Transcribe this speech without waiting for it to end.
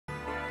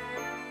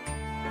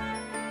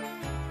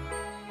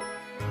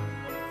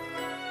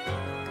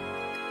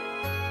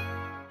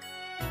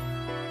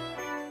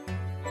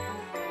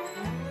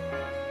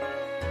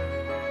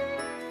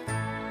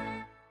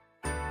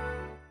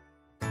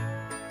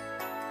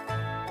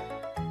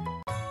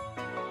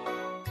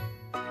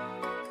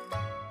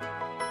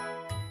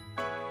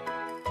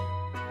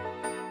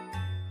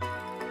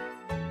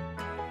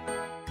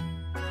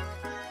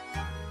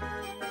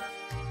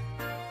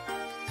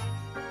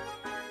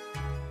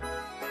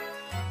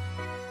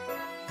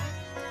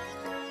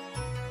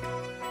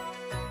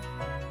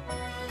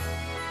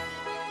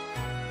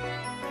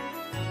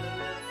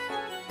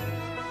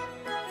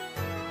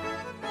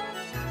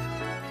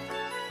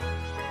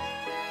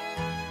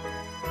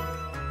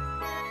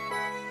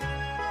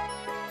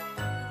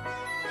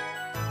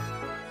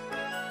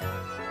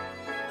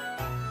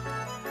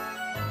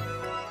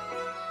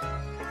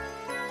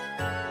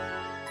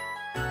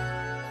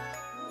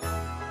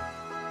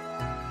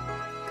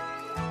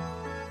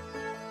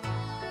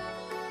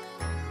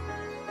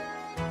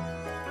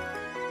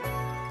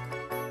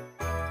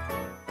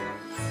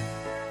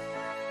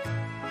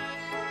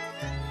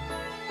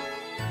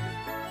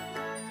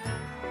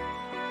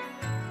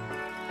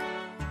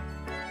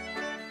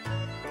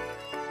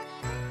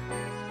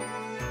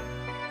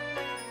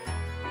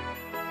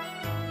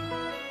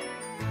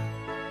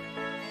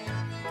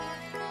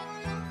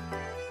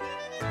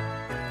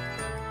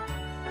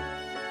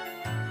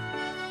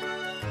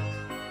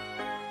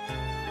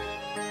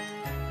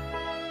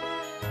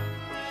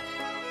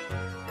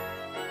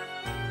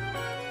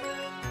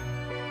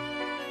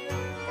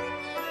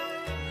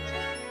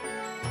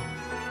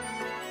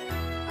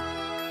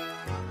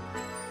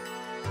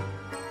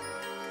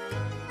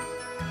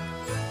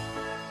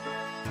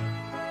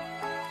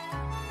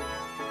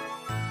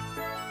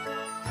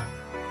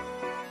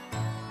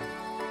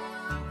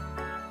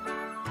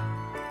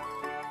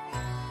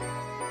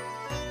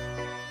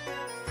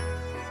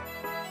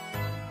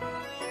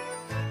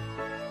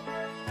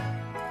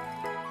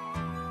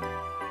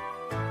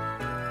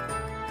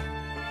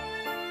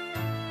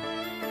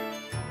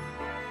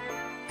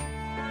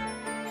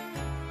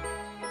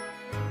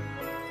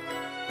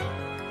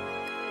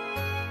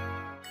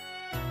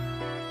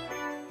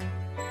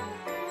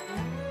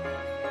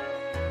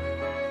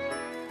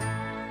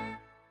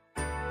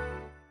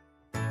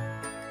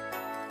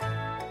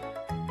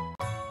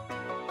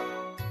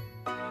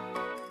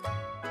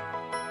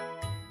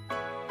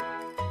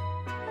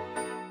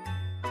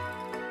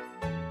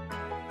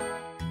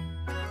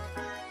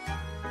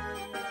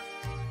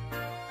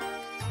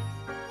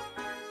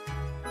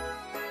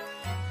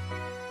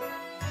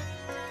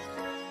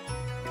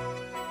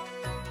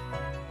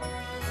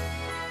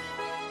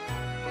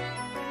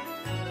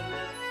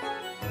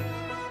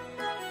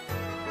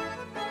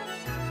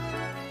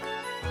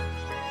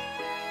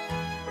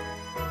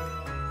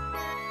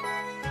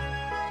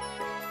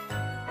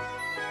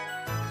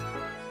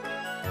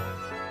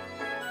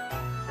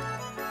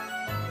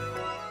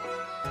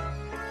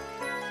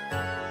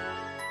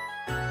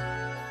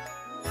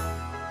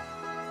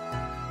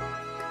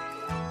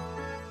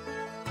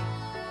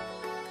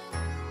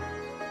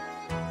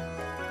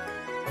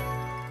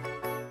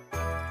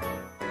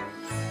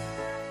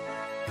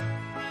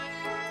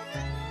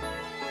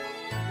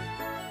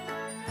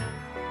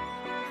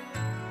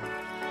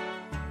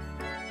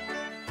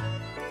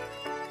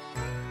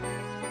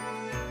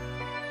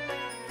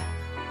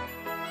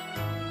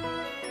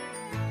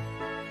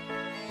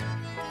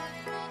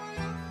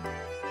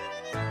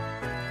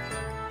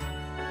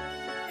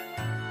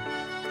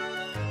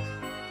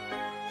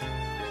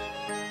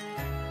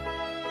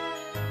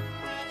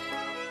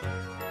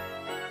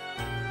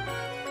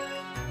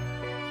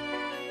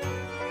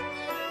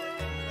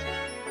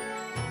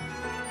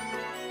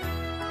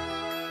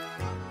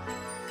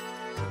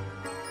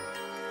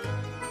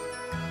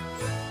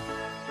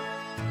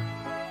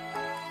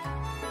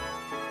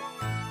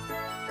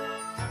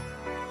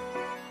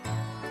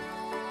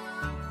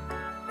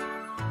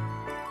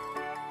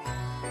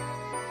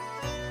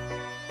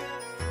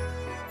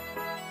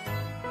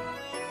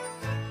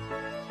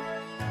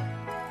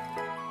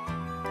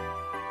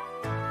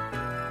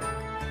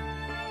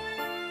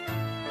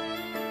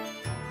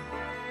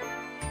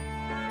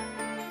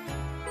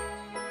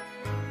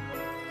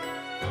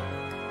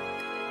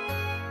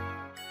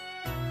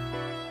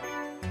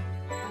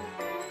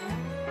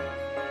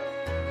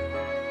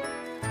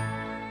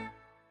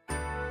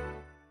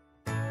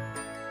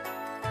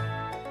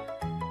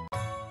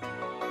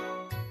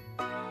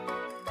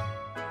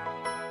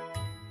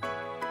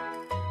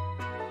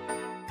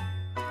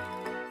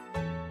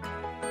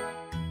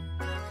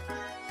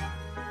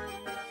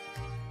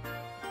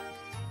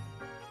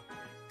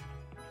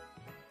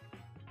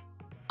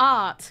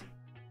art.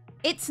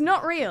 It's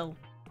not real.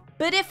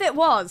 But if it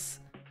was,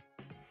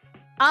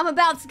 I'm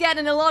about to get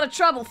in a lot of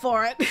trouble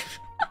for it.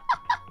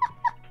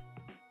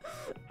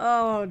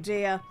 Oh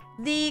dear.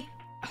 The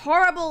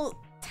horrible,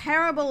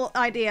 terrible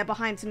idea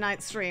behind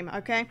tonight's stream,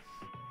 okay?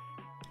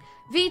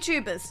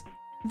 VTubers.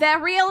 They're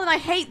real and I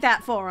hate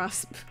that for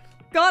us.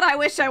 God, I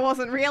wish I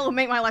wasn't real. It would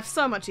make my life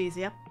so much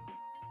easier.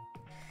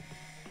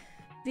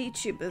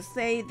 VTubers,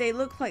 they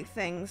look like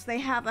things. They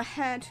have a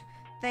head.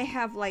 They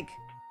have, like,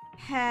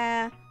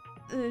 hair.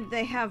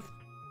 They have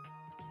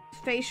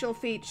facial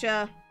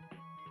feature.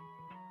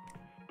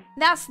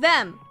 That's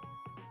them.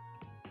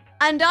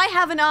 And I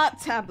have an art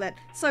tablet.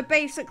 So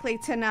basically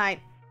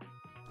tonight,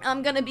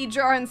 I'm gonna be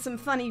drawing some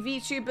funny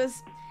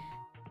VTubers.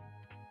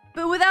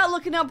 But without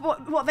looking up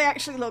what they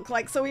actually look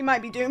like, so we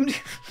might be doomed.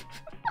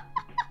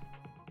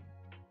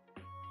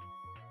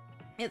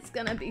 It's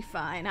gonna be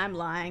fine. I'm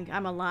lying.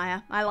 I'm a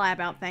liar. I lie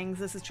about things.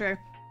 This is true.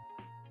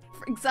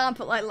 For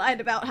example, I lied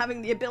about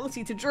having the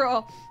ability to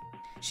draw.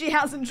 She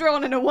hasn't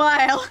drawn in a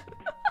while.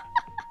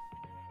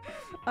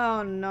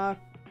 Oh no.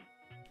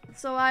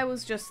 So I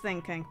was just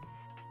thinking,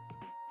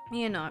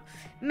 you know,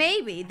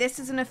 maybe this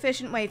is an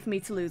efficient way for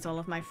me to lose all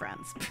of my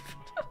friends.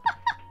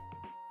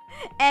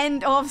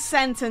 End of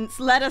sentence.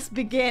 Let us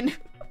begin.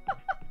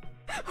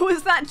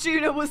 Was that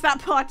Juno? Was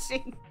that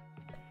Pochi?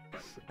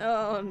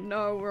 Oh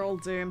no, we're all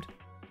doomed.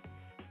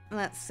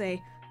 Let's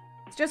see.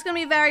 It's just gonna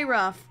be very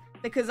rough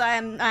because I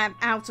am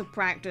out of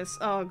practice.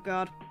 Oh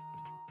god.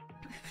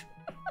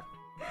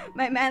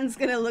 My man's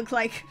gonna look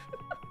like.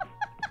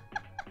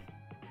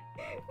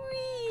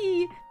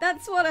 Whee!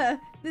 This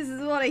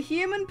is what a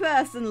human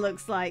person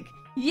looks like.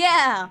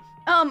 Yeah!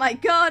 Oh my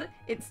god!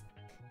 It's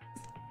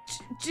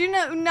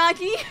Juno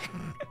Unagi?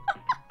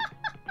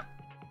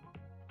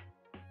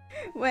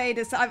 Wait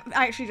a sec, I've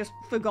actually just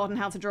forgotten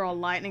how to draw a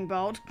lightning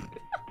bolt.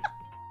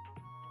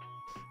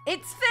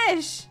 It's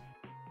fish!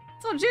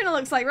 That's what Juno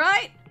looks like,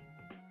 right?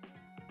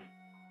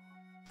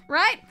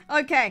 Right?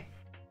 Okay.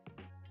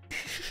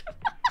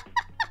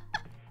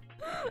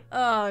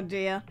 Oh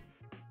dear.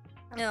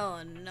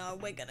 Oh no,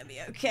 we're gonna be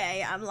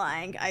okay. I'm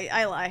lying.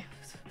 I lie.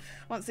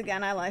 Once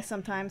again, I lie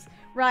sometimes.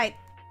 Right.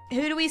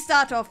 Who do we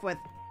start off with?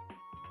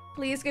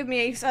 Please give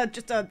me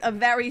just a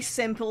very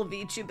simple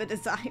VTuber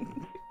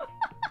design.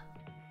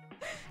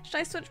 Should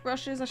I switch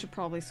brushes? I should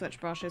probably switch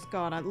brushes.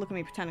 God, look at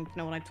me pretending to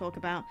know what I talk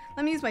about.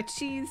 Let me use my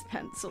cheese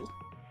pencil.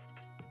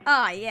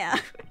 Ah, yeah.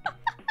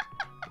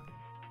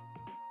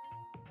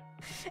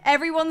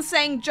 Everyone's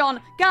saying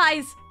John.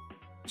 Guys!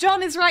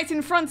 John is right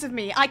in front of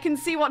me. I can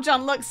see what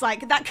John looks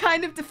like. That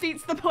kind of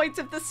defeats the point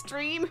of the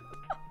stream.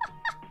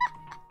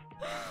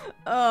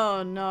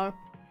 Oh, no.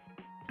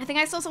 I think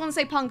I saw someone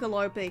say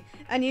Punkalope.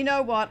 And you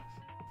know what?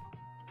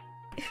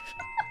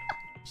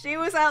 She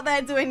was out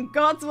there doing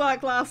God's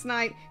work last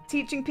night,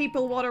 teaching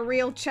people what a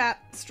real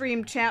chat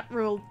stream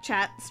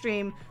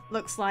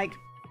looks like.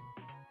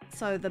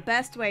 So the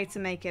best way to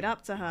make it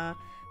up to her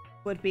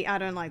would be, I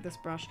don't like this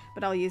brush,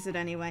 but I'll use it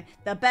anyway.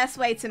 The best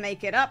way to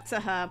make it up to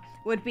her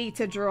would be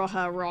to draw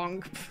her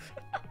wrong.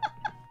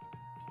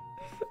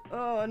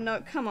 Oh no,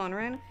 come on,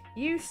 Ren.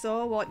 You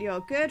saw what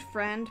your good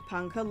friend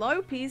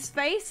Punkalope's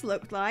face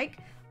looked like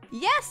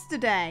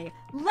yesterday,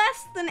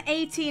 less than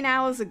 18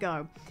 hours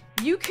ago.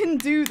 You can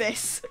do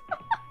this.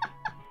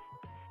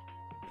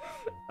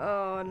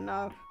 Oh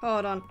no,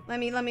 hold on.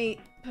 Let me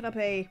put up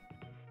a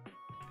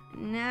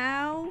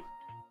now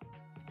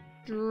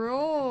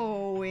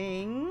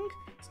drawing.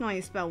 It's not how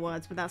you spell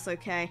words, but that's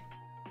okay.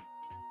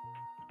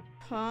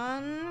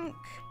 Punkalope.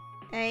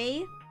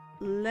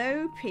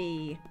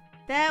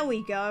 There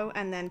we go,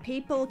 and then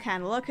people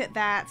can look at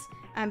that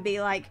and be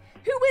like,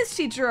 who is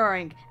she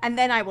drawing? And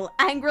then I will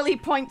angrily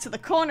point to the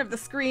corner of the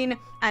screen,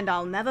 and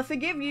I'll never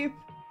forgive you.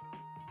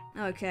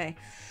 Okay.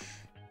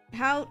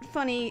 How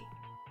funny...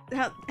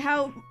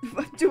 How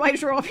do I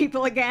draw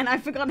people again?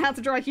 I've forgotten how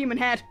to draw a human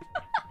head.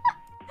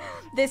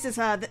 This is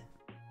her.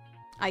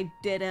 I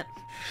did it.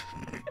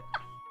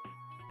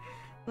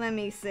 Let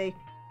me see.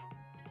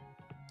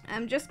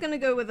 I'm just gonna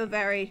go with a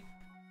very...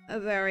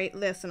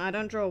 Listen, I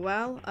don't draw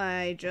well.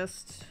 I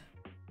just...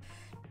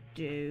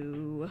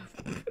 do.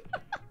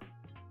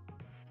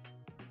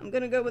 I'm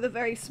gonna go with a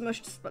very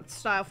smushed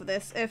style for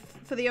this,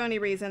 for the only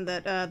reason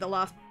that the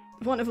last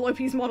one of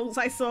Lopi's models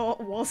I saw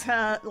was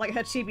her, like,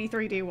 her chibi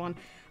 3D one.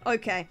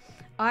 Okay,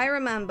 I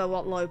remember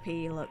what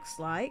Lopi looks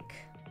like.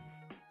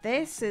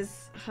 This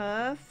is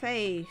her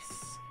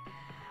face.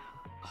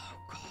 Oh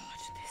god,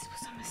 this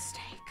was a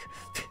mistake.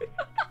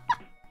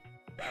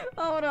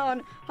 Hold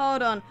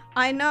on.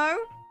 I know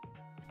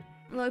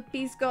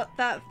Lopi's got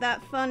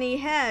that funny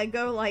hair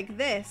go like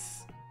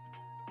this.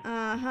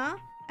 Uh-huh.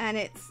 And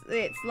it's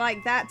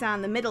like that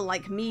down the middle,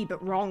 like me,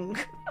 but wrong.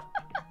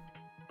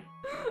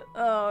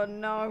 Oh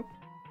no.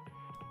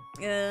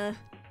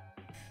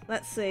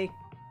 Let's see.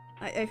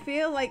 I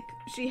feel like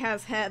she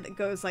has hair that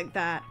goes like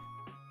that.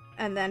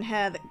 And then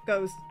hair that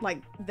goes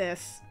like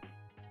this.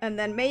 And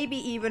then maybe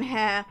even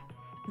hair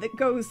that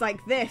goes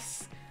like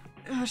this.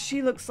 Oh,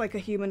 she looks like a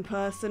human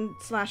person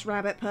 /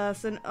 rabbit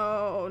person.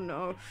 Oh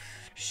no.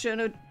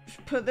 Shouldn't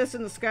have put this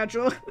in the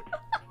schedule.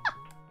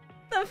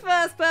 The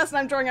first person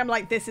I'm drawing, I'm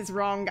like, this is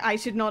wrong. I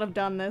should not have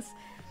done this.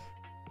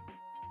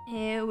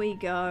 Here we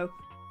go.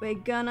 We're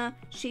gonna...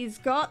 She's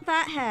got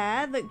that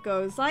hair that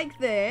goes like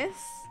this.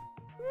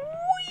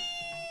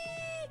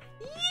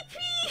 Whee!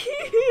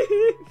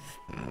 Yippee!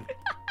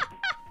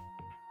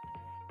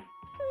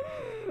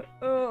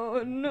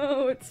 Oh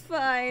no, it's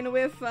fine.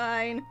 We're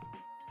fine.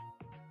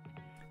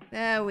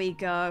 There we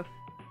go.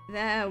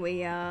 There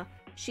we are.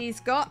 She's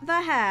got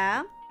the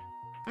hair.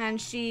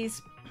 And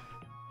she's...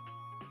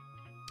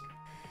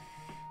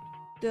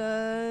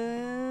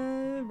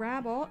 the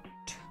rabbit.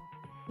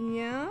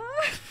 Yeah?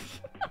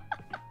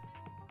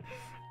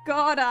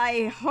 God,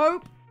 I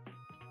hope,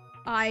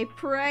 I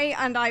pray,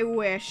 and I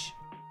wish.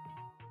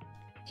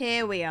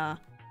 Here we are.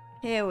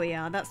 Here we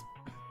are. That's...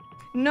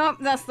 Nope,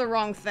 that's the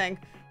wrong thing.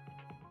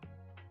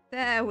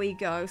 There we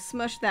go.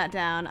 Smush that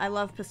down. I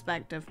love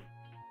perspective.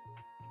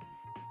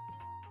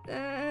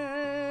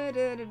 I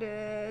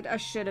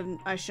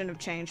shouldn't have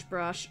changed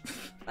brush.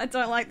 I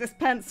don't like this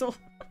pencil.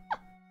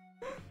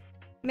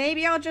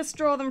 Maybe I'll just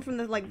draw them from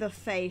the, like, the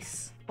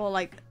face. Or,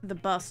 like, the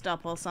bust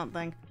up or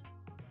something.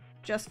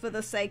 Just for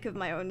the sake of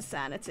my own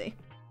sanity.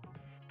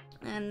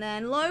 And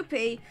then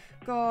Lopi.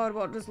 God,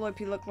 what does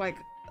Lopi look like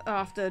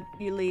after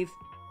you leave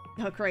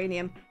her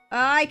cranium?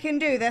 I can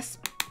do this.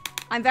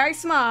 I'm very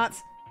smart.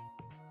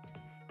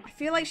 I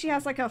feel like she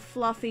has, like, a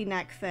fluffy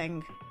neck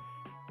thing.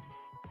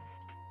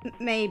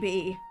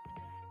 Maybe.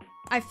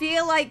 I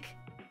feel like...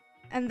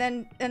 And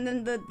then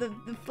the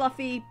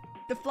fluffy,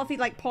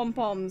 like,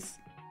 pom-poms.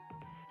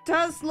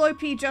 Does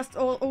Lopi just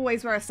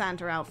always wear a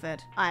Santa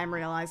outfit? I am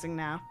realizing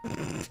now.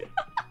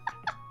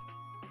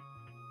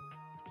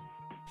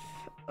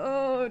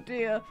 Oh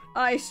dear,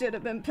 I should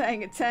have been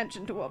paying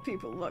attention to what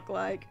people look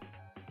like.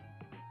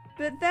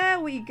 But there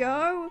we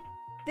go.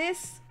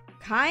 This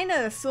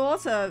kinda,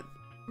 sorta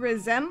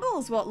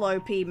resembles what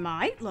Lopi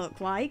might look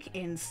like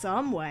in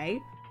some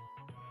way.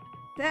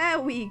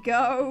 There we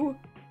go.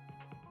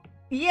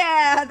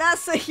 Yeah,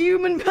 that's a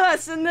human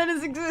person that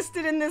has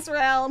existed in this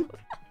realm.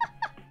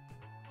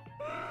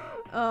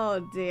 Oh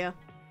dear.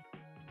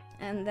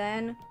 And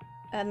then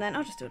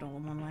I'll just do it all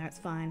in one layer, it's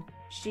fine.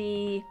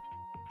 She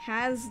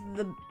has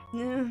the...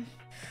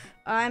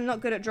 I'm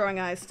not good at drawing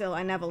eyes still,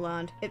 I never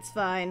learned. It's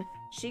fine.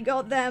 She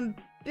got them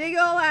big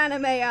ol'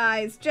 anime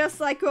eyes, just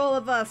like all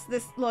of us.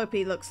 This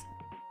Lopi looks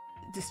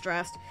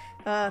distressed.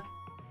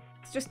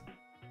 It's just...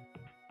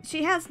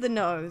 She has the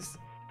nose.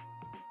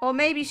 Or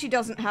maybe she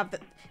doesn't have the...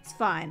 It's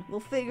fine. We'll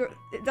figure...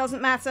 It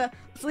doesn't matter.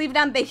 Let's leave it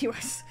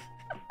ambiguous.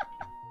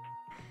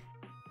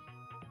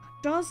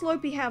 Does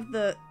Lopi have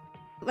the...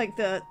 Like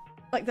the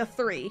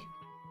 3?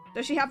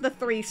 Does she have the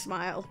 3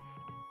 smile?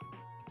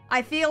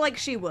 I feel like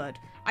she would.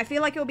 I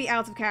feel like it would be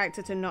out of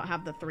character to not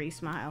have the 3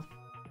 smile.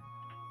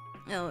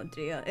 Oh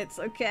dear, it's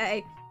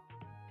okay.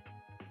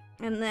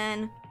 And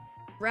then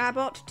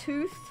rabbit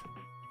tooth.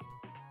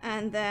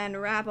 And then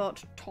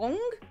rabbit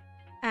tongue.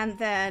 And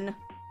then...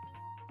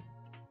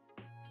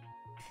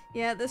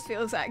 Yeah, this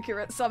feels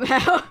accurate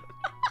somehow.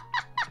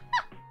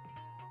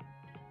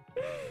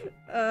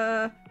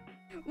 Why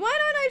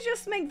don't I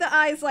just make the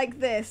eyes like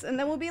this, and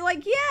then we'll be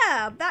like,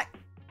 yeah, that...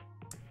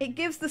 It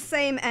gives the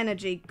same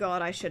energy.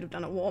 God, I should have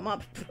done a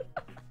warm-up.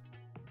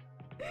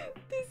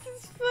 This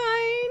is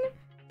fine.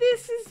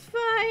 This is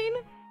fine.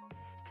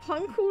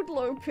 Punkled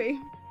Lopi.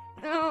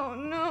 Oh,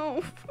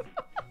 no.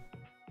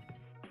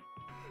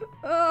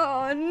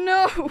 Oh,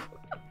 no.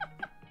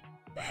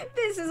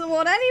 This isn't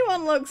what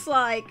anyone looks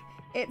like.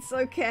 It's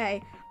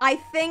okay. I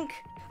think...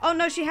 Oh,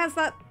 no, she has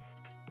that...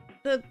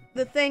 The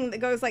thing that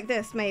goes like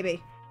this,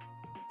 maybe.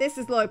 This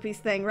is Lopi's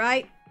thing,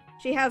 right?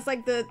 She has,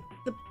 like, the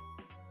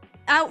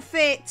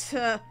outfit.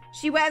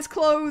 She wears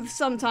clothes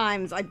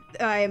sometimes.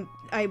 I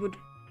would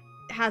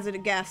hazard a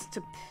guess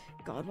to...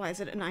 God, why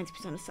is it at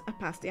 90% of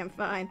capacity? I'm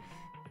fine.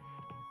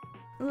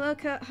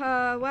 Look at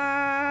her.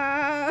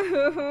 Wow.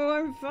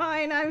 I'm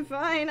fine. I'm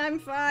fine. I'm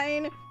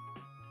fine.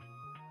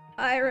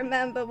 I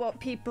remember what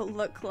people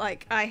look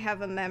like. I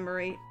have a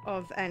memory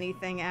of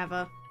anything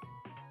ever.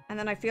 And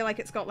then I feel like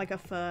it's got, like, a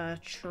fur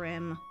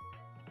trim.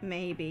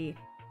 Maybe.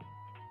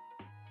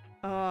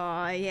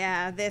 Oh,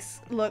 yeah,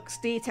 this looks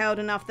detailed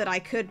enough that I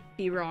could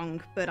be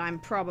wrong, but I'm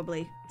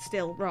probably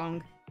still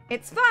wrong.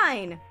 It's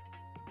fine!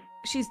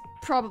 She's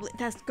probably...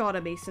 There's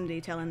gotta be some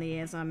detail in the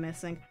ears I'm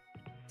missing.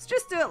 Let's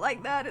just do it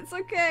like that, it's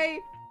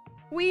okay.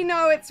 We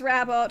know it's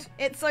rabbit.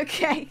 It's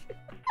okay.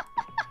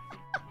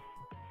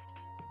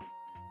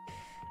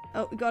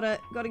 Oh, we gotta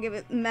give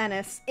it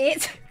menace.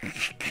 It...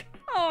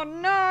 Oh,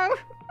 no!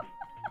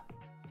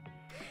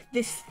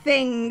 This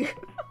thing...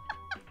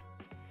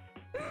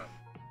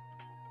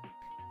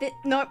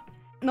 Nope,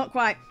 not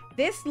quite.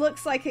 This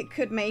looks like it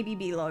could maybe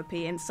be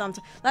Lopi in some...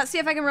 Let's see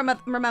if I can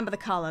remember the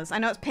colors. I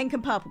know it's pink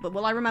and purple, but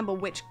will I remember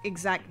which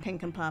exact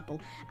pink and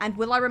purple? And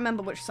will I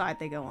remember which side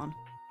they go on?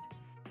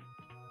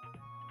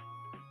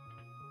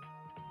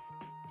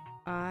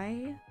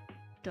 I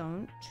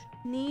don't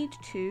need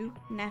to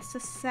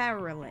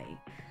necessarily,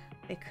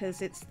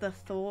 because it's the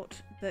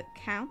thought that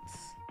counts.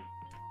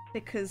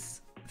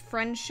 Because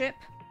friendship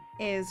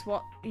is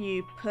what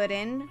you put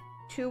in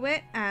to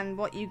it, and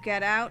what you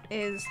get out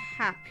is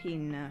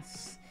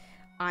happiness.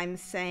 I'm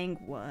saying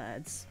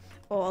words.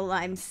 All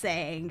I'm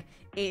saying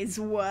is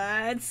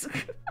words.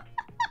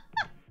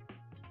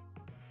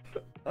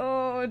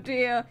 Oh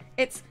dear.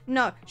 It's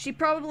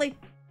probably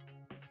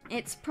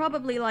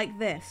like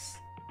this.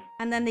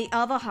 And then the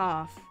other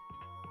half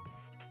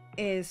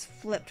is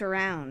flipped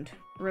around,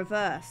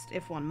 reversed,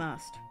 if one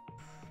must.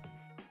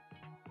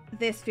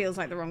 This feels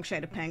like the wrong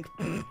shade of pink.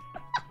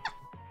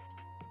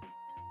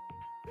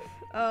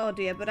 Oh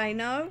dear, but I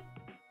know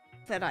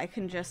that I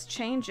can just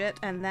change it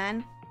and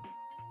then...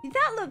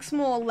 That looks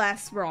more or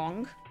less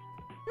wrong.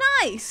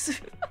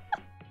 Nice!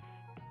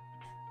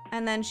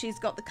 And then she's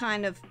got the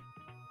kind of...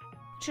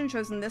 Shouldn't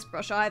have chosen this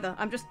brush either.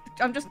 I'm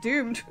just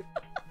doomed.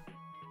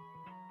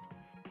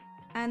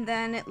 And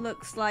then it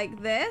looks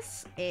like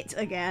this. It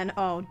again.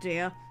 Oh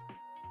dear.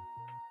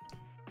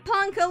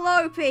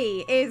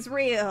 Punkalope is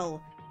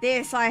real.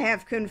 This I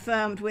have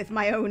confirmed with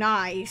my own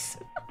eyes.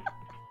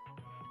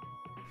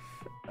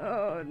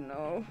 Oh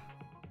no.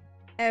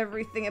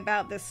 Everything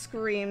about this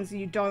screams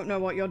you don't know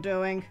what you're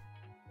doing.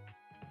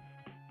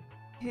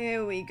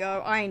 Here we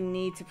go. I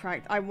need to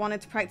practice. I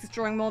wanted to practice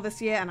drawing more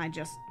this year, and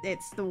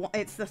it's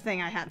the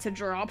thing I had to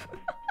drop.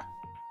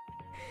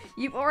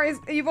 You've always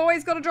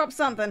got to drop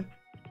something.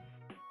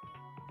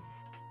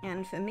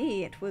 And for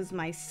me, it was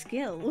my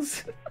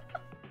skills.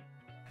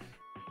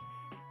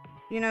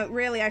 You know,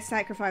 really, I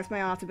sacrificed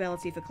my art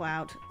ability for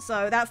clout.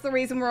 So that's the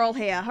reason we're all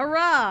here.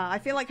 Hurrah! I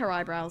feel like her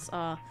eyebrows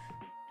are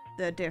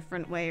the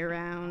different way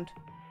around.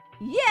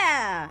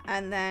 Yeah!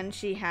 And then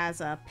she has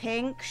a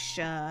pink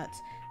shirt.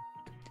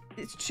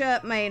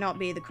 Shirt may not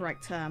be the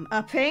correct term.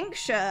 A pink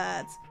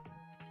shirt.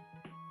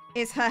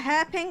 Is her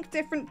hair pink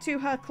different to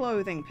her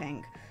clothing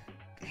pink?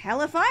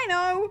 Hell if I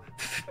know!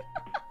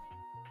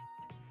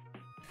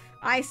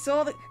 I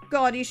saw that-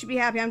 God, you should be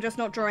happy I'm just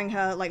not drawing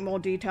her, like, more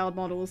detailed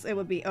models. It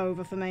would be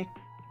over for me.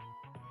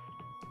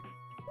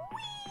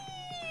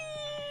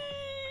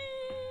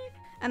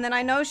 And then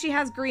I know she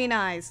has green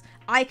eyes.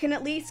 I can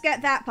at least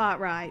get that part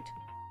right.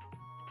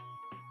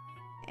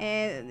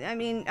 I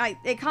mean, I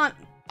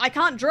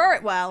can't draw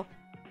it well,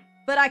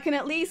 but I can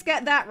at least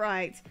get that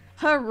right.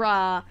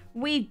 Hurrah!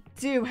 We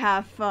do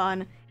have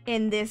fun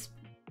in this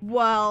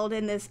world,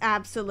 in this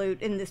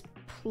absolute, in this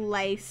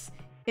place,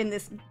 in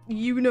this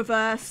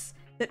universe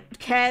that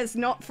cares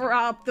not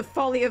for the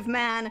folly of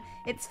man.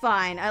 It's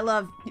fine. I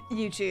love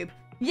YouTube.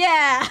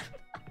 Yeah!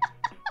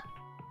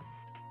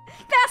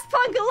 That's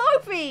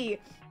Punkalope!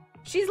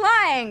 She's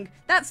lying!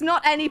 That's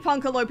not any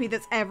Punkalope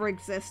that's ever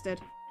existed.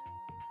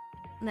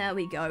 There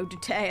we go,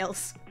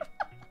 details.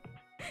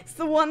 It's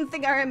the one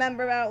thing I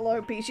remember about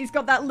Lope. She's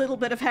got that little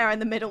bit of hair in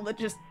the middle that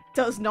just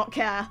does not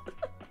care.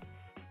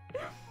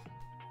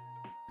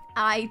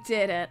 I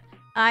did it.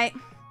 I'm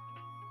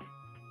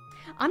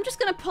just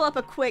gonna pull up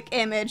a quick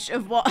image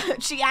of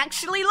what she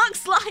actually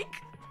looks like.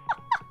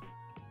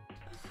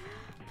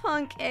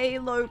 Punk A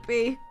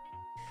Lope.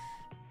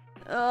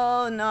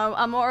 Oh no,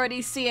 I'm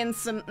already seeing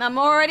some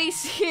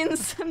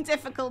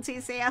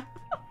difficulties here.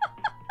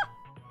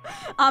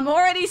 I'm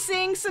already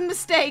seeing some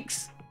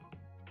mistakes.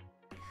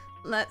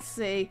 Let's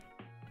see.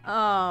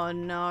 Oh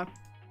no.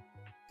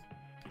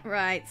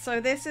 Right, so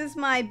this is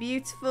my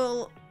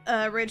beautiful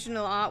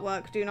original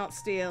artwork, Do Not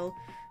Steal,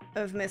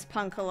 of Miss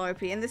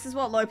Punkalope, and this is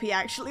what Lope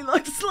actually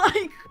looks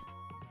like.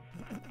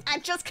 I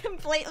just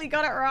completely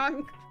got it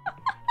wrong.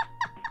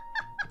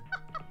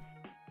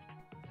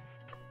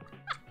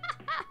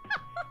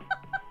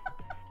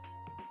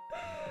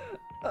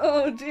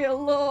 Oh dear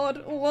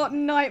lord, what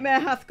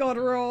nightmare hath God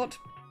wrought?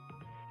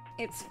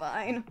 It's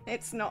fine.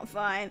 It's not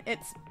fine.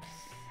 It's...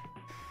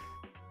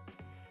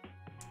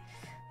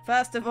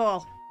 First of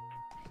all,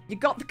 you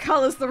got the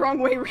colours the wrong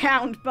way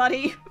round,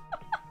 buddy.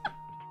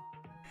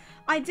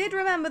 I did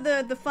remember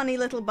the funny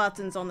little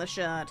buttons on the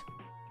shirt,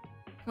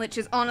 which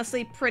is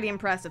honestly pretty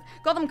impressive.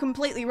 Got them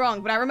completely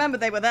wrong, but I remember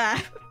they were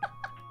there.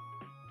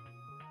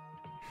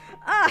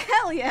 Ah,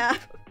 hell yeah.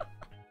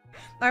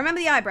 I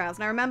remember the eyebrows,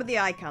 and I remember the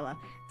eye colour.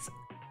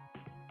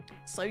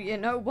 So you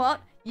know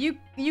what? You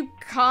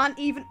can't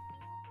even...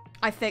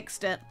 I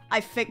fixed it.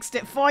 I fixed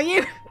it for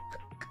you.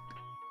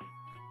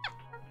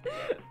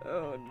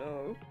 Oh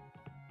no.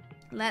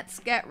 Let's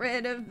get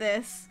rid of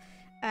this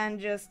and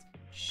just...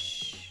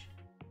 Shh.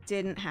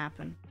 Didn't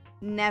happen.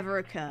 Never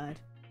occurred.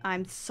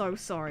 I'm so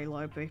sorry,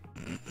 Lope.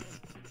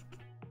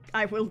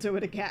 I will do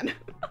it again.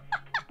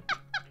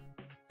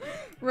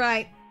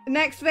 Right.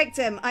 Next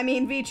victim. I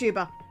mean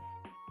VTuber.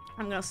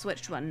 I'm gonna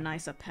switch to a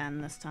nicer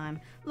pen this time.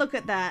 Look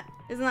at that.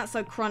 Isn't that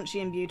so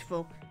crunchy and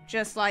beautiful?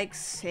 Just like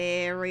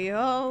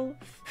cereal.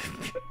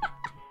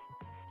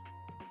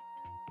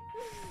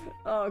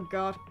 Oh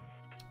god.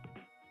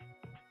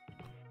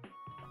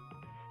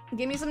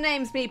 Give me some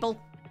names, people.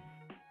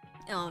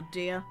 Oh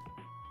dear.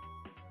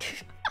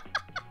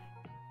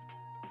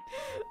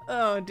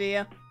 Oh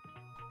dear.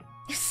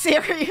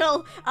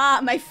 Cereal.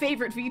 My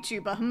favorite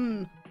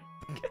VTuber.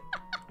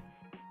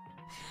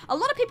 A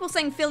lot of people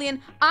saying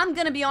Fillion. I'm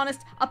gonna be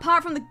honest,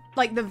 apart from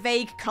the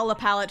vague color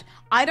palette,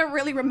 I don't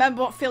really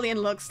remember what Fillion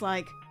looks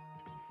like.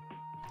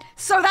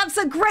 So that's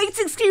a great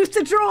excuse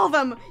to draw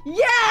them!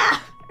 Yeah!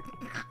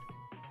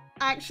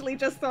 Actually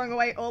just throwing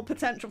away all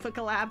potential for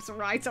collabs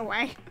right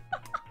away.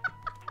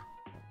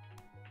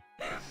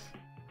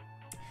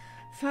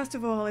 First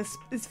of all, is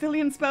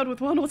Fillion spelled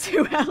with 1 or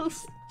 2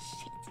 L's?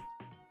 Shit.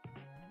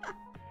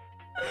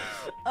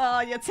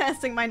 Oh, you're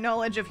testing my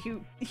knowledge of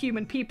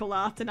human people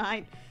art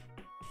tonight.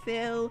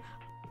 Phil.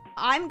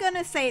 I'm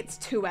gonna say it's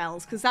 2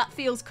 L's, because that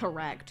feels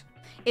correct.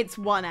 It's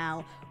 1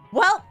 L.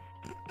 Well...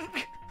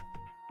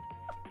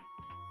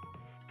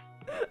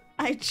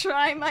 I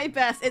try my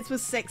best. It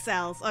was 6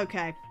 L's.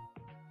 Okay.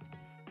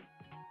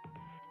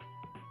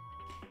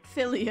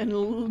 Fillion.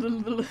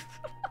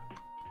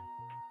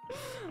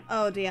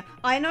 Oh dear.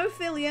 I know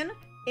Fillion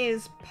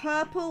is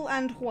purple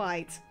and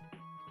white.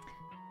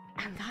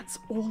 And that's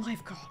all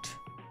I've got.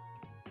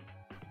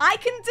 I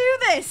can do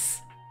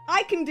this!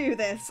 I can do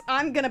this!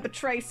 I'm gonna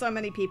betray so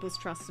many people's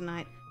trust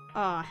tonight.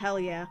 Oh, hell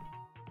yeah.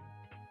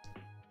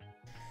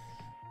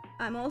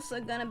 I'm also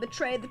gonna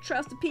betray the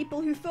trust of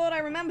people who thought I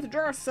remembered to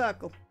draw a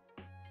circle.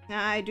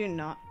 I do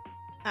not.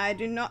 I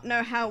do not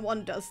know how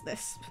one does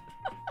this.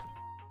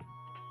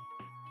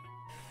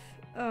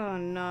 Oh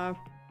no.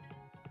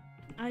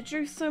 I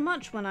drew so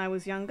much when I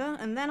was younger,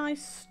 and then I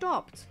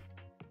stopped.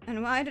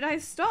 And why did I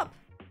stop?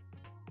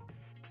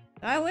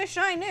 I wish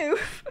I knew.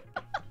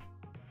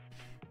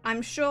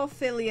 I'm sure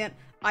Fillion...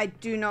 I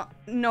do not...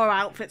 No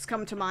outfits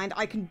come to mind.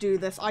 I can do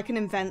this. I can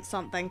invent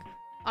something.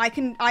 I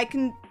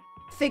can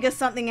figure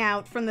something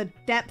out from the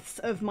depths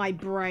of my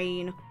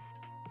brain.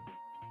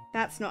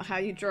 That's not how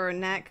you draw a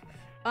neck.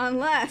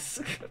 Unless...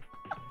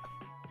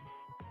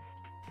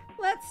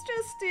 Let's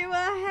just do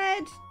a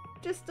head.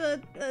 Just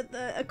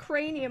a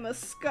cranium, a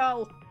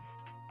skull.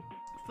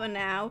 For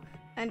now.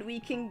 And we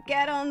can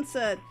get on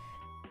to...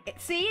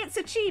 See, it's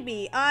a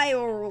chibi. I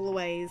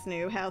always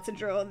knew how to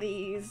draw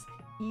these.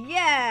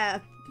 Yeah!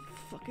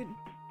 Fucking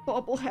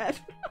bobblehead.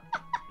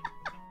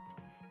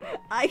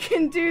 I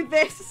can do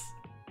this.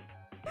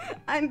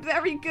 I'm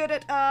very good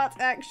at art,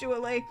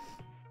 actually.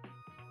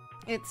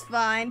 It's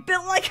fine.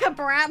 Built like a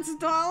Bratz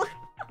doll.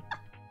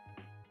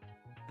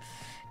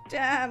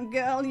 Damn,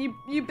 girl,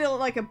 you built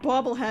like a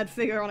bobblehead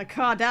figure on a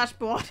car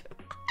dashboard.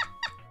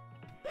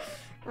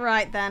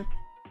 Right then.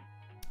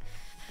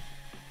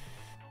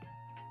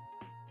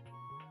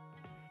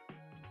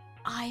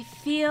 I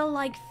feel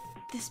like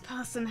this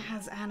person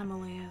has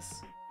animal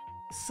ears.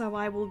 So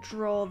I will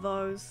draw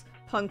those.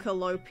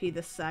 Punkalope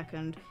the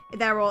second.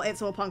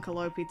 It's all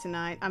Punkalope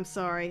tonight. I'm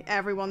sorry.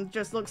 Everyone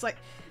just looks like...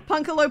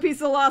 Punkalope's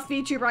the last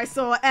VTuber I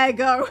saw,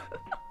 ergo.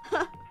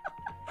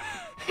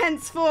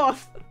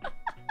 Henceforth.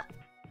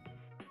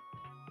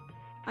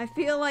 I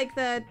feel like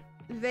they're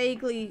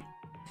vaguely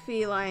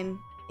feline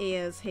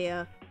ears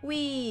here.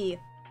 Wee!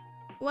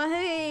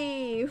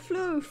 Wahey!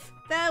 Floof!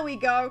 There we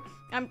go.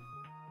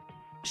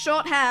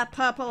 Short hair,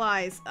 purple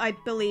eyes. I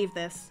believe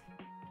this.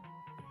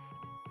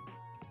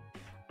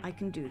 I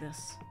can do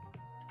this.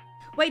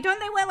 Wait, don't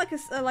they wear like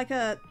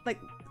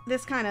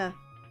this kind of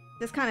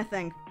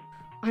thing?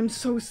 I'm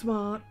so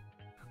smart.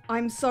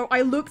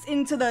 I looked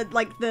into the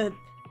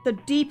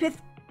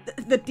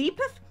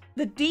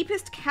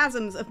deepest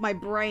chasms of my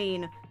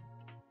brain,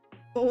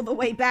 all the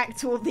way back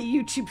to all the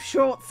YouTube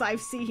shorts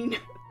I've seen.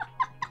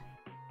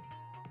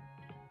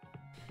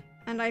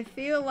 And I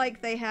feel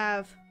like they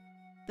have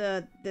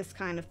this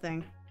kind of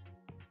thing.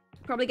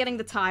 Probably getting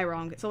the tie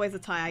wrong. It's always the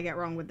tie I get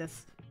wrong with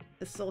this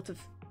sort of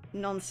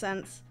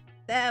nonsense.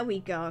 There we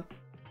go.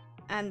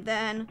 And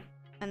then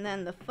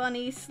the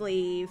funny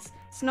sleeves.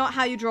 It's not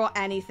how you draw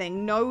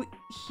anything. No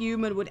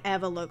human would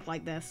ever look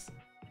like this.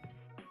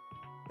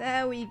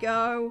 There we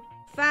go.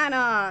 Fan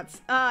art.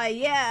 Ah,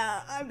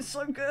 yeah, I'm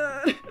so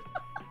good.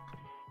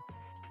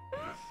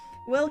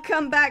 We'll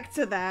come back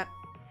to that.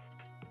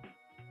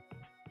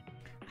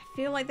 I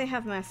feel like they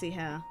have messy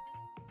hair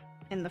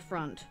in the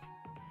front.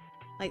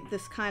 Like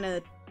this kind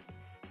of...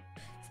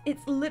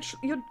 It's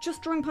literally... You're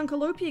just drawing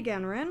Punkalope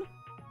again, Rin.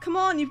 Come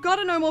on, you've got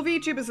to know more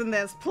VTubers than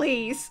this,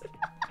 please.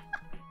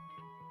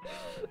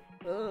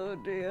 Oh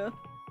dear.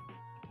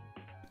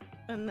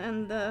 And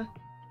then the...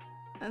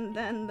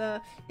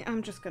 Yeah,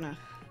 I'm just gonna...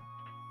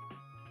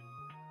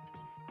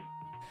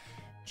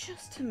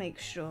 Just to make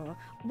sure.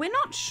 We're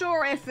not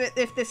sure if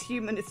this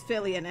human is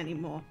Fillion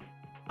anymore.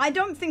 I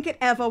don't think it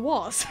ever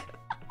was.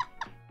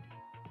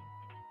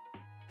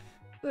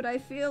 But I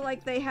feel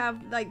like they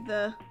have, like,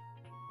 the...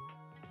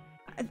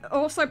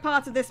 Also,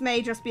 part of this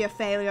may just be a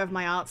failure of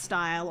my art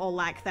style, or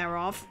lack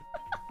thereof.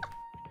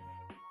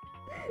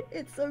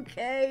 It's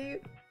okay.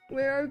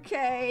 We're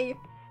okay.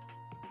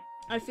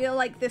 I feel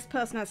like this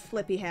person has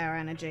flippy hair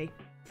energy,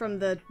 from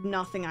the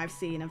nothing I've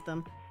seen of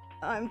them.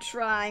 I'm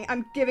trying.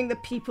 I'm giving the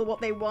people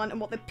what they want,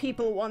 and what the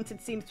people wanted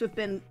seems to have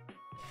been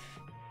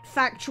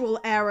factual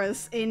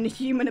errors in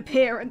human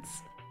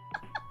appearance.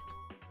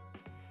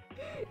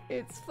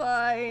 It's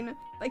fine. If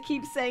I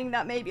keep saying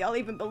that, maybe I'll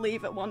even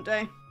believe it one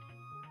day.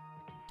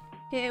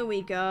 Here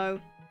we go.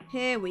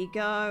 Here we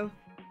go.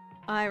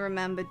 I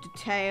remember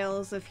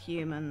details of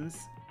humans.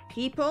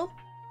 People?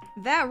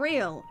 They're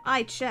real.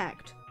 I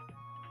checked.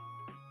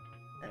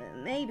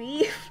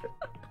 Maybe.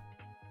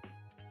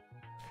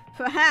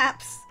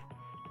 Perhaps.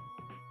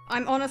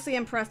 I'm honestly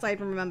impressed I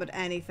even remembered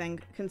anything,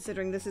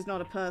 considering this is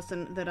not a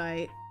person that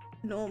I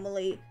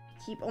normally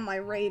keep on my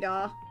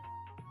radar.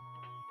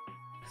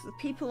 So the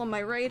people on my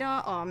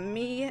radar are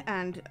me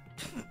and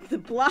the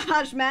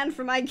Blahaj man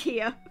from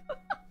IKEA.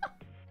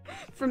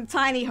 From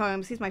Tiny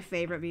Homes. He's my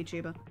favorite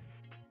VTuber.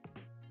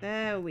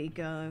 There we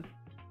go.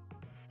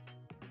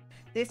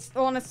 This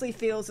honestly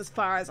feels as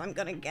far as I'm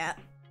gonna get.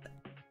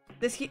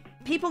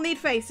 People need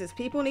faces.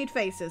 People need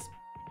faces.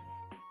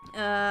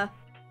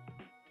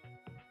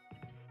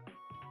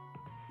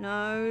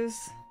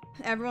 Nose.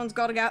 Everyone's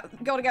gotta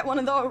get one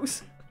of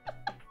those.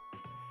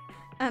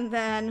 And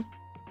then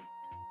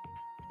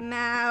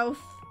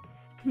mouth.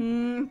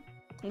 We're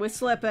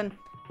slipping.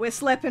 We're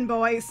slipping,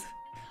 boys.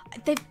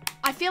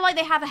 I feel like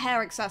they have a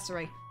hair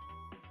accessory.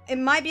 It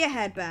might be a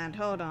headband.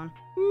 Hold on.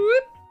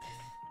 Whoop.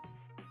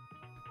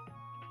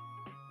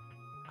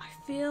 I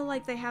feel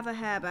like they have a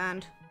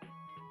hairband.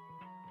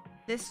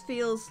 This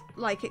feels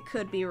like it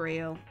could be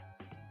real.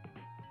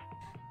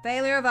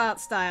 Failure of art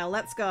style.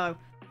 Let's go.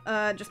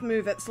 Just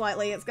move it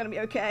slightly. It's gonna be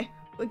okay.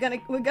 We're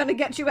gonna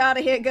get you out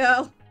of here,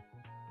 girl.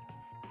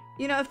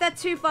 You know, if they're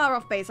too far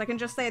off base, I can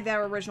just say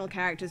their original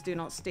characters do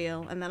not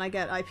steal, and then I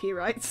get IP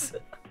rights.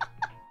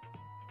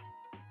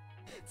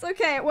 It's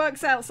okay, it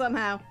works out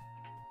somehow.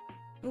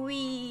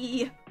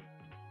 Wee.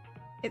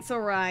 It's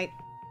alright.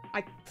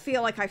 I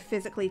feel like I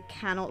physically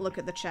cannot look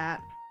at the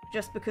chat,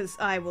 just because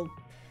I will...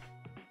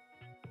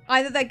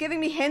 Either they're giving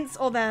me hints,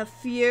 or they're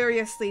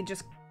furiously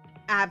just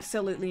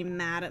absolutely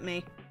mad at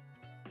me.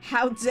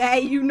 How dare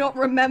you not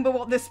remember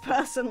what this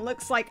person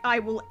looks like? I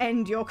will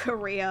end your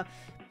career.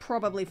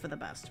 Probably for the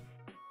best.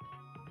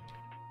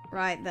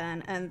 Right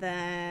then, and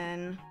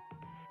then...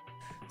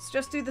 Let's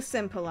just do the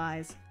simple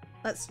eyes.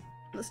 Let's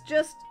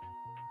just...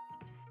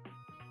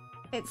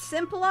 It's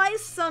Simple Eyes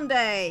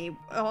Sunday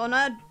on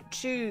a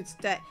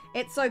Tuesday.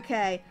 It's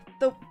okay.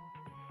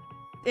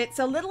 It's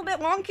a little bit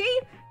wonky,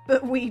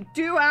 but we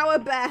do our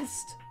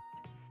best.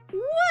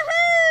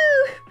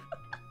 Woohoo!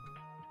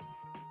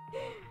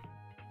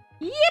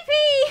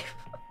 Yippee!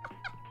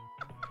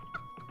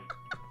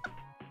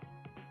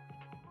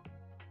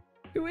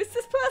 Who is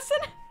this person?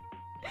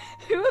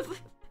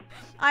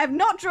 I have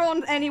not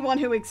drawn anyone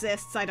who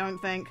exists, I don't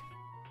think.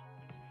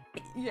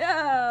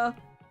 Yeah.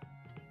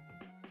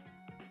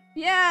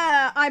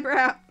 Yeah,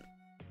 eyebrow.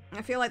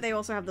 I feel like they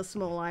also have the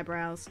small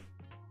eyebrows.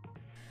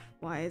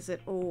 Why is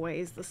it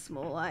always the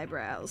small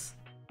eyebrows?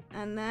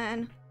 And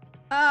then...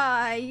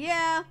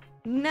 yeah.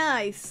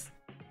 Nice.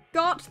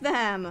 Got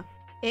them.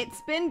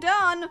 It's been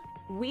done.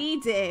 We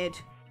did.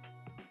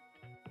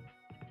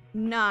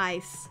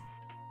 Nice.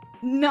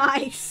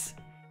 Nice.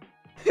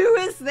 Who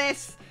is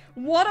this?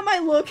 What am I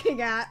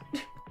looking at?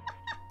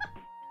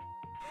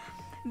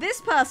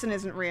 This person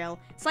isn't real.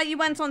 It's like you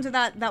went onto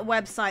that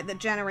website that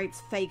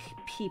generates fake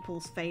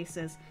people's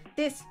faces.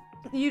 This,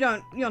 you're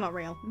not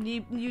real.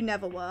 You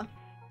never were.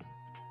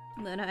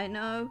 But I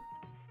know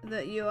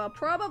that you are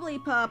probably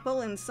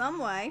purple in some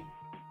way.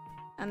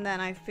 And then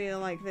I feel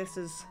like this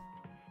is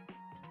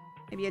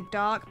maybe a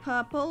dark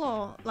purple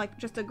or like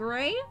just a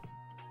gray.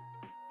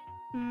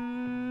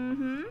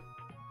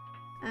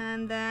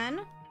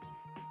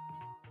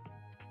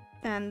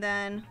 And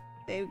then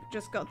they've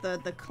just got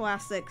the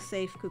classic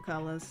Seifuku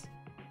colors.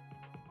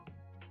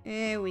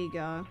 Here we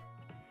go.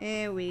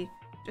 Here we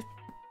just...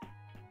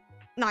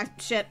 Nice.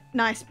 Shit.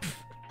 Nice.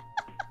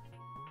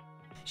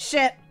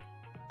 Shit.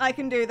 I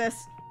can do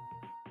this.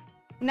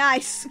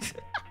 Nice.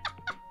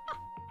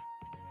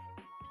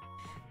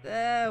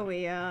 There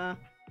we are.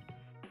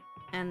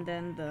 And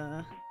then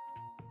the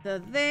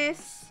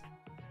this.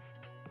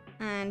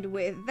 And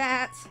with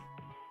that...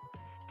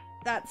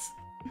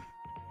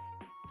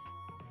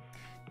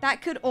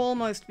 That could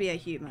almost be a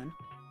human.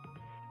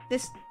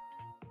 This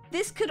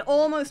could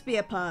almost be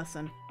a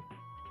person.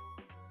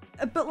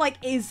 But, like,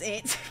 is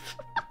it?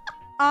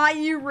 Are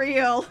you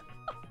real?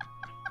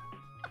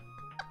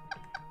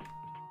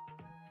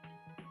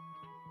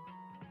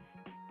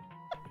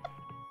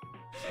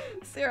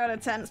 0 out of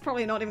 10. It's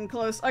probably not even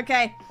close.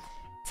 Okay.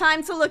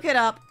 Time to look it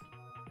up.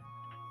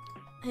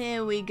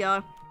 Here we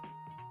go.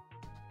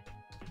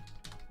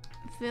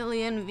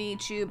 Villian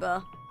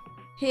VTuber.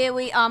 Here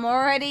we are.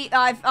 Already.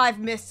 I've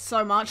missed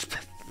so much.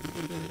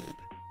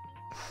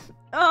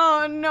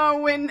 Oh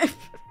no,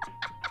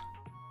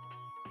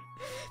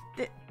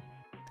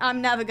 I'm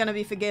never gonna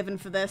be forgiven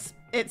for this.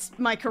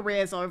 My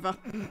career's over.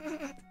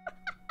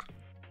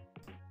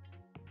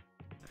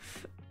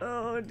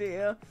 Oh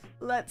dear.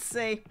 Let's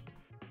see.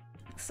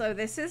 So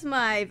this is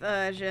my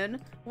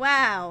version.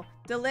 Wow.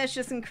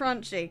 Delicious and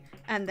crunchy.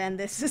 And then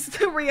this is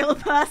the real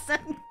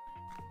person.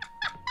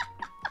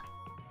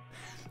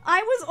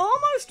 I was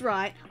almost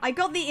right. I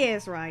got the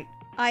ears right.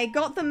 I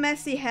got the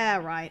messy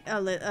hair right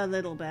a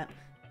little bit.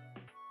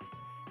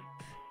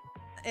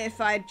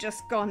 If I'd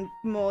just gone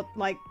more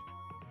like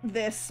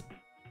this.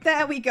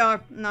 There we go.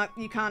 No,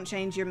 you can't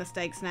change your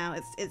mistakes now.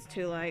 It's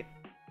too late.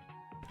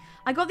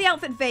 I got the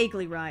outfit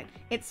vaguely right.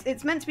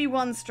 It's meant to be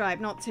one stripe,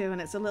 not two,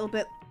 and it's a little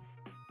bit...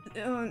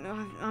 Oh,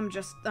 no, I'm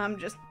just I'm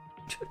just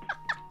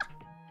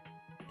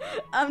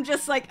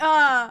like,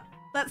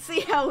 let's see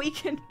how we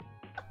can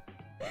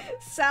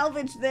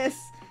salvage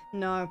this.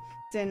 No,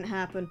 didn't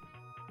happen.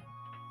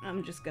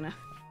 I'm just gonna...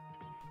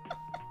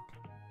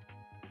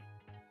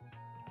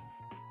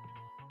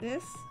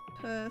 This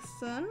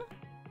person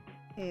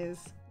is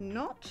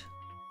not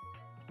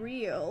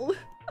real.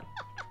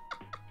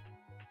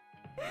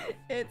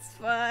 It's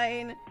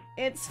fine.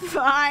 It's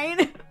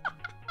fine.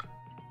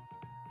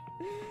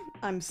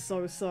 I'm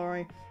so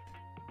sorry.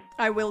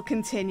 I will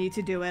continue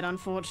to do it,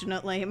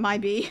 unfortunately. It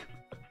might be.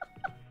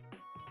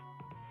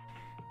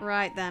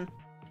 Right then.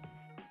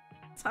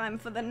 Time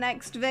for the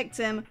next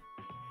victim.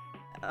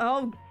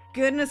 Oh,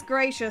 goodness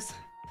gracious.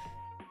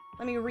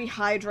 Let me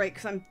rehydrate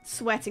because I'm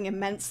sweating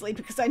immensely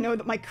because I know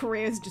that my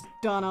career is just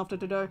done after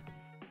today.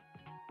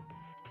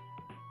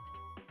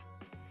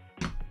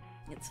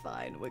 It's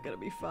fine. We're gonna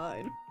be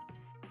fine.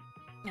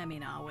 I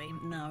mean, are we?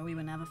 No, we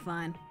were never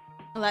fine.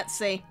 Let's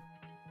see.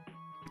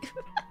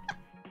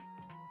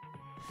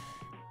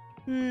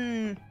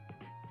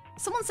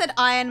 Someone said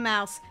Iron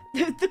Mouse.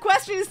 The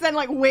question is then,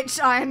 like, which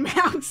Iron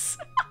Mouse?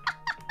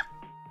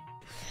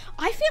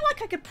 I feel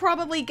like I could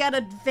probably get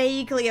a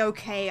vaguely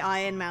okay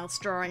Iron Mouse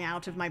drawing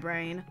out of my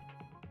brain.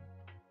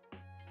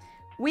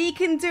 We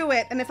can do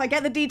it, and if I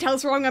get the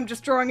details wrong, I'm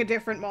just drawing a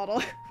different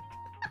model.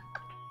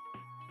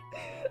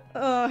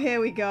 Oh, here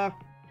we go.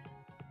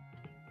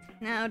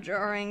 Now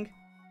drawing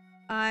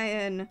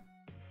iron...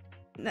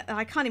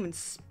 I can't even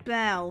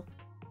spell.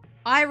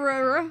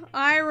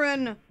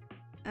 Iron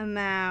a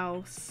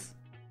mouse.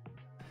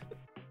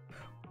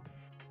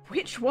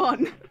 Which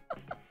one?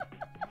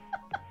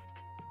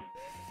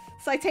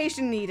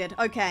 Citation needed.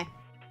 Okay.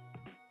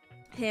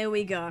 Here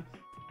we go.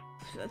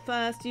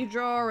 First, you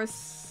draw a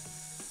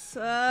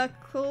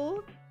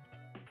circle.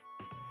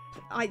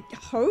 I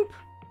hope,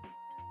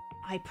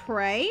 I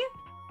pray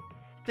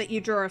that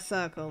you draw a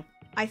circle.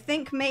 I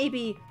think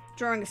maybe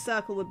drawing a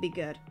circle would be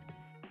good.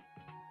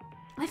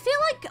 I feel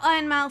like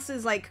Iron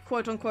Mouse's, like,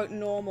 quote-unquote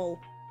normal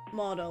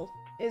model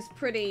is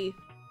pretty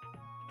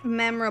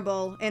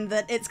memorable in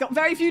that it's got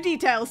very few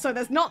details, so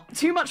there's not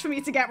too much for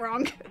me to get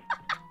wrong.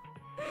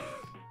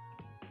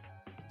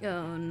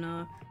 Oh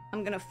no.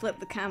 I'm gonna flip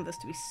the canvas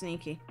to be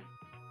sneaky.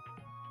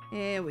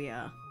 Here we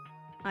are.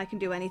 I can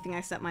do anything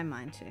I set my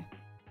mind to.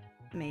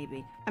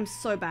 Maybe. I'm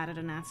so bad at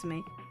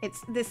anatomy.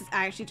 This is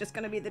actually just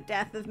gonna be the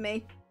death of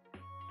me.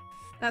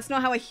 That's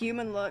not how a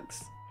human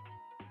looks.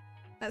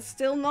 That's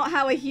still not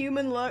how a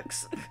human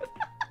looks.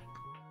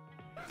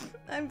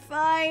 I'm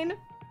fine.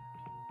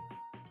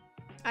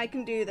 I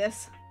can do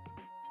this.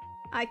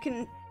 I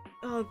can...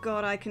 Oh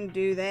god, I can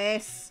do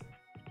this.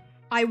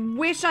 I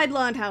wish I'd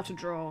learned how to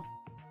draw.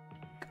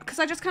 Because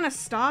I just kind of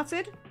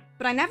started,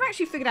 but I never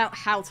actually figured out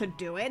how to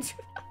do it.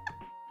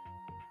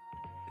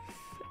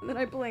 And then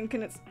I blink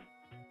and it's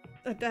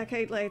a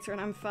decade later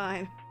and I'm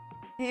fine.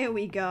 Here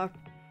we go.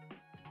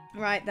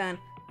 Right then.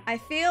 I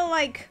feel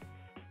like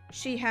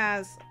she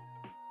has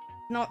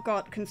not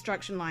got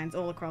construction lines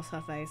all across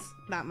her face.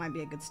 That might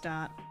be a good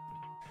start.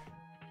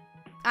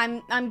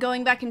 I'm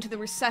going back into the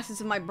recesses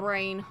of my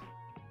brain.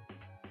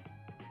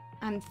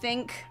 I'm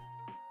think.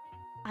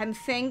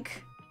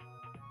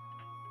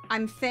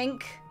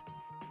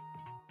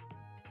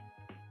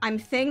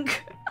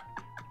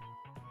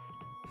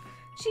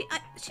 She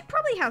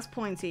probably has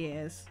pointy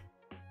ears.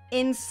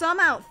 In some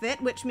outfit,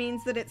 which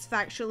means that it's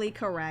factually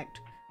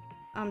correct.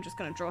 I'm just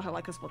gonna draw her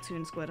like a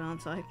Splatoon squid,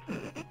 aren't I?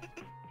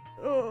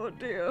 Oh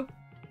dear.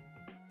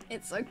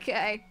 It's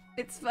okay.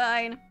 It's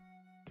fine.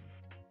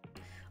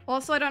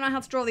 Also, I don't know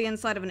how to draw the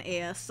inside of an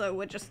ear, so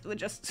we're just we're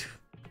just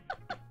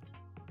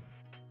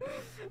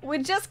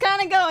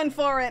kind of going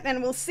for it,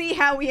 and we'll see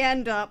how we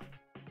end up.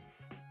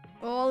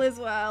 All is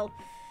well.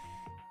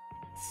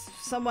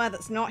 Somewhere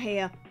that's not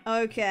here.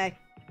 Okay.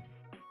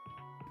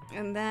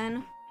 And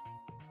then...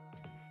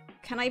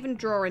 Can I even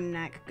draw a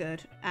neck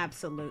good?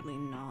 Absolutely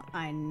not.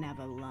 I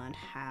never learned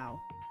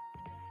how.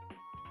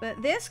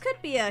 But this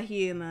could be a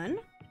human.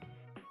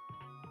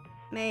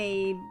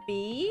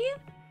 Maybe?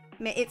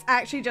 It's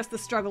actually just the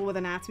struggle with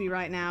anatomy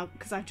right now,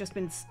 because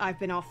I've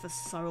been off for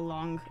so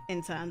long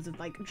in terms of,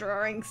 like,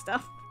 drawing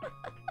stuff.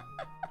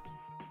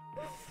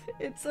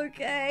 It's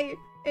okay.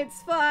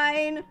 It's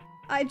fine.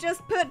 I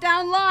just put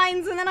down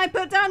lines, and then I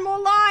put down more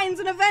lines,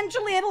 and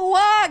eventually it'll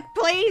work!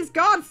 Please,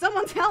 God,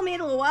 someone tell me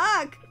it'll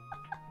work!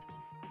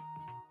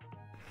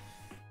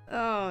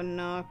 Oh,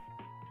 no.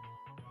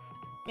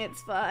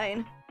 It's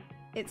fine.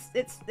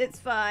 It's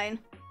fine.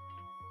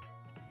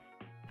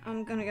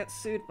 I'm gonna get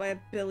sued by a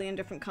billion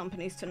different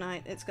companies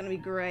tonight. It's gonna be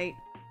great.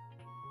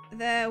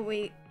 There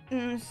we...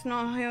 it's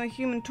not how a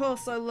human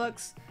torso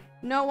looks.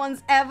 No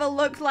one's ever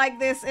looked like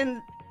this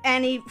in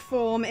any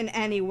form, in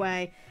any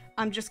way.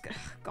 I'm just...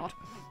 God.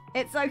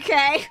 It's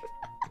okay.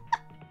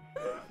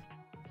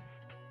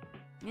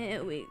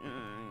 Here we...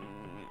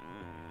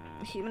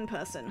 human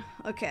person.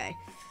 Okay.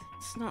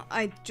 It's not...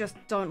 I just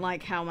don't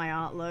like how my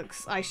art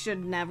looks. I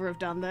should never have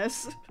done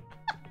this.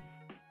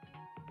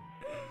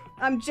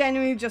 I'm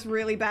genuinely just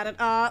really bad at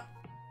art.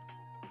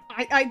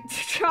 I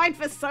tried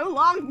for so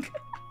long.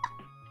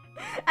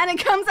 And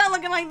it comes out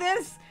looking like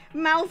this.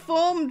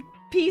 Malformed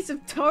piece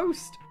of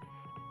toast.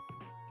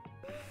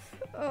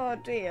 Oh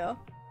dear.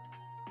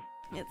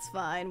 It's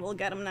fine. We'll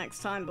get them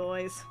next time,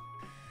 boys.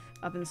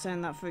 I've been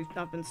saying that for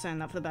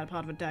the better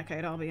part of a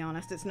decade, I'll be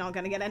honest. It's not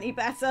gonna get any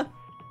better.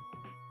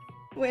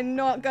 We're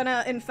not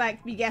gonna, in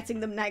fact, be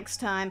getting them next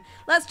time.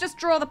 Let's just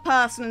draw the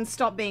person and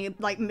stop being,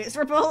 like,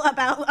 miserable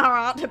about our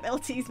art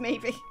abilities,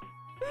 maybe.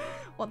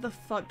 What the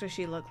fuck does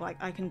she look like?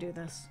 I can do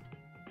this.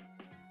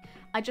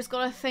 I just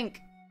gotta think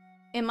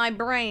in my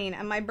brain,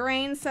 and my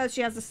brain says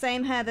she has the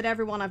same hair that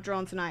everyone I've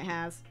drawn tonight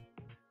has.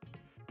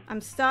 I'm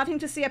starting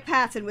to see a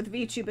pattern with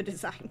VTuber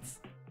designs.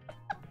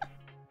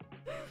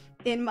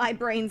 In my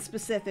brain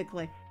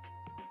specifically.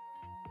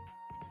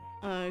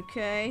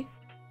 Okay.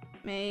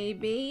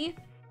 Maybe.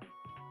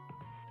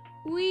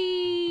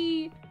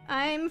 Whee!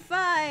 I'm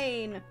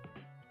fine!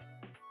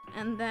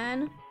 And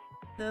then,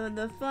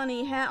 the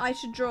funny hair. I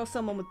should draw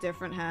someone with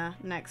different hair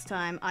next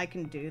time. I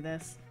can do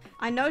this.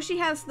 I know she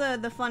has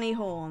the funny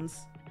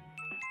horns.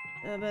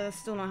 But that's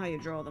still not how you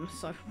draw them,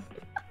 so...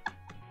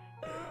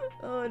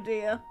 Oh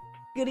dear.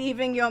 Good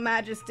evening, Your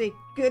Majesty.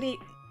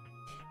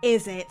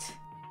 Is it?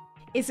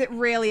 Is it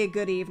really a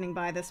good evening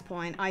by this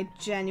point? I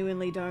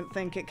genuinely don't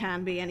think it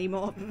can be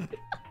anymore.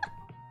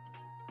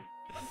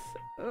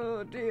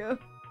 Oh dear.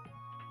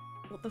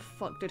 What the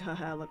fuck did her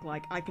hair look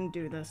like? I can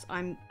do this.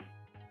 I'm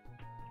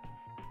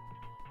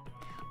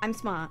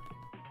smart.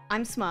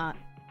 I'm smart.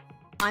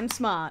 I'm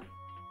smart.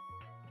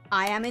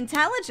 I am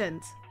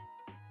intelligent.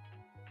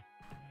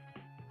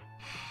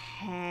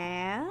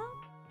 Hair?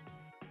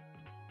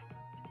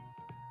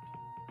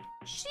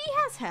 She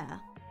has hair.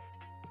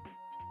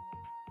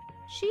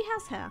 She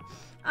has hair.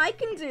 I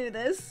can do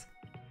this.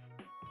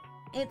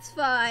 It's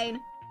fine.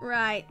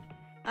 Right.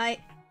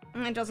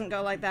 It doesn't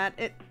go like that.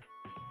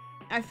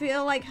 I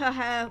feel like her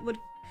hair would...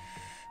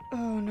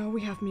 Oh no,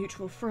 we have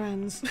mutual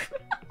friends.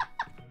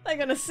 They're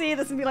gonna see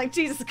this and be like,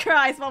 Jesus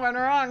Christ, what went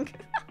wrong?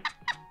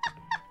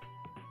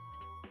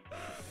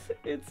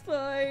 It's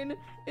fine.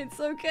 It's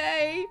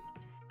okay.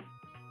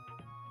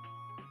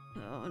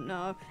 Oh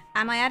no.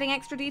 Am I adding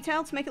extra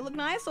detail to make it look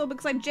nice, or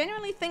because I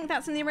genuinely think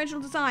that's in the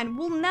original design?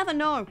 We'll never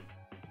know.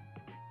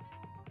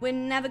 We're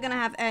never gonna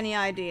have any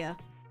idea.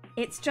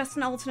 It's just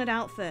an alternate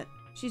outfit.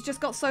 She's just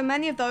got so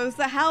many of those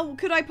that how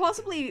could I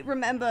possibly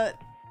remember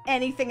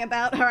anything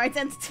about her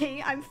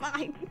identity? I'm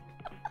fine.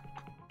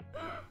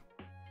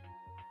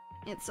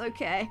 It's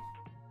okay.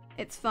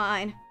 It's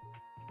fine.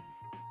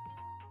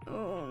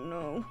 Oh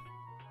no.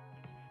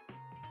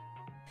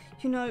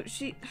 You know,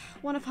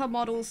 one of her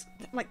models,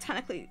 like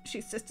technically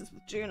she's sisters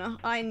with Juna.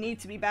 I need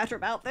to be better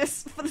about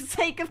this for the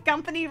sake of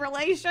company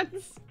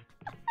relations.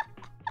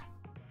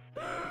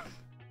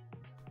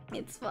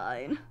 It's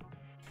fine.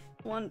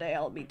 One day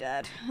I'll be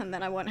dead, and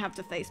then I won't have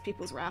to face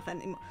people's wrath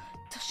anymore.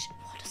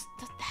 What does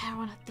the hair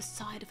on the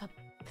side of her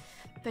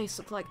face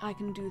look like? I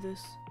can do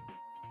this.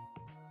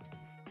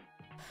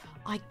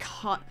 I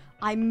can't.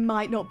 I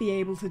might not be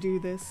able to do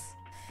this.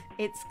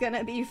 It's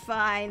gonna be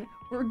fine.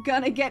 We're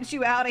gonna get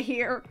you out of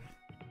here.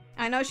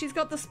 I know she's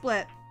got the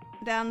split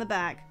down the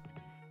back.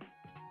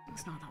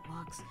 That's not how that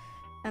works.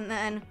 And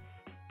then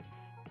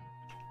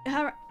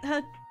her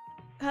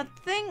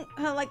thing,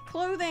 her like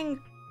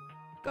clothing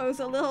goes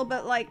a little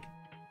bit like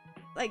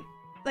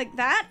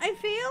that, I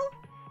feel.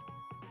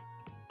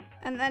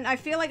 And then I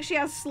feel like she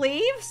has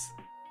sleeves.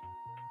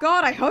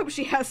 God, I hope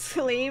she has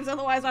sleeves,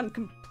 otherwise I'm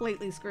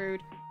completely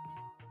screwed.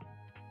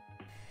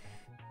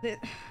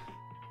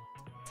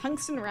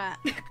 Tungsten rat.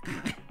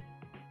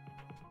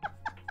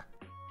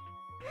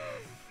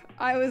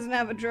 I was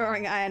never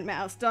drawing Iron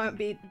Mouse. Don't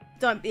be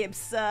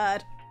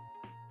absurd.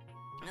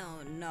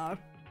 Oh no.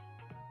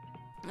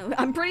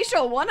 I'm pretty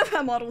sure one of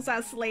her models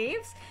has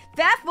sleeves.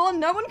 Therefore,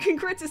 no one can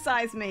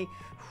criticize me.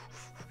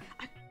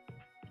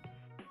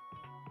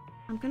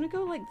 I'm gonna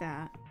go like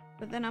that,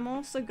 but then I'm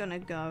also gonna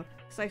go,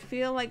 because I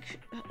feel like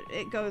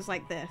it goes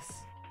like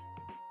this.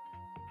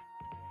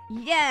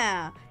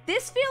 Yeah,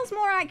 this feels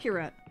more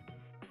accurate.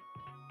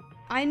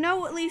 I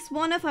know at least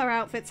one of her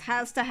outfits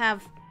has to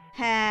have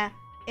hair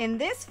in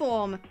this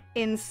form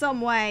in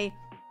some way.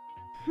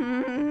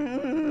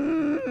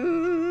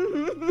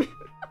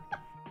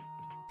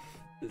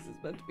 This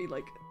is meant to be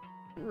like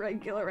a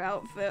regular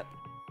outfit,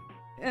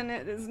 and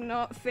it is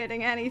not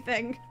fitting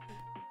anything.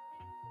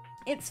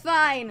 It's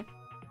fine.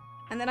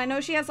 And then I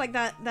know she has like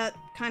that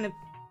kind of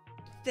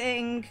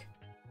thing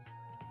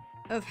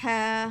of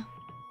hair.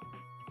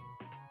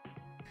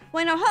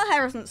 Wait, no, her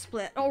hair isn't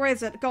split. Or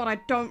is it? God, I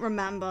don't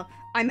remember.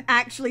 I'm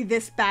actually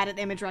this bad at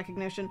image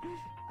recognition.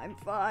 I'm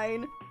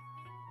fine.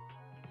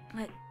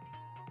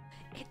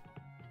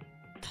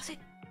 Does it?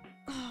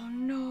 Oh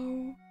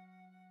no.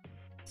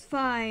 It's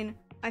fine.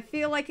 I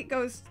feel like it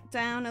goes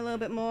down a little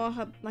bit more,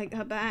 like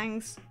her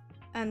bangs.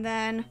 And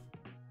then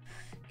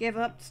give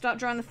up, start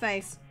drawing the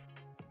face.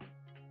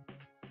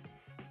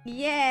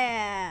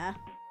 Yeah!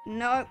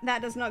 No,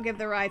 that does not give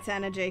the right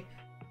energy.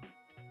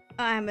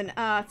 I'm an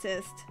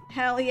artist.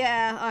 Hell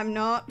yeah, I'm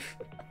not.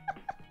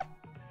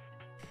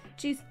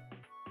 She's...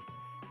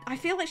 I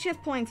feel like she has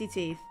pointy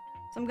teeth.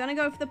 So I'm gonna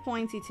go for the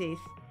pointy teeth.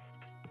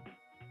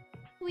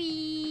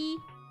 Whee!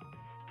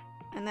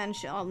 And then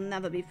I'll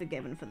never be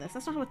forgiven for this.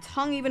 That's not how a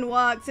tongue even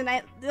works, and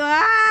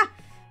ah!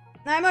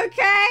 I'm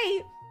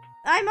okay!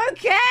 I'm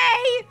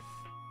okay!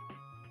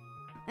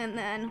 And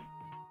then,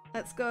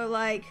 let's go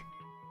like...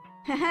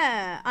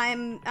 Haha,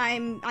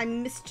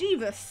 I'm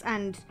mischievous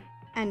and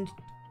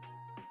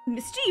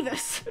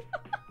mischievous.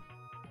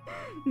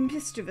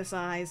 Mischievous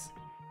eyes.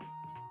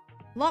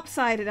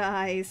 Lopsided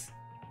eyes.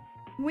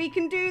 We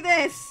can do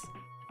this!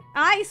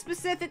 I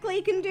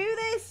specifically can do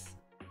this!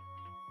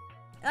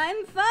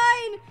 I'm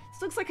fine!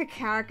 This looks like a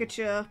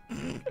caricature.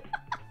 Looks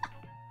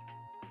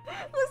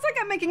like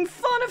I'm making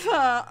fun of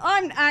her!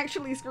 I'm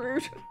actually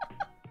screwed.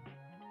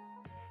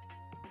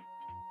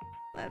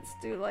 Let's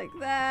do like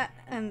that,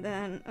 and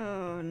then,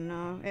 oh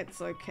no, it's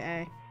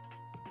okay.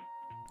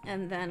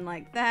 And then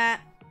like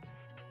that.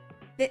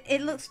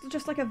 It looks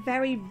just like a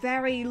very,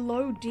 very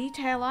low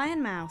detail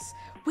Iron Mouse,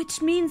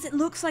 which means it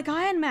looks like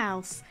Iron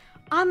Mouse.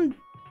 I'm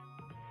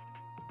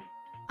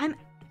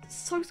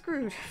so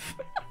screwed.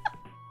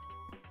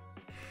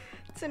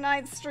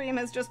 Tonight's stream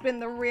has just been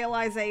the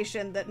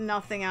realization that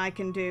nothing I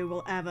can do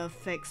will ever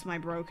fix my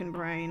broken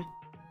brain.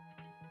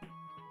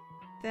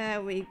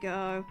 There we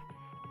go.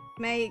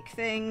 Make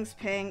things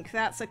pink.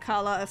 That's a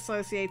color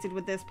associated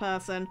with this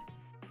person.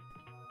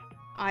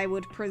 I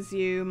would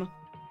presume.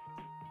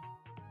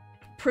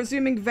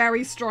 Presuming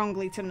very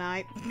strongly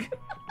tonight.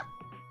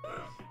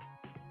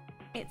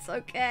 It's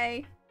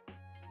okay.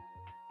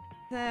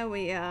 There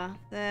we are.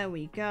 There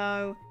we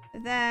go.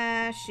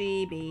 There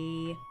she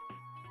be.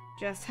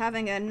 Just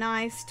having a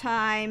nice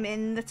time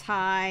in the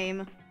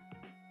time.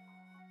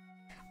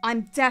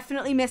 I'm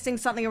definitely missing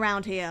something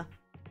around here.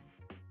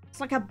 It's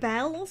like a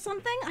bell or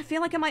something? I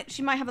feel like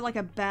she might have like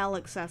a bell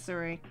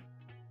accessory.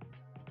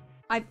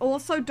 I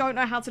also don't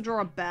know how to draw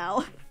a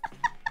bell.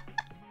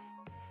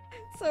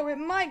 So it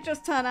might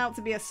just turn out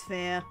to be a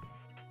sphere.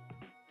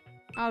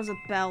 How does a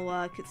bell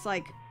work? It's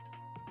like...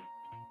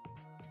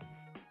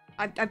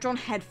 I've drawn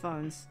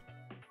headphones.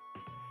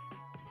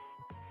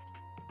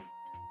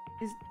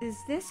 Is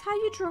this how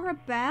you draw a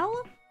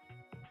bell?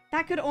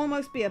 That could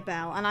almost be a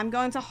bell, and I'm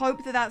going to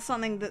hope that that's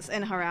something that's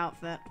in her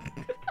outfit.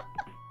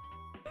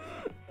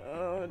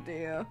 Oh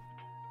dear.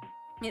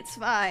 It's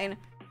fine.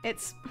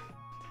 It's...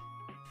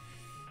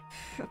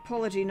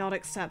 Apology not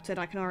accepted,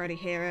 I can already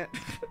hear it.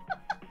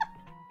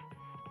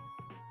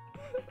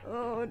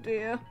 Oh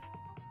dear.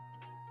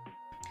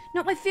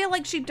 No, I feel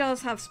like she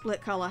does have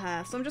split color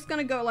hair, so I'm just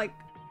gonna go like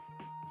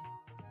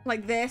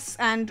this,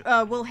 and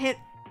we'll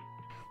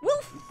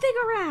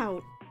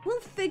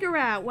figure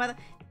out whether...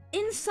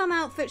 In some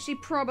outfits she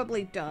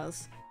probably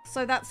does,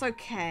 so that's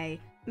okay.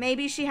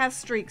 Maybe she has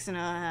streaks in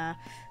her hair.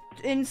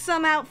 In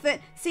some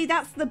outfit, see,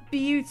 that's the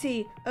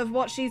beauty of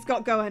what she's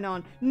got going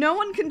on. No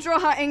one can draw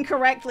her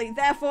incorrectly,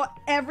 therefore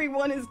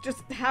everyone is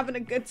just having a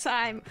good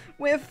time.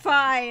 We're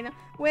fine.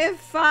 We're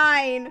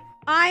fine.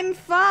 I'm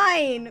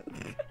fine.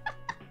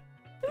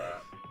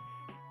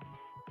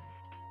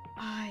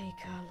 Eye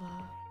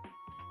color.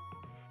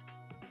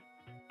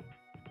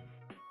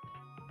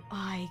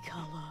 Eye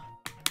color.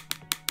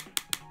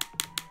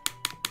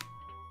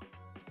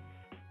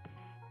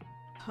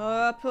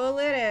 Purple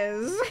it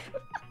is.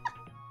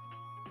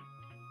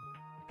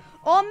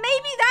 Or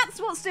maybe that's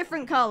what's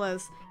different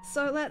colors.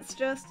 So let's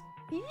just...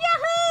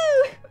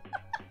 Yahoo!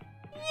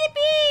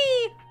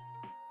 Yippee!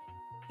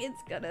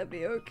 It's gonna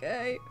be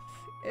okay.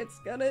 It's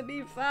gonna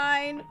be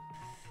fine.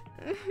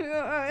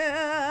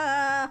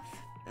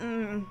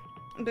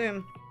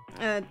 Boom.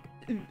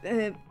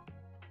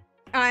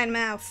 Iron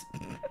Mouse.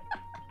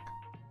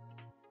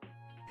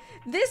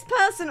 This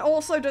person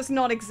also does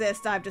not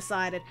exist, I've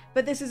decided.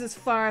 But this is as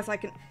far as I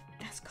can...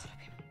 That's gotta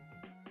be...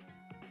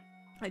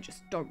 I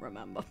just don't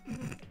remember.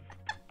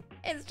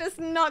 It's just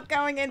not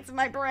going into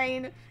my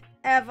brain.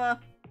 Ever.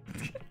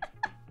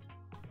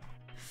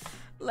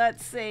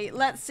 Let's see.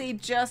 Let's see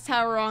just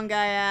how wrong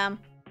I am.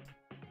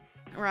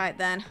 Right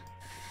then.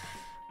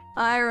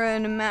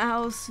 Iron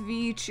Mouse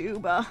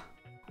VTuber.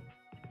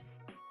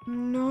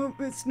 Nope,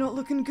 it's not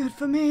looking good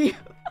for me.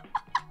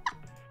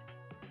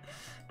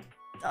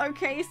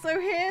 Okay, so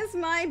here's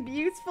my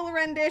beautiful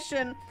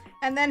rendition.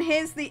 And then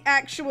here's the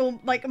actual,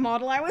 like,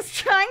 model I was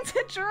trying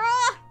to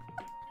draw.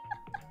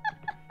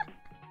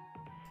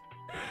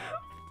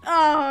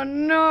 Oh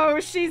no,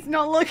 she's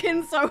not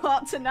looking so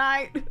hot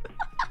tonight.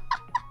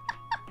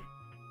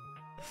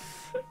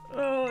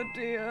 Oh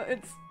dear,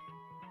 it's...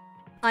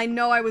 I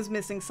know I was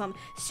missing some.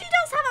 She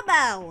does have a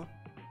bell!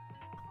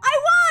 I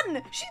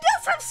won! She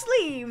does have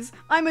sleeves!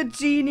 I'm a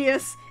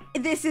genius.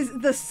 This is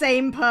the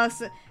same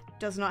person.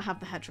 Does not have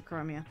the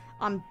heterochromia.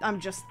 I'm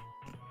just...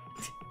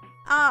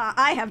 Ah,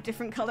 I have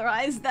different color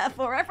eyes,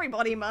 therefore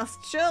everybody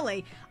must,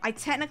 surely. I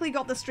technically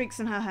got the streaks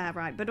in her hair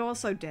right, but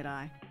also did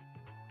I?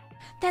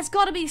 There's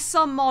gotta be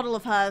some model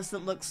of hers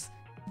that looks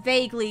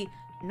vaguely...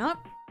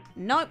 Nope,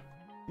 nope,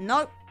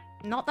 nope.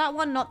 Not that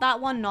one, not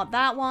that one, not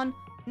that one,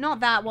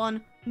 not that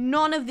one.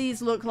 None of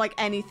these look like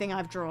anything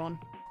I've drawn.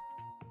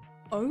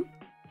 Okay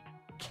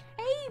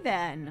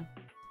then.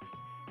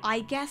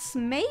 I guess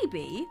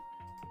maybe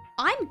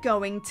I'm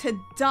going to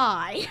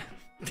die.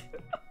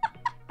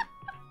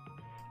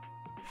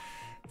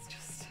 Let's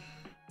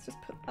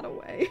just put that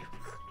away.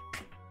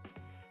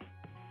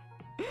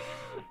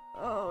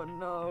 Oh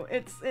no,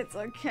 it's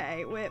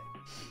okay.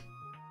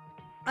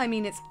 I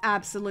mean, it's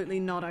absolutely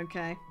not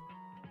okay.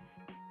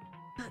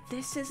 But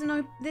this isn't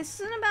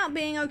about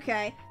being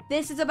okay.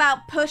 This is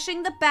about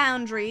pushing the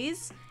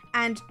boundaries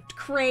and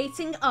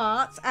creating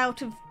art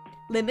out of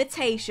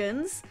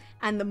limitations.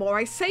 And the more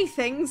I say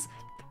things,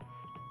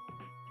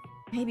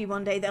 maybe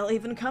one day they'll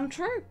even come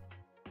true.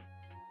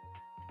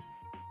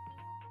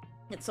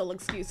 It's all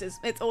excuses.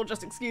 It's all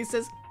just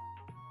excuses.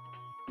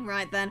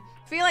 Right then.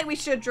 Feel like we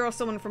should draw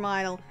someone from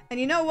Idol. And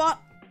you know what?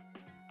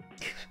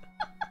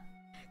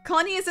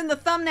 Connie is in the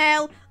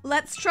thumbnail.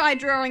 Let's try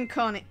drawing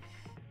Connie.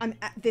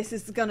 This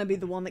is gonna be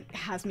the one that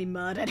has me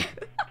murdered.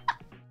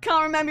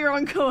 Can't remember your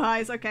own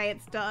eyes. Okay,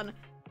 it's done.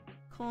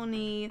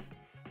 Connie.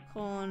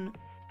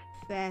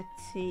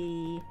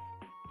 Confetti.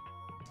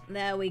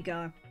 There we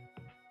go.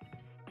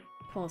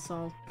 Poor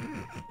soul.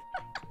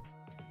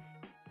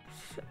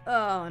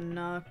 Oh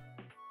no.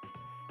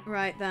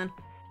 Right then.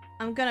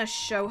 I'm gonna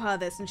show her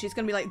this and she's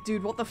gonna be like,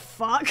 dude, what the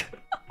fuck?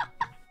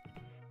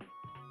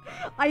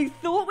 I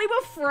thought we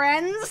were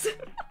friends.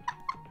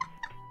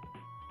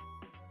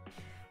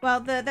 Well,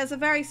 there's a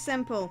very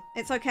simple...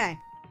 It's okay.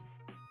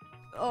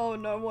 Oh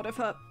no, what if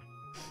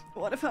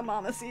her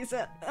mama sees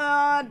it?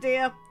 Oh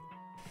dear.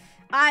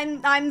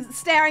 I'm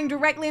staring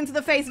directly into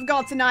the face of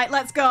God tonight.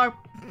 Let's go.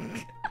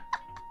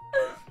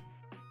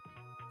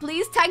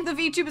 Please tag the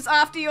VTubers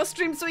after your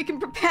stream so we can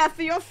prepare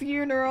for your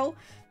funeral.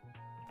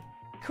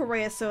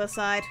 Career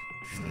suicide.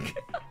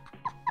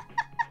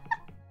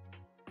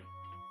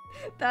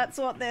 That's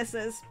what this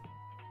is.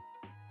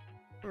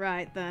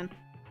 Right then.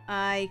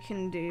 I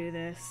can do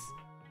this.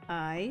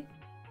 I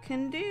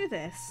can do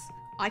this.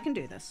 I can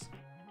do this.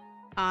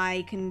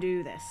 I can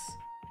do this.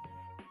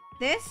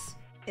 This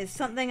is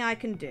something I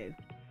can do.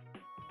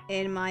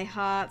 In my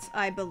heart,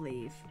 I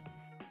believe.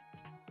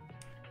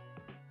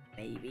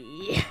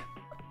 Maybe.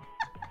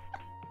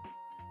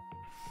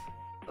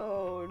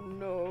 Oh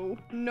no.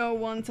 No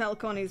one tell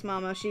Connie's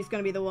mama. She's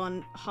gonna be the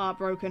one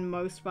heartbroken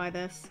most by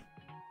this.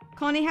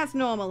 Connie has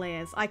normal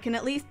ears. I can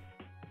at least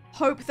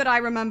hope that I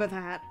remember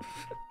that.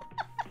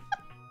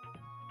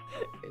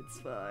 It's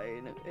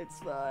fine. It's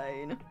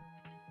fine.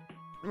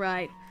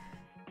 Right.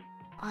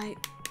 I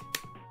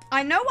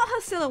know what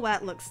her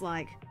silhouette looks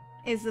like,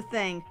 is the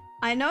thing.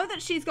 I know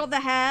that she's got the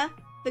hair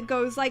that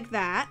goes like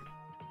that,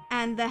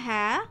 and the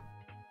hair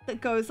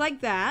that goes like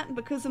that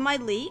because of my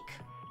leak.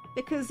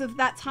 Because of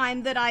that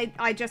time that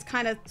I just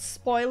kind of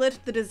spoiled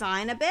the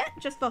design a bit,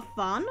 just for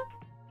fun.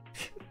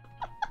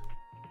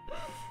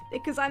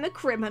 Because I'm a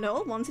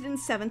criminal, wanted in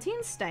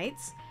 17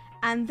 states.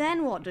 And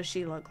then what does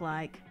she look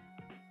like?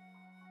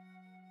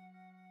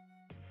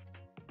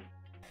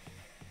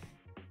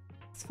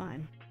 It's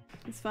fine.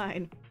 It's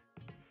fine.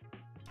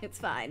 It's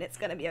fine. It's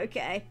gonna be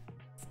okay.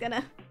 It's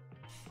gonna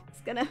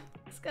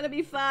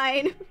be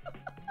fine.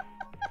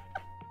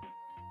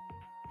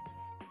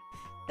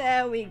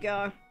 There we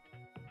go.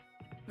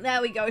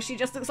 There we go. She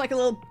just looks like a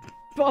little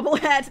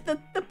bobblehead.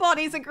 The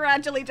bodies are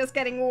gradually just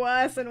getting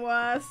worse and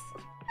worse.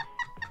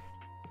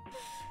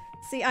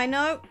 See, I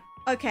know...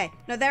 Okay,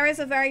 now there is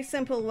a very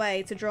simple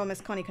way to draw Miss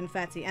Connie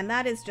Confetti, and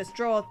that is just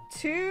draw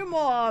 2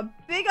 more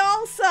big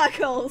ol'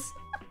 circles.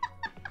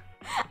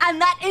 And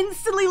that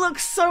instantly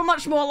looks so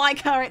much more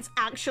like her, it's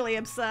actually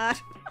absurd.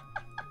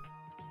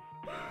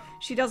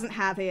 She doesn't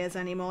have ears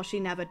anymore, she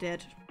never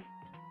did.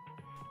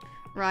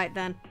 Right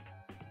then.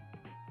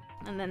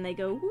 And then they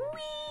go wee,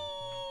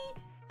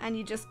 and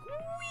you just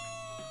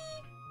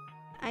wee,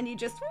 and you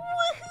just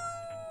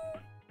woohoo.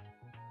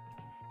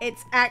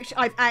 It's actually,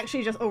 I've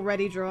actually just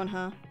already drawn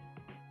her.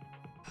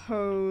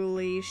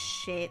 Holy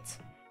shit.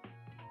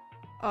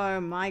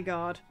 Oh my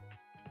god.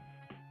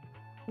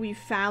 We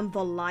found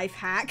the life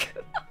hack.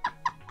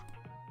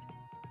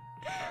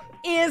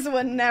 Ears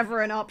were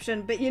never an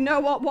option, but you know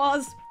what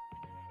was?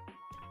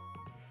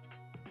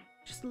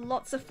 Just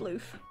lots of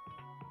floof.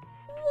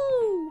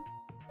 Woo!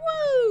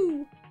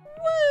 Woo!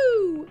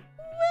 Woo!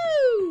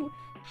 Woo!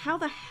 How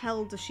the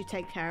hell does she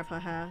take care of her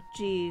hair?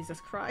 Jesus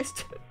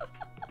Christ.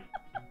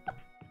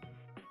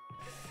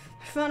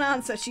 Fun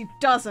answer, she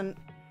doesn't.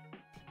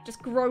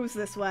 Just grows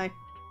this way.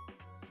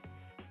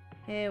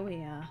 Here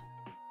we are.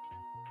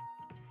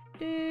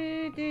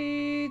 Do,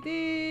 do,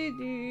 do,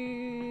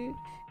 do.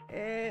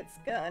 It's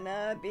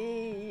gonna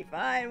be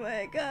fine.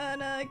 We're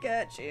gonna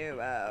get you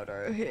out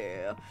of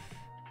here.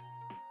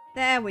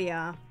 There we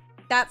are.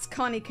 That's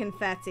Connie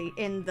Confetti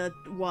in the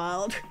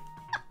world.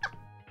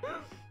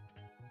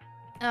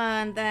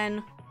 And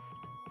then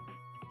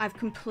I've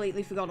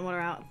completely forgotten what her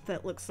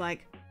outfit looks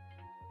like.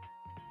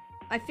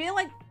 I feel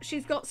like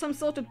she's got some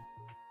sort of...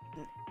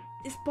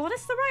 Is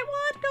bodice the right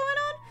word going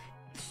on?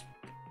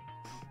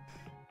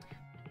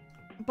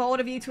 Bold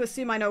of you to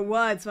assume I know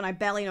words when I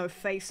barely know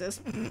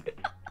faces.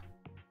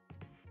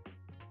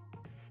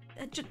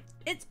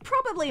 It's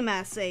probably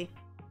messy.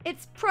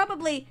 It's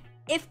probably...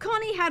 If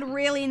Connie had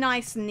really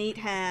nice, neat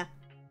hair,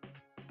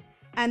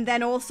 and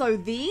then also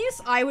these,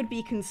 I would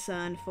be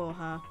concerned for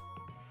her.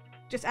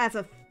 Just as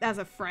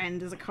a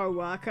friend, as a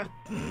co-worker.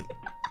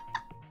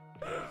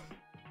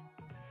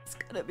 It's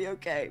gonna be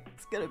okay.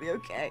 It's gonna be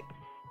okay.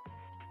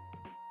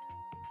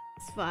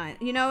 It's fine.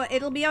 You know,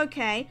 it'll be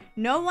okay.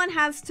 No one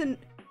has to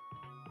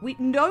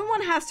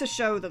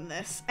show them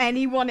this.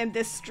 Anyone in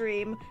this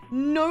stream.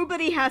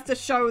 Nobody has to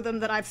show them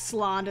that I've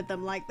slandered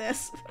them like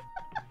this.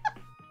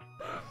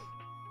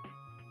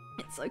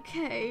 It's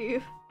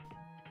okay.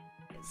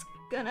 It's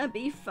gonna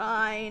be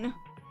fine.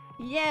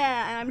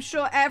 Yeah, and I'm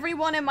sure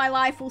everyone in my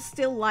life will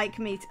still like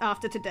me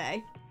after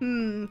today.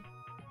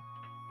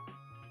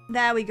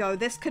 There we go.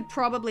 This could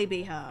probably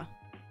be her.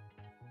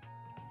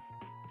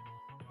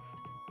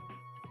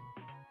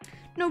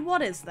 No,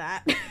 what is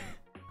that?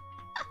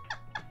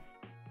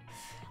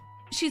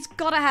 She's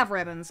gotta have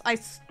ribbons. I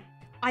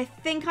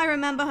think I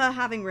remember her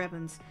having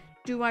ribbons.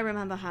 Do I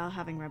remember her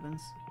having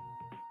ribbons?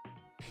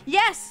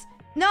 Yes!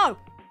 No!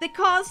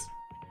 Because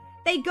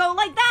they go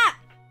like that!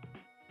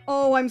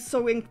 Oh, I'm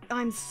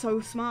so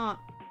smart.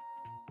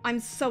 I'm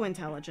so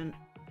intelligent.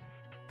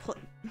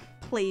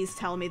 Please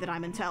tell me that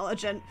I'm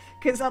intelligent,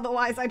 because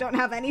otherwise I don't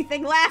have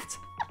anything left.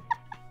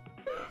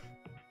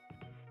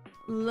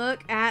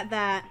 Look at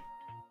that.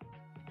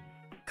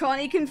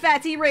 Connie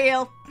confetti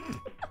real.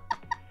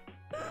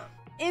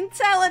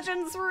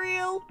 Intelligence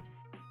real.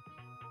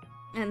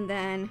 And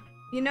then,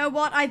 you know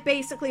what? I've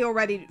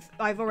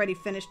already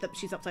finished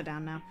she's upside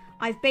down now.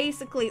 I've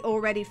basically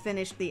already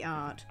finished the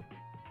art.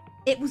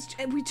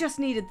 We just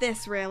needed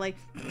this, really.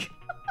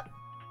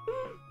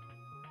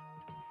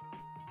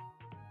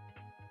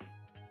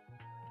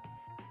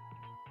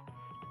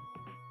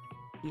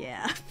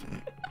 Yeah.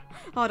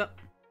 Hold on.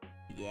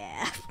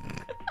 Yeah.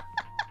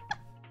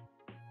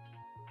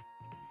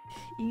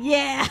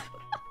 Yeah.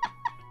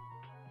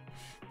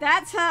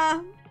 That's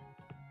her.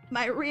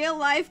 My real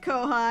life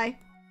Kohai.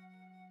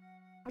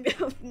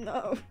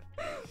 No.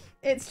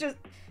 It's just...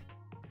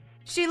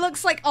 She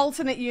looks like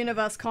alternate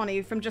universe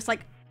Connie from just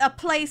like a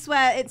place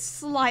where it's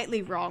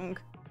slightly wrong.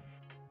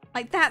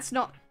 Like that's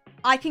not...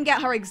 I can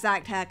get her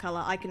exact hair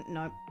color.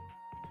 No.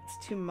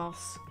 It's too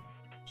moss.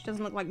 She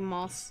doesn't look like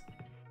moss.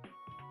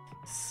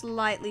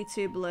 Slightly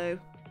too blue.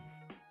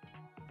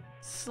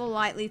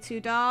 Slightly too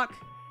dark.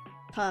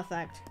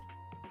 Perfect.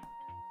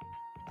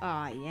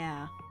 Ah,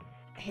 yeah.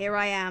 Here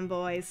I am,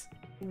 boys.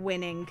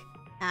 Winning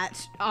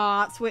at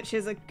art, which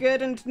is a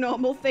good and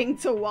normal thing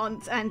to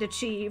want and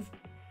achieve.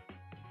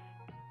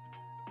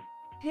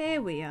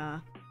 Here we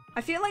are.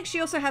 I feel like she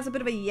also has a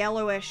bit of a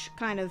yellowish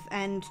kind of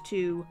end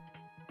to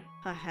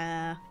her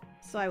hair.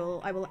 So I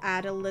will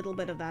add a little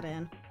bit of that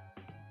in.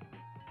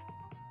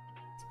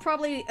 It's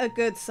probably a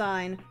good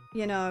sign,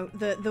 you know,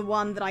 the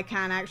one that I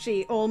can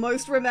actually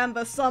almost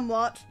remember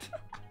somewhat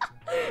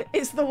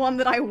is the one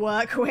that I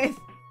work with.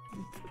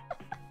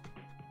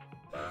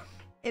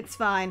 It's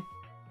fine.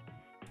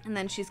 And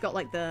then she's got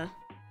like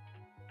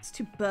it's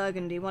too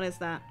burgundy. What is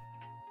that?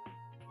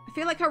 I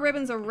feel like her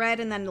ribbons are red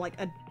and then like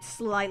a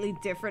slightly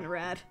different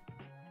red.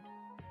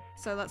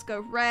 So let's go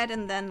red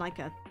and then like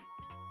a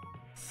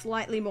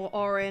slightly more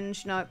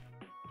orange. No.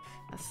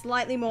 A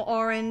slightly more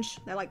orange.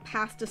 They're like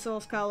pasta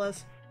sauce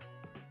colors.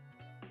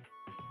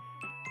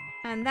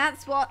 And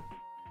that's what...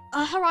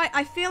 her eye...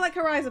 I feel like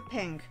her eyes are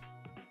pink.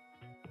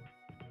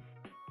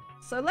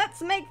 So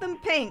let's make them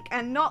pink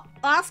and not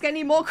ask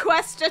any more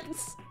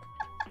questions.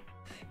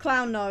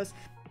 Clown nose.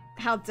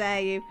 How dare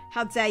you?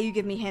 How dare you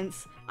give me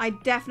hints? I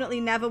definitely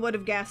never would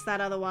have guessed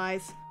that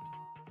otherwise.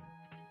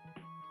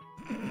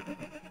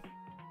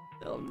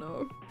 Oh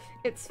no.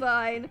 It's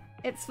fine.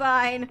 It's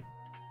fine.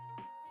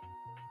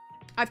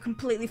 I've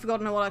completely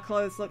forgotten what her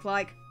clothes look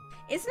like.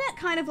 Isn't it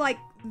kind of like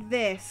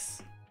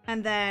this?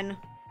 And then...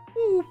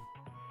 Whoop.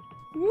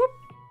 Whoop.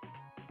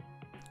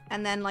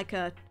 And then like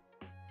a...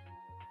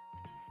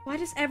 Why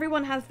does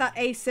everyone have that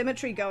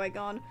asymmetry going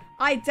on?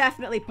 I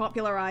definitely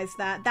popularized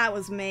that. That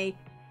was me.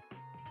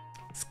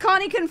 It's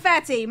Connie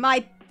Confetti,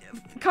 my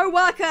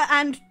co-worker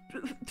and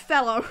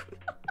fellow.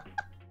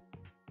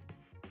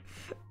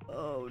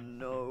 Oh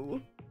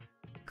no.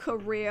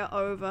 Career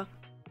over.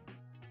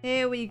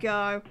 Here we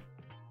go.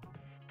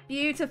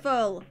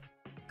 Beautiful.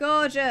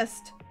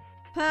 Gorgeous.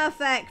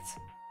 Perfect.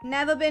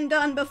 Never been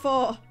done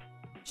before.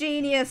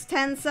 Genius,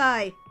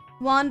 Tensai.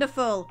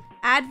 Wonderful.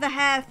 Add the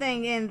hair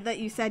thing in that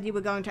you said you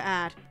were going to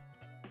add.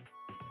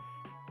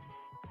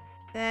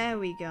 There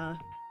we go.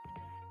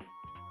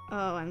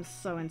 Oh, I'm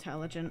so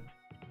intelligent.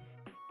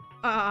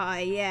 Ah,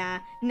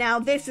 yeah. Now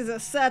this is a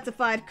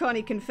certified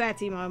Connie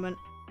Confetti moment.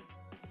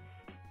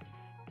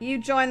 You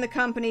joined the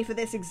company for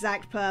this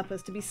exact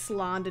purpose, to be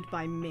slandered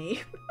by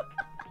me.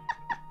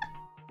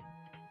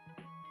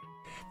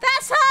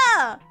 That's her!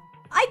 Yeah!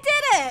 I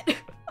did it!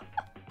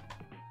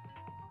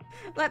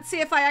 Let's see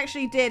if I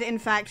actually did, in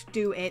fact,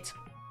 do it.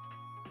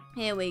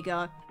 Here we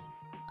go.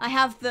 I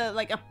have the,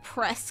 like, a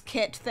press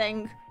kit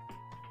thing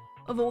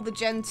of all the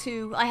Gen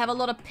 2. I have a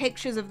lot of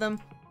pictures of them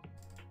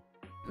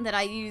that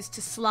I use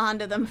to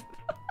slander them.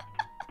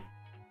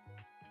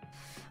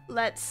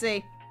 Let's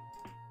see.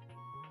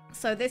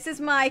 So this is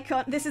my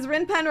this is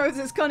Rin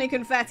Penrose's Connie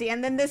Confetti,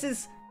 and then this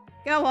is...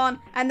 Go on.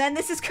 And then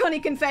this is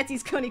Connie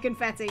Confetti's Connie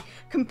Confetti.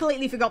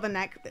 Completely forgot the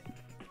neck.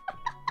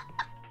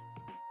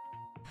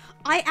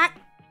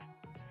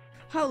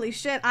 Holy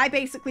shit, I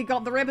basically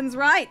got the ribbons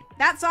right.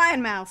 That's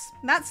Iron Mouse.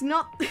 That's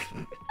not...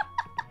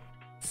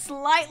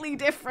 slightly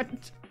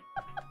different.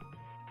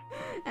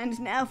 And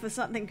now for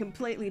something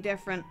completely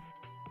different.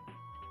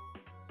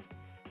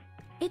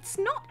 It's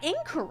not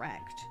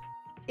incorrect,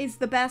 is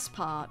the best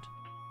part.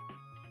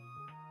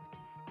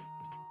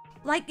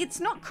 Like, it's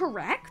not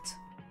correct.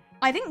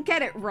 I didn't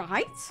get it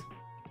right.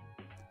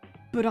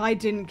 But I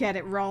didn't get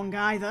it wrong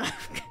either.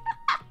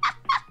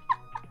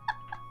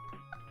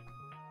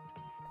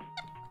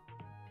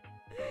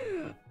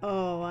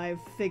 Oh,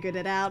 I've figured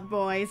it out,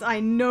 boys. I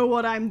know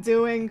what I'm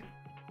doing.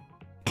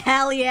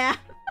 Hell yeah.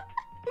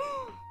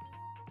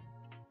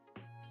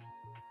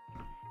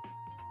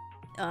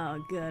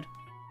 Oh, good.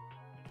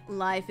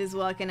 Life is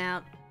working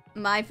out.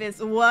 Life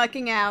is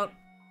working out.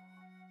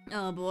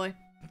 Oh boy.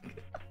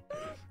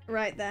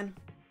 Right then.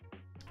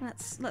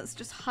 Let's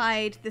just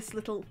hide this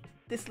little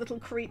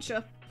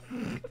creature.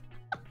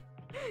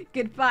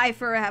 Goodbye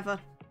forever.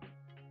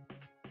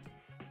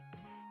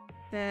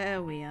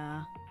 There we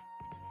are.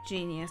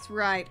 Genius.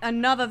 Right,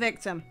 another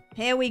victim.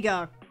 Here we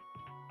go.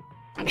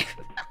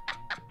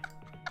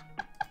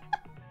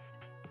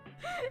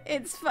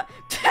 It's fun.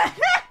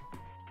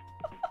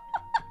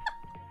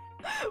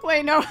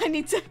 Wait, no, I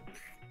need to...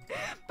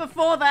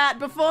 Before that,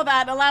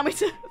 allow me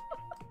to...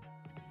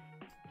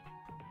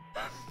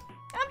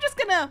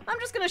 I'm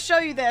just gonna show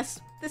you this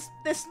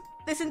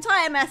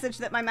entire message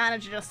that my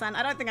manager just sent.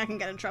 I don't think I can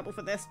get in trouble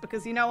for this,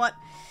 because you know what?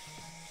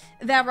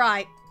 They're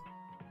right.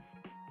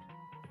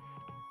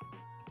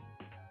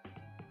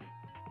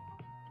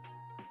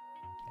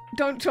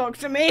 Don't talk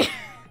to me.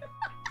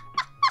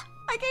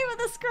 I gave her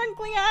the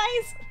scrunkly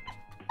eyes.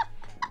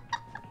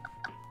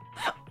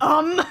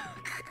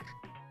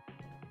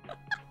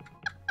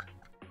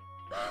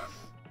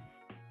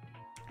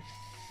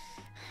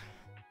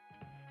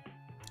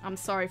 I'm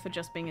sorry for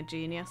just being a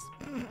genius.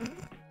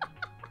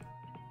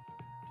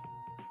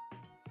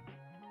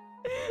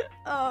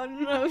 Oh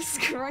no,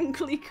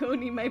 Scrunkly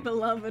Coney, my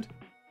beloved.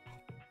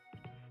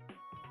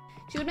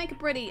 She would make a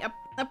pretty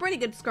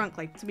good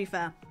Scrunkly, to be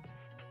fair.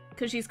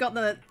 Because she's got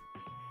the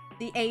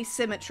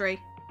asymmetry.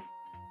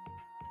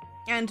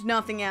 And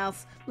nothing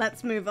else.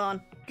 Let's move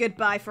on.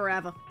 Goodbye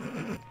forever.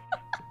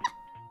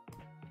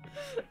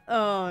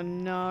 Oh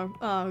no.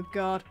 Oh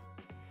god.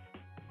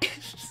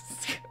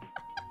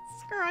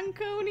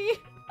 Scrunkony.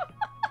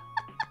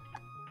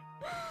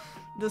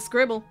 The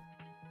scribble.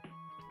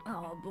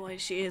 Oh boy,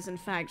 she is in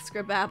fact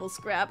Scribabble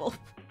Scrabble.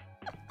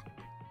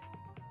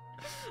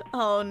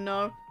 Oh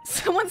no.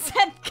 Someone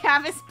said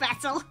Cavis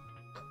Battle.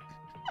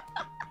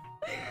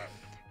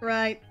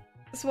 Right.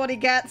 It's what he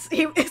gets.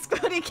 It's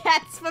what he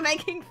gets for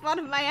making fun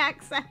of my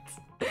accent.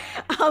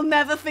 I'll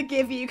never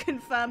forgive you,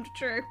 confirmed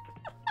true.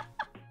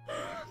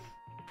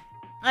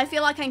 I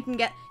feel like I can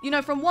get, you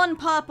know, from one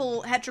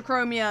purple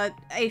heterochromia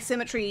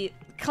asymmetry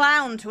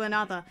clown to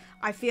another.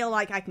 I feel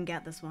like I can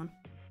get this one.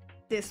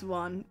 This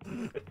one.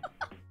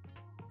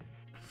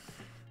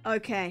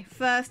 Okay,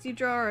 first you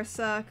draw a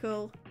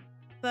circle.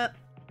 But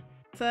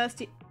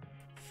first you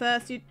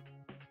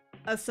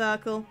a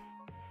circle.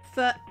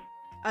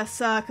 A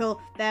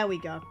circle. There we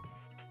go.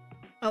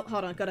 Oh,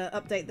 hold on, gotta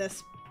update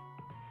this.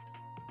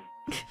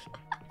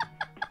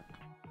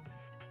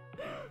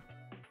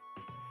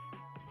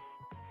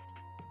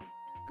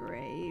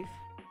 Grave.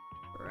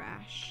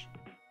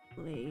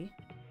 Rashly.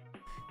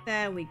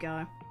 There we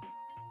go.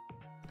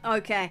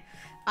 Okay,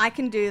 I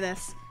can do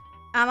this.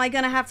 Am I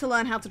gonna have to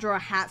learn how to draw a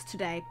hat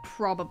today?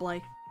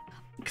 Probably.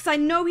 Because I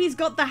know he's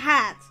got the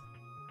hat.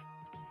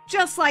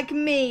 Just like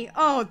me.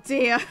 Oh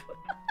dear.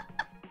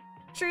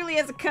 Truly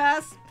is a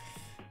curse.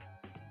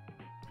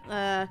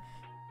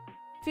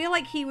 Feel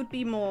like he would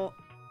be more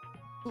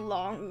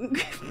long.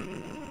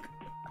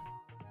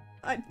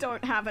 I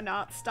don't have an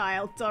art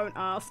style. Don't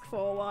ask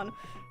for one.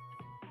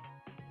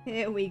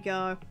 Here we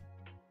go.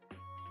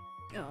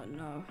 Oh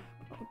no.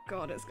 Oh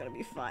god, it's gonna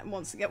be fine.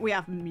 Once again, we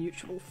have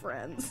mutual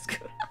friends.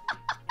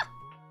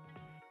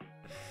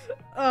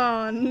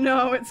 Oh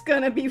no, it's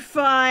gonna be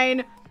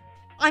fine.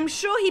 I'm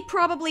sure he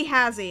probably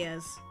has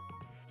ears.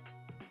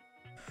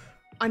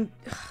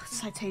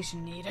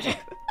 Citation needed.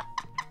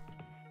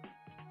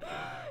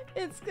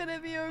 It's gonna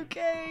be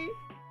okay.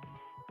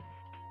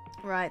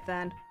 Right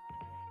then.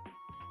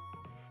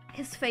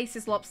 His face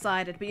is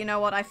lopsided, but you know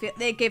what? I feel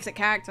it gives it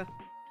character.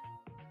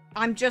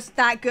 I'm just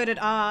that good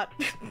at art.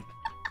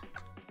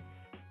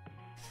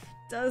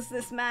 Does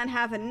this man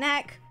have a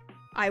neck?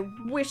 I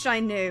wish I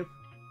knew.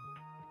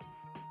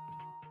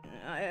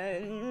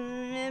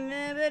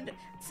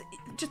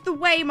 just the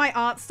way my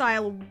art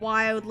style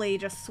wildly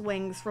just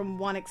swings from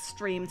one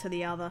extreme to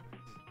the other.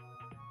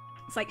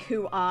 It's like,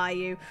 who are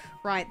you?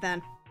 Right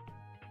then.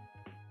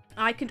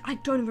 I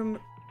don't even...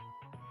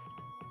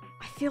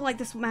 I feel like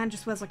this man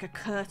just wears like a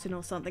curtain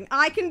or something.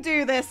 I can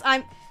do this.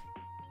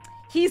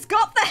 He's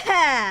got the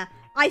hair.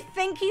 I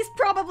think he's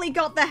probably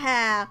got the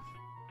hair.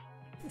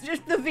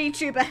 Just the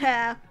VTuber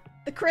hair.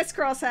 The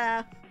crisscross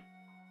hair.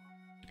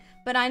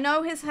 But I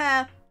know his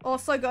hair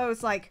also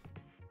goes like...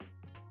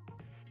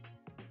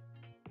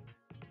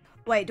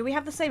 Wait, do we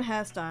have the same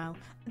hairstyle?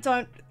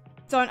 Don't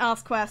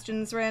ask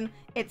questions, Rin.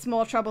 It's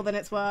more trouble than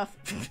it's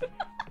worth.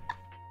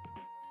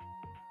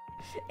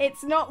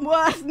 It's not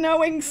worth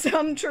knowing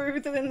some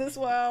truth in this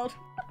world.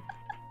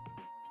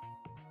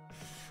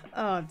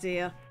 Oh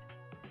dear.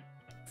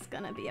 It's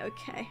gonna be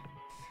okay.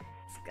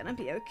 It's gonna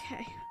be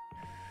okay.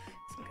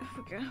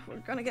 We're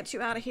gonna get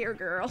you out of here,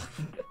 girl.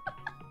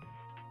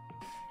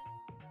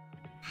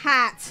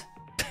 Hat.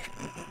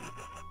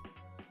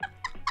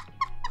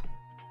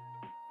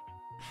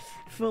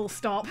 Full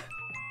stop.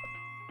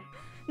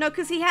 No,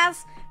 because he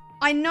has...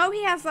 I know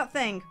he has that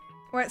thing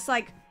where it's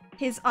like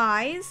his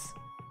eyes...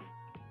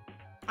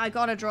 I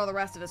gotta draw the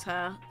rest of his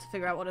hair to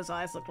figure out what his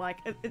eyes look like.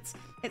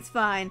 It's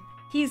fine.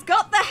 He's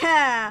got the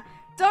hair!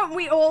 Don't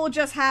we all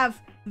just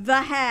have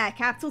the hair?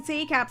 Capital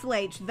T, capital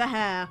H, the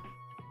hair.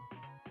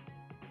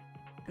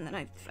 And then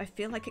I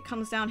feel like it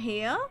comes down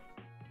here.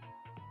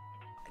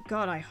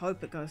 God, I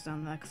hope it goes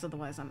down there, because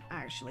otherwise I'm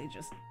actually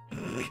just...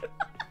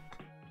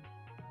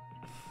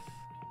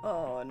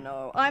 Oh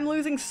no. I'm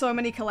losing so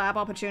many collab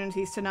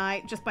opportunities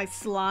tonight just by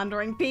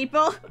slandering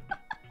people.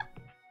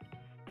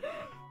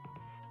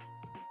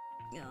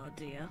 Oh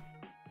dear.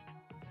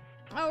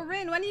 Oh,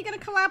 Rin, when are you gonna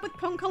collab with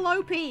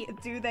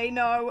Punkalopi? Do they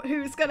know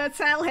who's gonna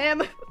tell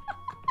him?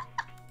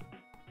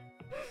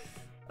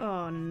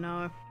 Oh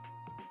no.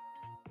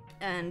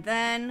 And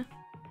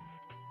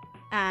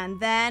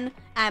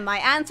my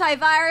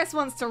antivirus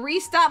wants to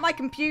restart my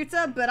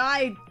computer, but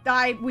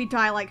we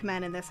die like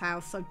men in this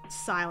house, so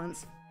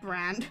silence,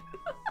 Brand.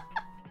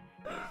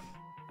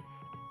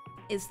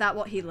 Is that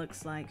what he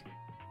looks like?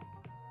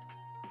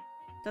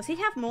 Does he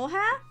have more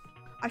hair?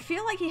 I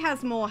feel like he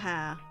has more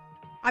hair.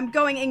 I'm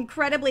going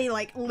incredibly,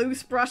 like,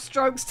 loose brush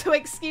strokes to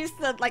excuse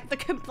the, like, the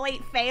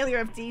complete failure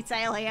of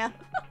detail here.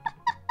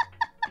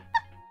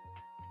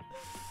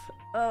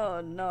 Oh,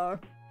 no.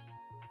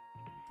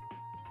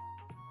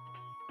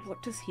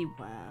 What does he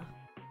wear?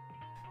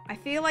 I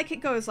feel like it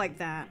goes like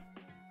that.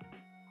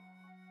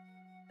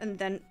 And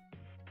then...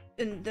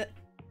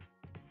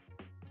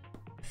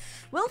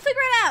 We'll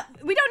figure it out!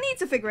 We don't need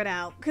to figure it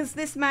out, because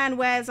this man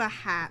wears a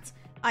hat.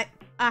 A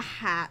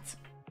hat.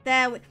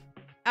 A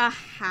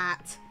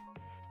hat.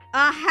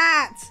 A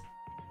hat!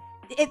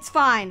 It's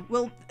fine.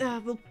 We'll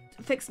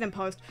fix it in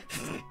post.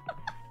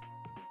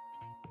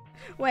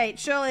 Wait,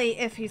 surely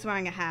if he's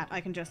wearing a hat,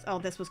 I can just... Oh,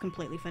 this was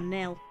completely for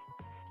nil.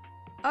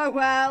 Oh,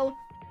 well.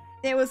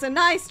 It was a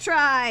nice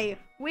try.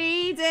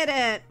 We did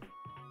it.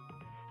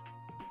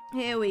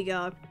 Here we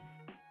go.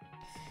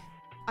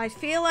 I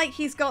feel like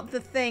he's got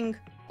the thing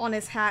on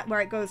his hat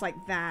where it goes like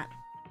that.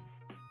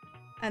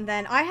 And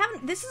then I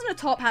haven't... This isn't a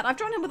top hat. I've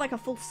drawn him with like a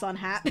full sun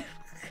hat.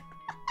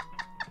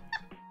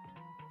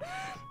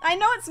 I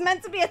know it's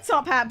meant to be a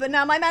top hat, but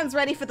now my man's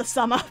ready for the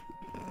summer.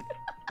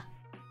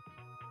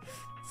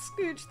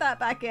 Scooch that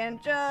back in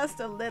just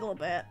a little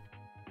bit.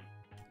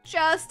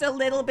 Just a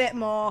little bit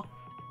more.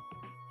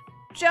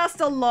 Just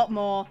a lot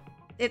more.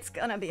 It's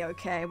gonna be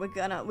okay. We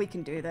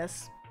can do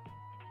this.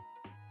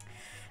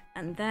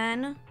 And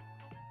then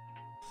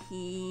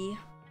he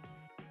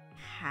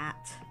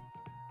hat.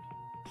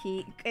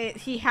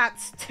 He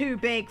hat's too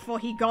big for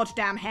he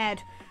goddamn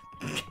head.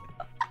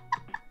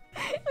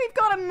 We've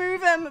got to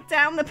move him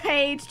down the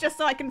page just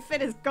so I can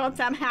fit his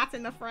goddamn hat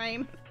in the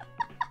frame.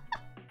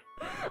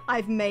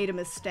 I've made a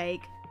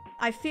mistake.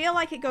 I feel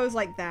like it goes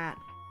like that.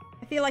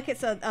 I feel like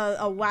it's a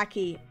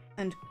wacky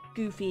and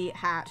goofy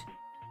hat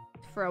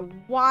for a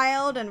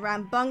wild and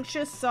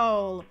rambunctious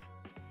soul.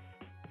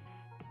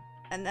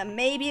 And then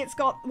maybe it's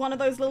got one of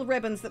those little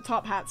ribbons that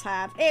top hats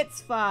have.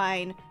 It's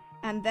fine.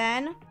 And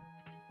then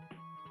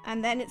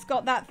it's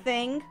got that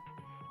thing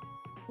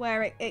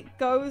where it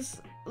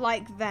goes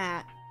like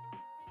that.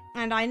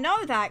 And I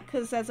know that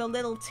because there's a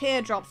little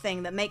teardrop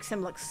thing that makes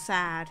him look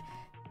sad.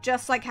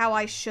 Just like how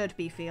I should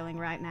be feeling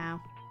right now.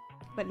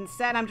 But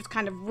instead, I'm just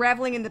kind of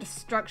reveling in the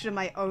destruction of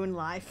my own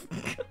life.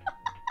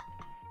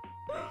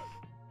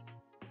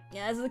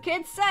 Yeah, as the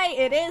kids say,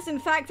 it is in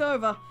fact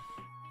over.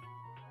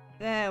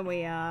 There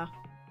we are.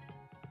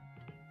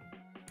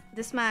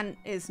 This man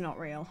is not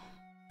real.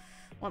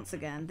 Once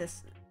again,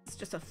 this is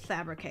just a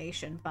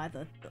fabrication by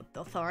the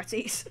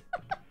authorities.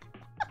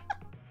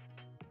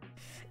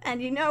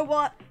 And you know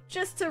what?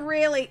 Just to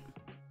really...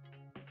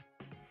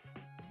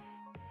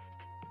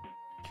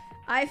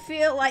 I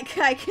feel like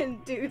I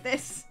can do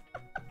this.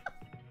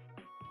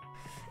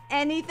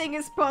 Anything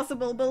is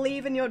possible.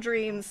 Believe in your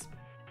dreams.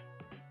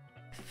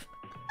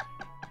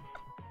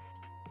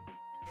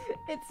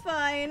 It's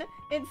fine.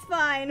 It's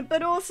fine.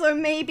 But also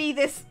maybe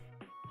this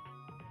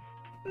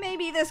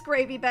Maybe this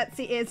Gravy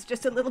Betsy is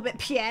just a little bit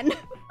pien.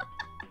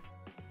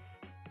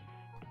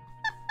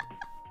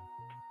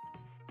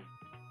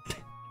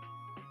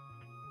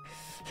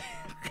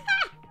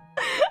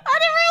 I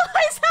didn't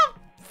realize how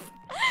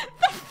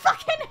the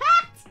fucking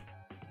hat.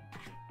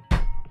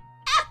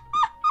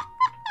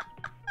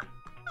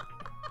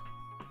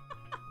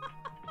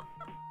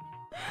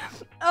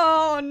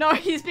 Oh no,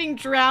 he's being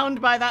drowned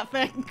by that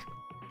thing.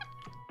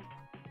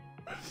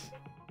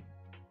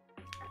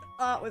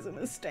 Art was a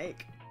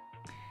mistake.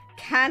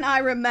 Can I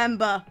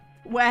remember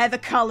where the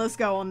colors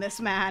go on this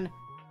man?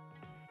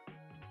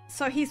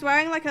 So he's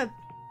wearing like a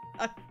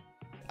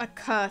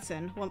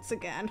curtain once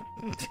again.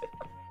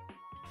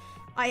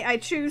 I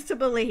choose to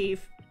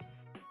believe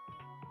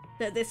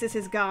that this is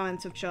his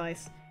garment of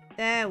choice.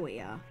 There we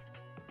are.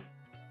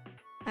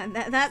 And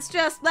let's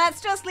just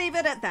leave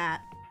it at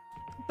that.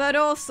 But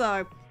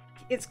also,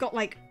 it's got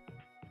like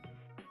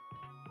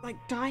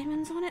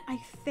diamonds on it, I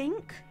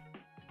think.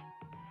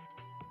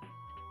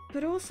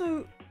 But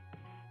also,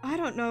 I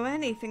don't know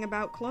anything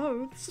about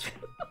clothes.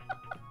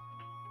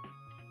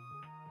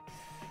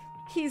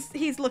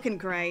 He's looking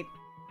great.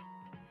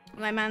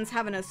 My man's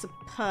having a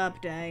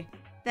superb day.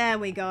 There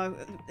we go.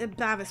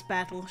 Bavis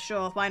battle,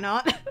 sure, why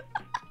not?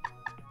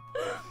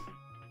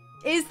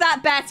 Is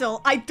that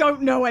battle? I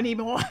don't know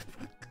anymore.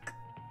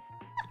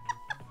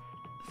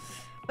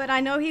 But I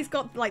know he's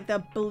got like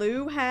the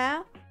blue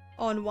hair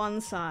on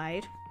one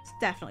side. It's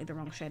definitely the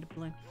wrong shade of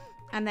blue.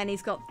 And then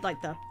he's got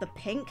like the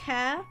pink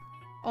hair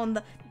on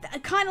the...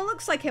 It kind of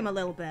looks like him a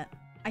little bit.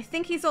 I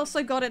think he's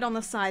also got it on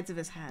the sides of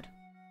his head.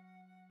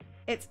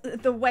 It's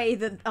the way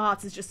that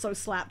art is just so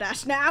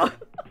slapdash now.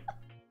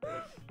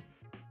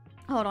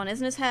 Hold on,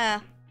 isn't his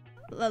hair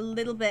a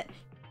little bit...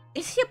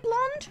 Is he a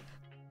blonde?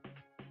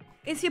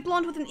 Is he a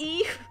blonde with an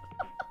E?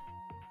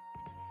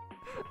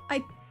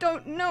 I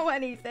don't know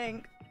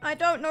anything. I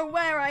don't know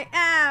where I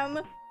am.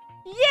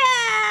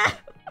 Yeah!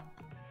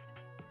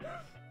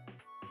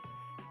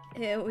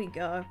 Here we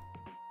go.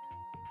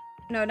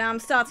 No, now I'm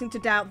starting to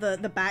doubt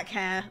the back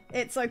hair.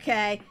 It's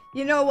okay.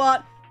 You know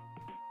what?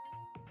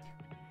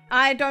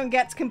 I don't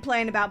get to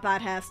complain about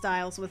bad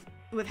hairstyles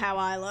with how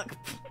I look.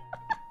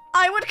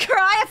 I would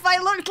cry if I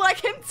looked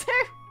like him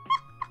too.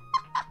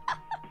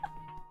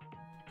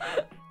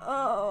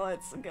 Oh,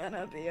 it's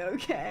gonna be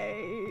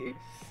okay.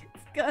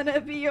 It's gonna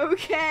be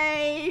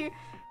okay.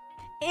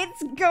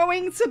 It's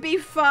going to be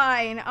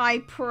fine, I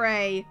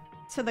pray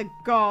to the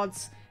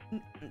gods.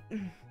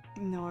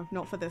 No,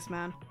 not for this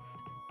man.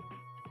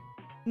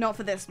 Not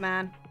for this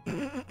man.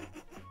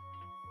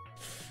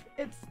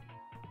 It's...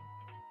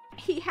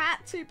 He had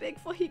too big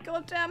for his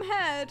goddamn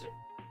head.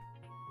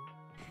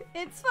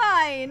 It's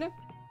fine.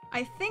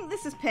 I think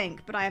this is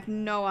pink, but I have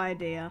no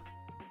idea.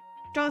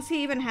 Does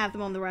he even have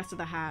them on the rest of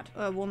the hat?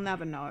 We'll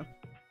never know.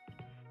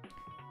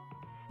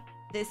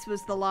 This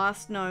was the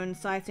last known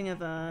sighting of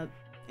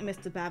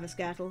Mr.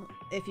 Baviscattle.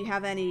 If you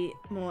have any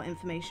more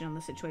information on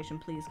the situation,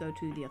 please go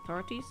to the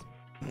authorities.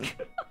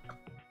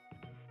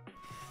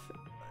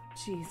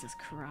 Jesus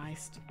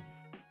Christ.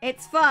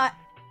 It's fine.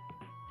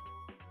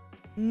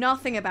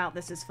 Nothing about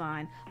this is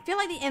fine. I feel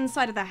like the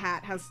inside of the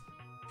hat has...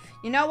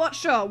 You know what?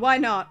 Sure, why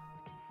not?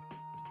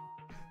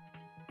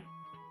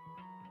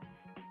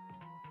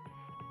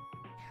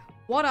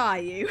 What are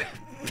you?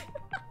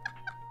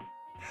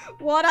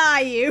 What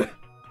are you?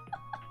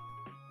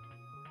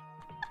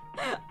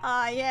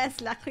 Ah,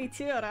 yes, la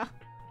creatura.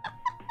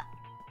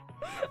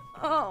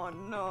 Oh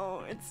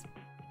no, it's...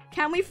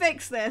 Can we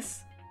fix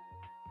this?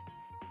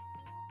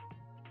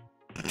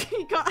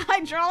 He got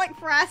hydraulic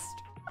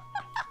pressed.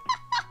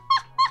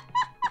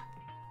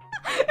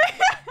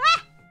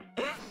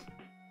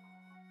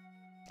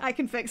 I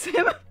can fix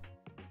him.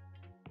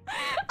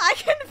 I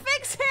can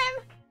fix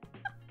him.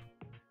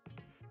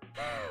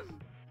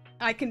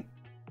 I can...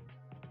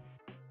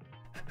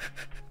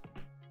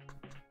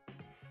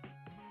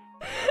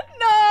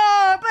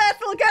 No!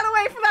 Bethel, get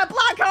away from that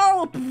black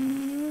hole!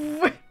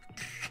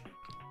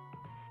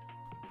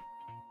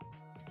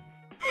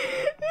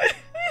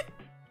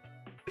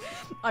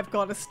 I've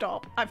got to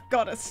stop. I've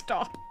got to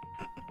stop.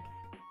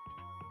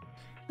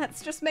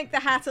 Let's just make the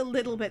hat a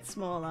little bit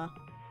smaller.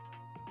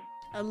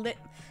 No,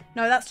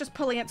 that's just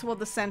pulling it toward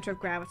the center of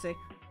gravity.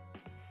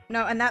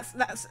 No, and that's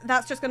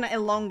just gonna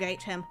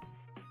elongate him.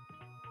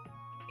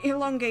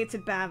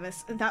 Elongated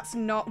Bavis. That's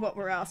not what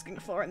we're asking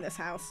for in this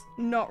house.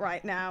 Not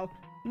right now.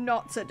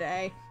 Not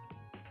today.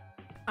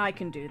 I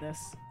can do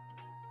this.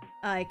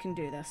 I can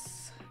do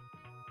this.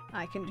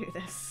 I can do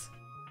this.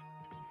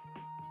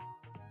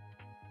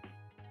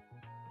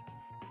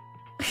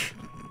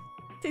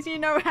 Did you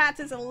know hat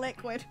is a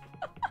liquid?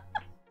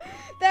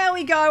 There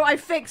we go, I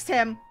fixed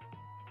him.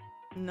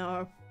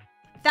 No.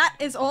 That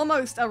is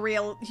almost a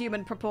real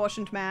human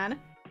proportioned man.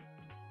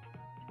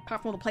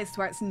 Apart from all the places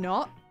where it's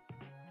not.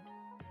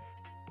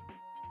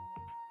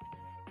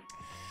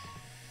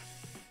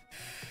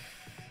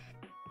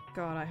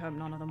 God, I hope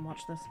none of them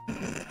watch this.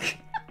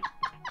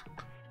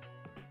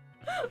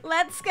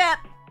 Let's get,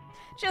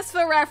 just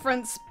for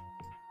reference,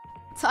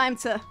 time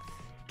to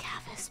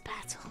Gavis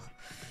battle.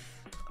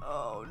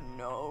 Oh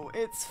no,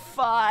 it's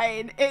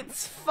fine.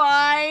 It's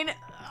fine.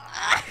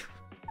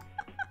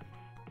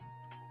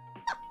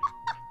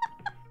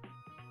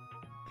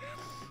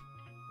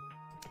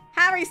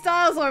 Harry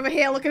Styles over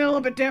here looking a little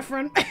bit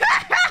different.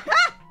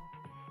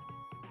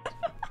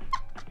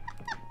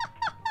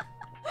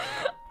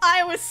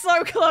 I was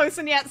so close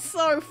and yet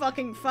so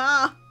fucking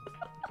far.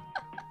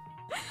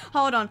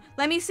 Hold on,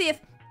 let me see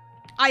if...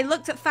 I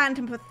looked at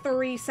Phantom for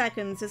 3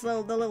 seconds,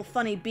 the little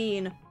funny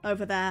bean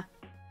over there.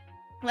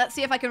 Let's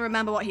see if I can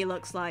remember what he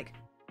looks like.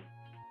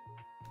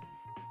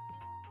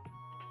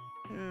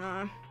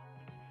 No.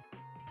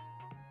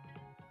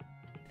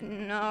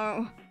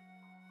 No.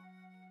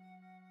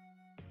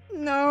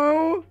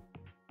 No.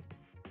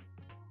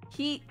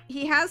 He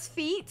has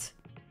feet.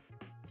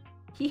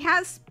 He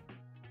has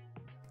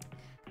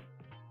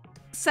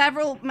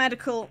several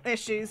medical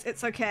issues.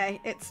 It's okay.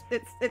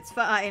 It's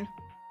fine.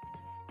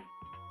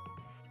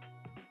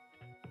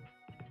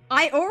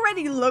 I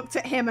already looked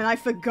at him and I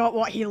forgot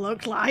what he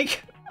looked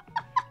like.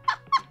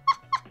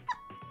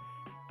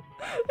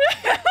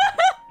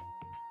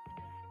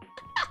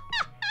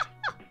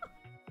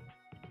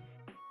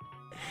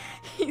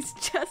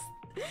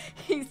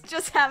 He's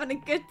just having a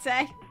good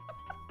day.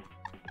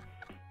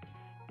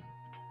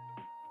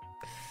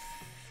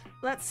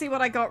 Let's see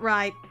what I got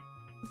right.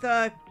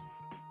 The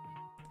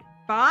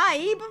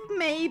vibe,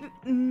 maybe.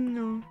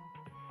 No.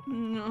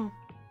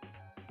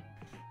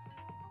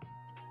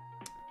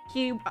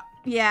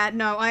 Yeah,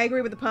 no, I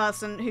agree with the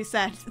person who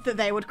said that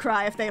they would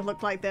cry if they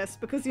looked like this,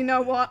 because you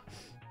know what?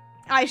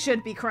 I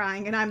should be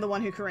crying, and I'm the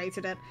one who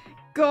created it.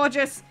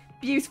 Gorgeous,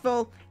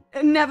 beautiful,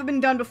 never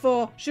been done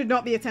before, should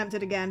not be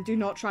attempted again. Do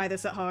not try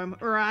this at home,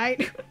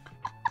 right?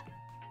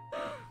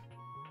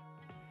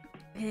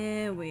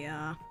 Here we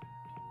are.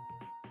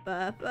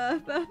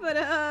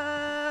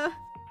 Ba-ba-ba-ba-da.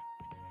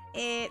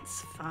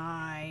 It's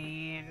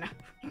fine.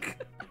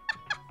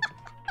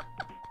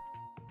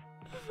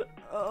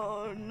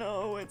 Oh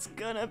no, it's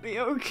gonna be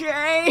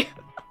okay.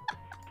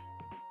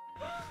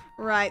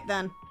 Right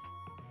then.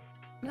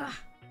 Yeah.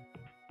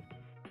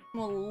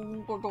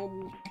 Oh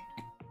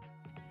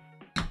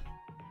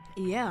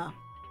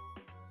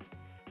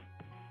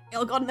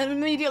god, and then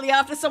immediately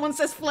after someone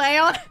says flay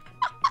on.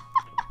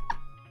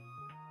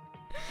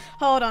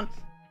 Hold on.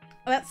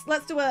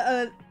 Let's do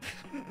a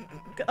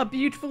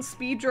beautiful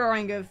speed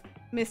drawing of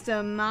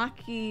Mr.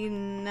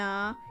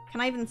 Machina. Can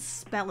I even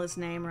spell his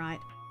name right?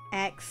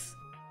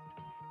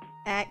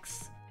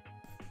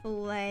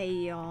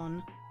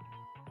 Flayon.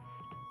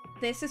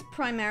 This is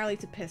primarily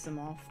to piss him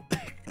off.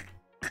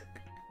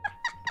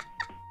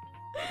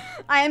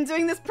 I am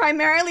doing this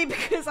primarily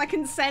because I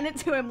can send it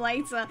to him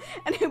later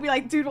and he'll be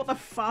like, dude, what the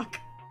fuck?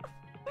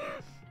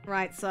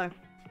 Right, so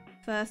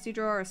first you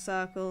draw a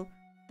circle,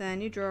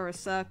 then you draw a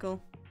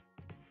circle.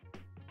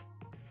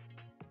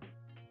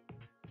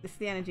 This is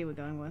the energy we're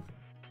going with.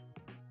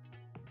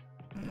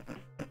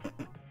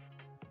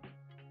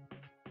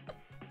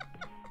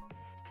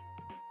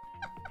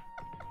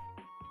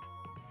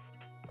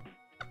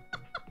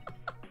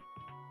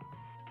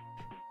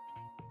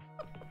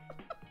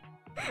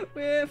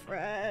 We're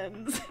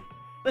friends,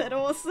 but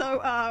also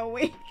are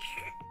we?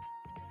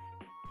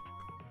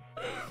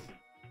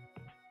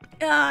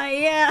 Ah,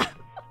 yeah.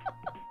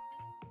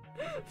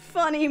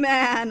 Funny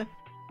man.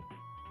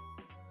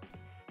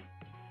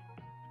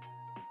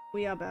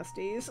 We are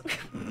besties.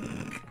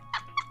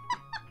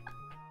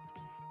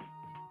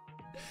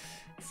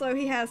 So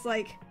he has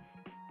like,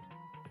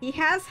 he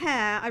has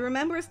hair. I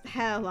remember his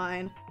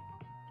hairline.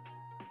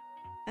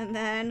 And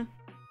then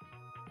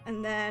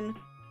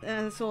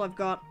that's all I've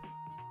got.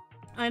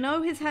 I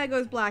know his hair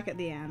goes black at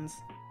the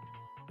ends.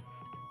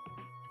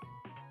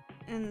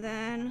 And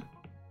then...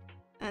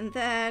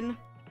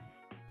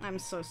 I'm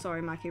so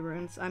sorry, Mackie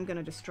Runes. I'm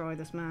gonna destroy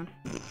this man.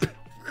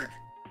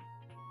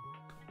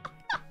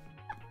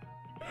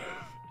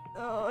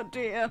 Oh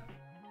dear.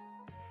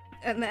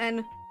 And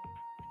then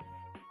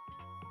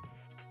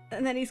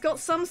he's got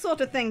some sort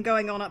of thing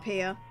going on up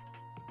here.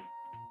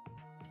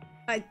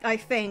 I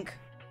think.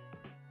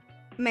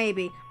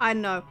 Maybe. I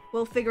don't know.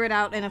 We'll figure it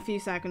out in a few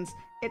seconds.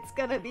 It's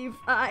gonna be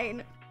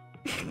fine.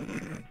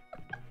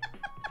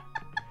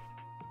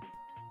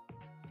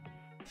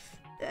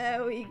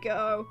 There we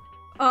go.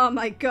 Oh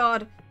my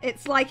god.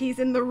 It's like he's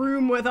in the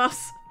room with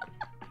us.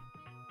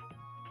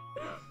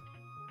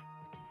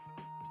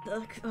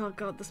 Oh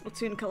god, the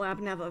Splatoon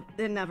collab never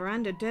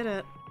ended, did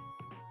it?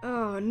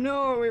 Oh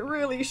no, it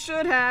really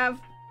should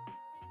have.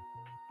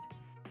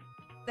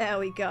 There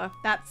we go.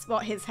 That's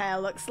what his hair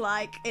looks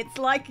like. It's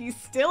like he's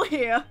still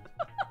here.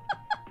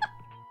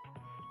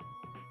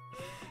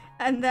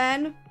 And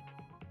then,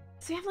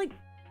 does he have like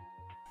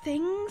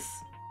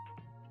things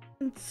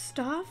and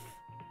stuff?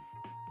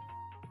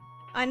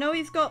 I know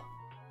he's got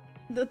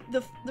the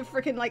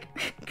freaking like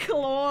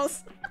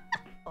claws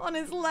on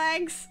his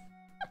legs.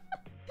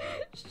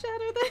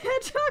 Shadow the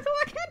Hedgehog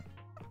looking.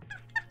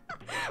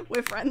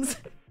 We're friends.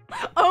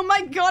 Oh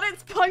my god,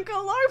 it's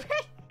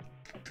Punkalope!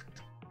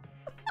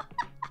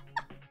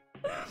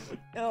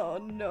 Oh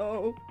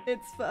no,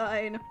 it's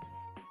fine.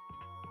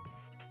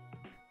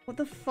 What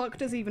the fuck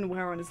does he even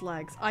wear on his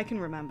legs? I can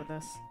remember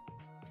this.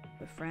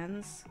 We're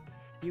friends.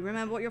 You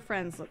remember what your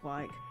friends look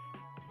like.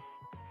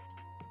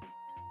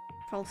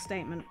 False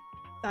statement.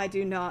 I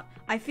do not.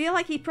 I feel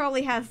like he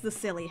probably has the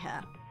silly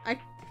hair.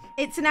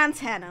 It's an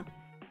antenna.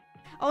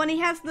 Oh, and he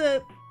has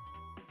the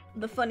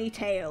funny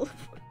tail.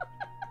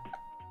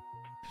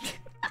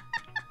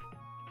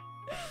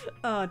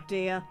 Oh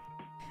dear.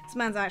 This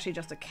man's actually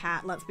just a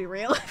cat, let's be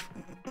real.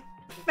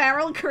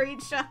 Feral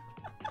creature.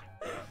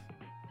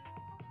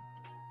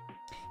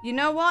 You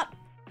know what?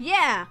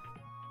 Yeah.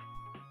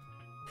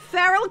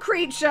 Feral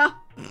creature.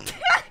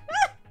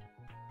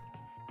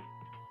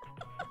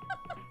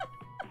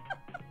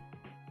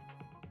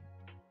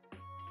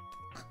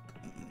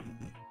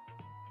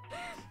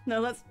 No,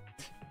 let's...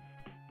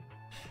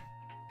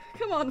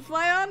 Come on,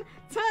 Flayon!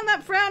 Turn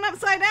that frown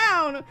upside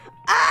down!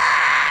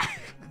 Ah!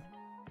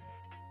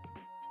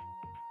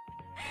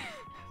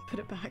 Put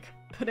it back.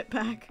 Put it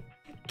back.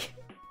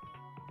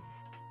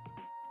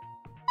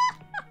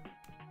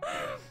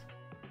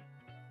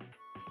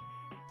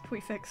 We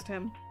fixed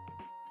him.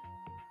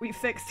 We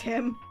fixed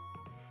him.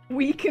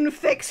 We can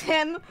fix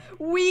him!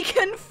 We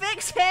can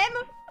fix him!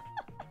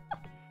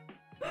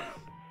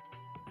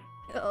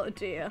 Oh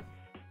dear.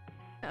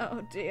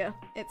 Oh dear.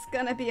 It's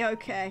gonna be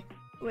okay.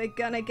 We're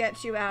gonna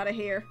get you out of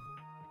here.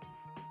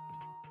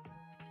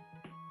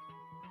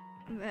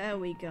 There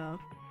we go.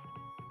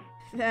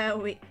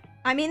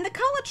 I mean, the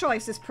color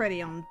choice is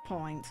pretty on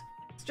point.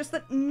 It's just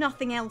that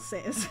nothing else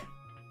is.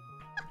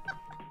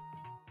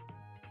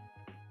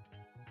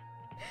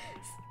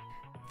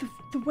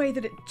 The way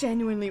that it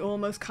genuinely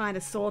almost kind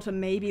of sort of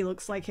maybe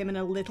looks like him in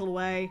a little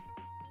way.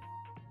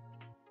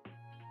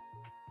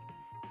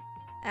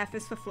 F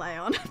is for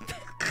Flayon.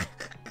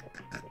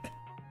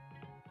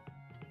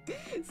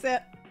 That's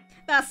it.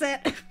 That's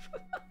it.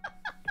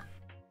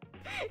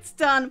 It's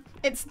done.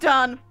 It's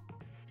done.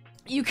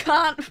 You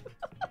can't.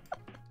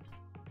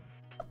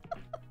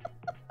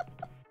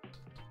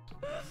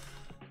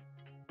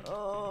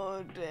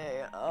 Oh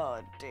dear.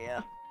 Oh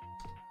dear.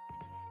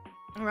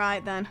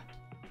 Right then.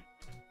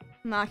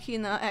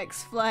 Machina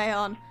X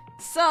Flayon.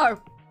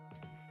 So,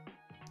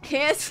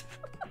 here's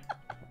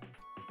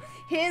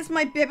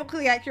my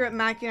biblically accurate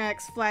Machina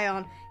X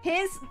Flayon.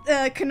 Here's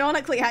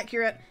canonically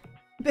accurate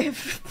nothing.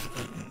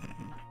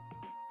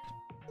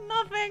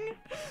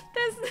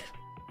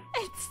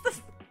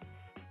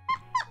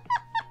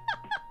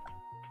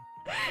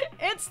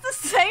 It's the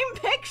same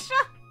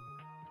picture.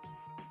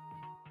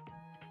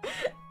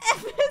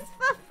 F is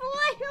for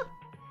Flayon.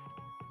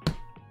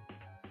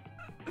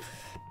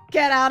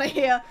 Get out of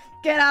here.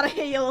 Get out of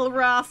here, you little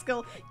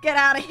rascal. Get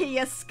out of here,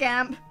 you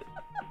scamp.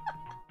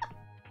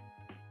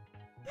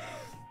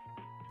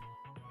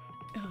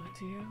 Oh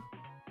dear.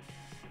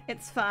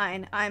 It's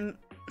fine.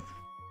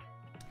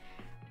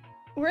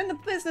 We're in the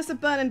business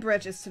of burning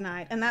bridges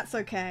tonight, and that's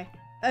okay.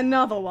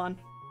 Another one.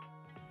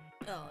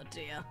 Oh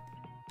dear.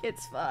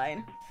 It's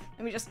fine.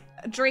 Let me just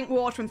drink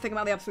water and think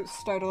about the absolute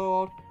state of the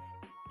world.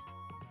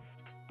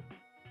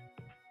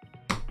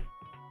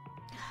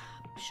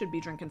 Should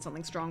be drinking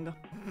something stronger.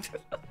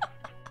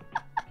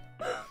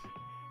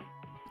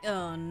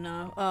 Oh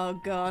no. Oh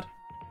god.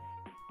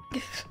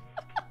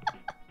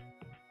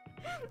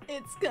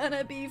 It's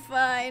gonna be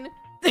fine.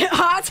 The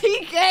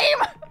arty game!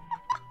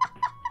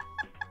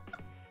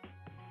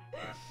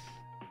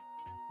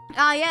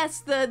 Ah yes,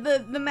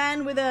 the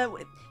man with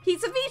a...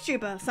 He's a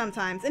VTuber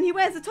sometimes, and he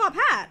wears a top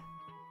hat.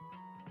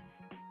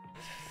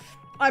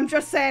 I'm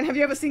just saying, have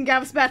you ever seen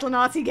Gav's Battle and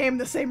Arty game in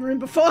the same room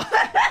before?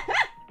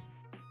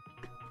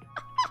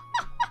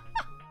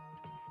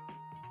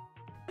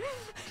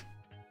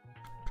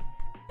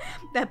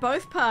 They're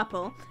both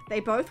purple,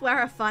 they both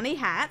wear a funny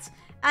hat,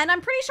 and I'm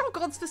pretty sure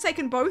God's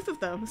forsaken both of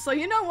them, so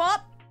you know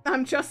what?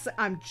 I'm just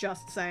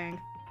saying.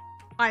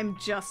 I'm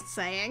just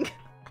saying.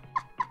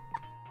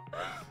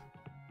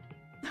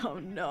 Oh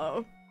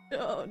no.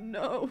 Oh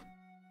no.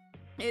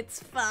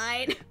 It's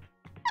fine.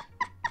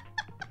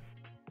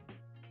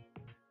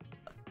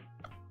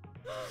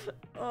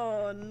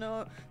 Oh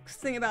no. Just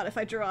think about if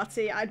I drew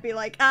RT, I'd be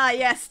like, ah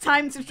yes,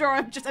 time to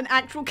draw just an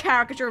actual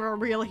caricature of a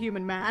real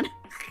human man.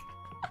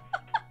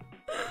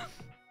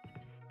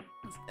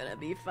 It's gonna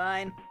be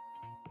fine.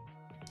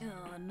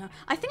 Oh no.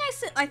 I think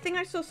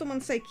I saw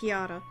someone say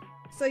Kiara.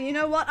 So you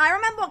know what? I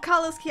remember what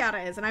colors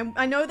Kiara is, and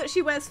I know that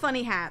she wears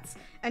funny hats.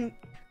 And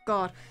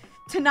god,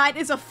 tonight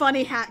is a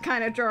funny hat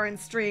kind of drawing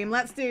stream.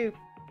 Let's do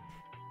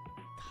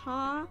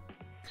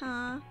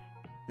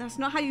That's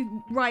not how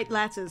you write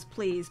letters,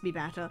 please be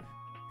better.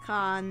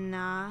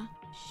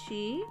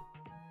 Kanashi.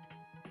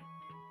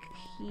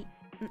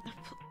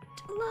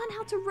 Learn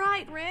how to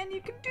write, Ren.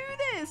 You can do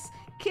this.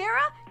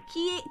 Kira?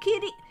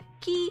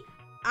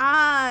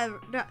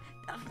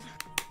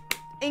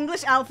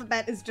 English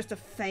alphabet is just a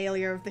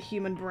failure of the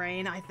human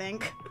brain, I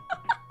think.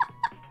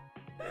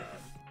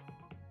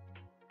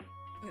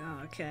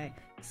 Okay,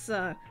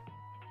 so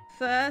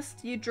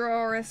first you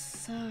draw a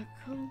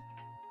circle.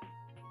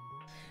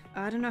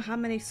 I don't know how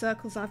many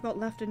circles I've got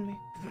left in me.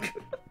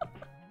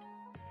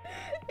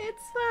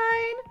 It's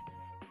fine.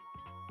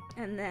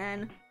 And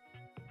then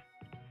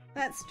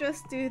let's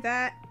just do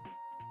that.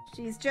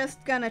 She's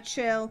just gonna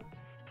chill.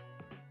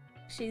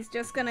 She's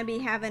just gonna be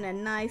having a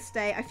nice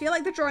day. I feel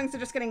like the drawings are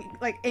just getting,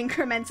 like,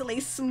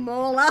 incrementally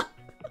smaller.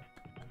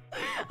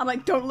 I'm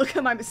like, don't look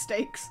at my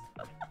mistakes.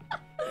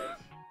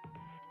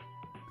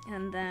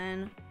 And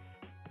then,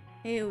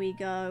 here we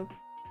go.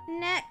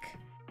 Neck.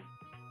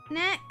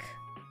 Neck.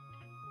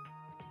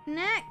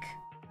 Neck.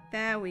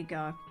 There we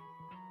go.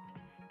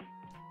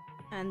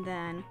 And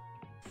then,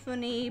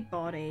 funny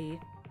body.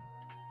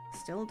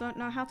 Still don't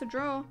know how to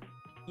draw.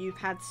 You've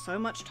had so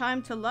much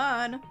time to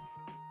learn.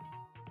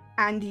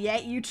 And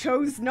yet you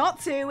chose not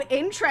to.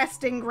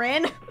 Interesting,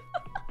 Grin.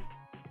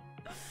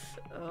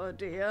 Oh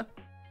dear.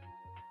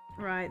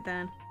 Right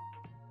then.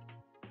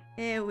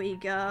 Here we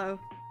go.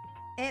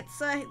 It's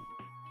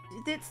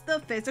the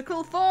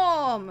physical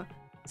form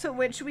to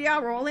which we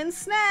are all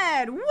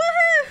ensnared.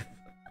 Woohoo!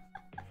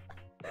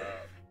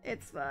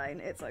 It's fine.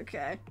 It's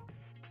okay.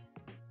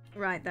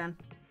 Right then.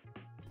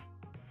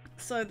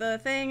 So the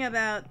thing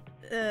about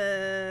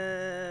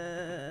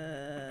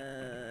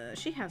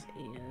she has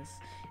ears.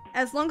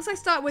 As long as I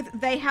start with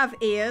they have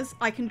ears,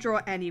 I can draw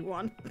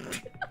anyone.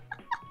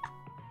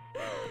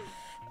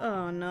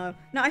 Oh no.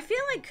 No, I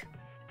feel like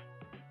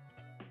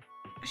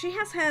she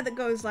has hair that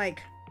goes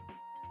like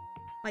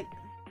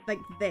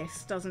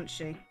this, doesn't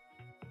she?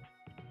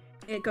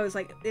 It goes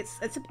like it's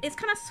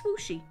kind of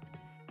swooshy,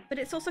 but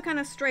it's also kind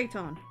of straight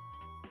on.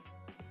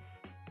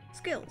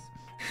 Skills.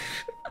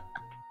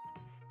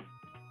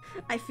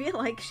 I feel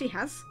like she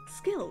has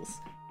skills.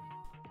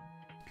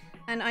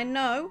 And I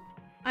know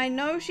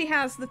she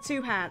has the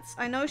two hats.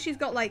 I know she's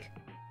got like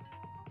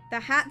the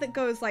hat that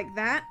goes like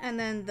that, and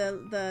then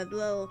the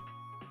little,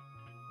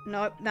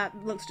 nope, that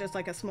looks just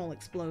like a small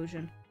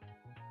explosion.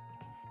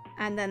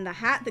 And then the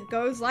hat that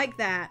goes like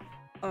that.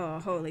 Oh,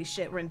 holy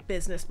shit, we're in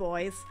business,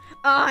 boys.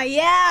 Oh,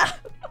 yeah!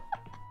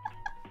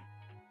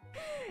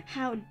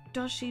 How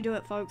does she do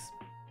it, folks?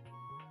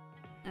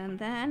 And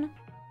then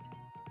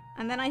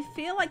I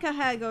feel like her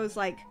hair goes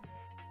like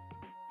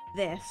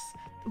this.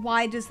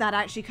 Why does that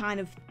actually kind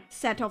of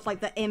set off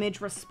like the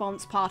image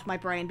response part of my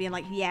brain being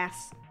like,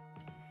 yes,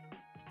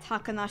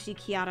 Takanashi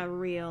Kiara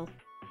real.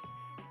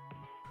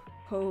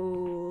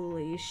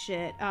 Holy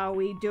shit, are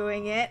we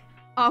doing it?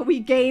 Are we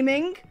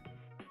gaming?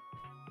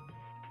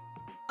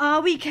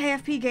 Are we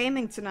KFP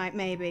gaming tonight,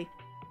 maybe?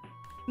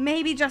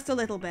 Maybe just a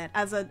little bit,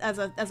 as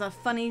a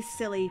funny,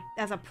 silly,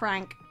 as a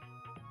prank.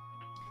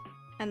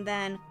 And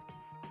then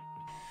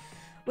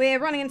we're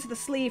running into the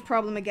sleeve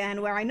problem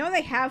again, where I know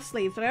they have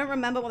sleeves, but I don't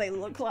remember what they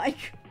look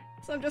like.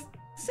 So I'm just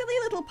silly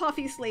little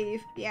puffy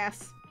sleeve,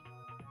 yes.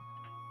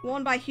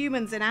 Worn by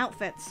humans in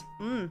outfits.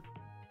 And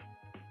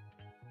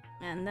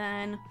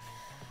then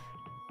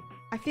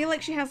I feel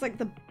like she has like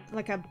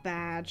a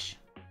badge.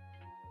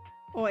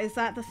 Or is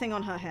that the thing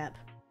on her hip?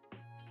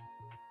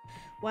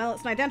 Well,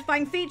 it's an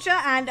identifying feature,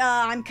 and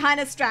I'm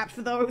kind of strapped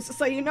for those,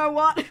 so you know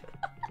what?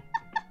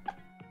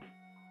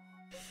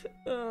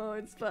 Oh,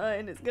 it's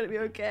fine. It's gonna be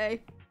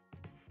okay.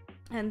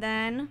 And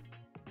then,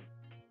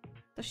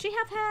 does she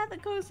have hair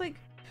that goes like...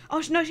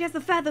 Oh, no, she has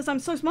the feathers. I'm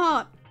so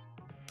smart.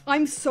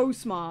 I'm so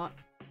smart.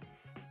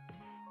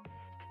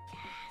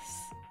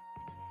 Yes.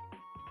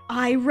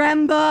 I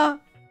remember.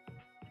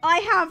 I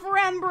have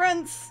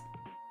remembrance.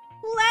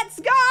 Let's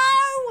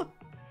go!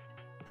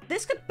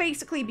 This could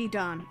basically be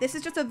done. This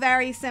is just a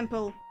very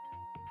simple...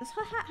 Does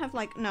her hat have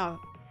like... No.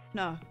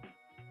 No.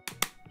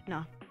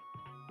 No.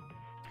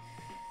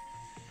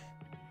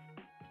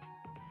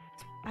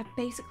 I've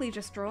basically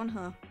just drawn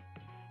her.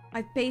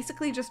 I've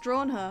basically just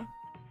drawn her.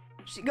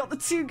 She got the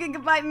 2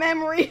 GB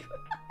memory.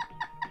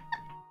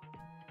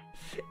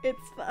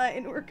 It's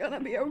fine. We're gonna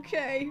be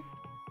okay.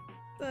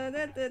 Do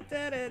it.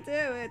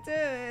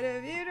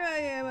 If you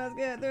try, you must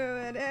get through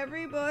it.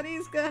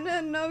 Everybody's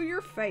gonna know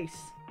your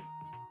face.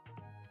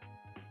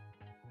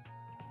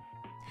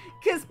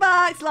 Cause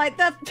sparks like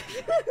the...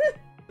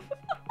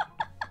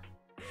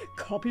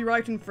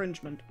 Copyright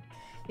infringement.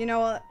 You know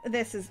what?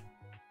 This is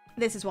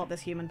what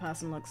this human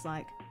person looks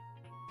like.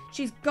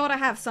 She's gotta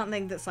have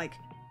something that's like... Does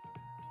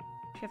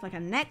she have like a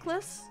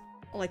necklace?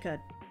 Or like a...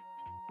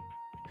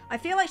 I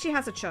feel like she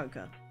has a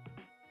choker.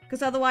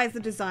 Because otherwise the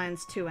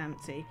design's too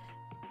empty.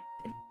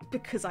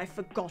 Because I've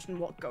forgotten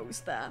what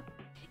goes there.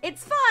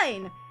 It's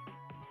fine!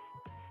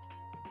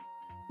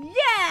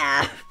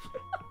 Yeah!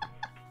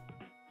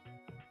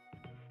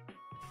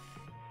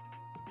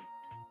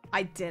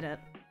 I did it.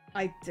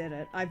 I did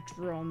it. I've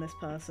drawn this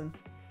person.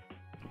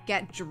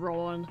 Get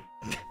drawn.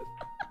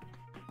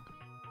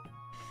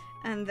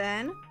 And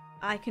then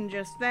I can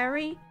just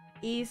very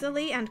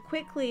easily and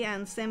quickly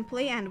and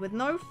simply and with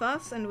no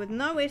fuss and with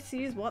no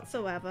issues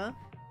whatsoever,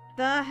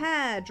 the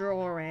hair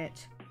draw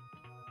it.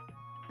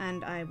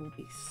 And I will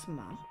be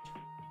smart.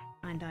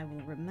 And I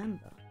will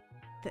remember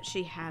that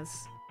she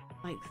has,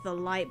 like, the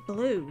light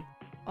blue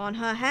on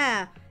her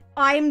hair.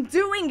 I'm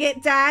doing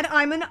it, Dad!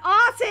 I'm an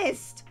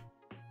artist!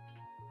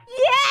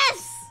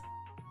 Yes!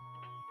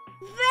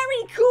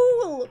 Very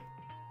cool!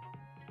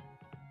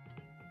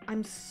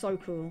 I'm so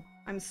cool.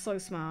 I'm so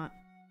smart.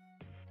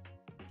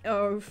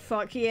 Oh,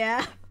 fuck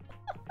yeah.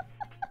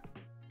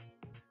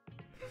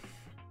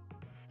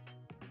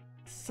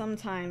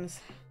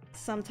 Sometimes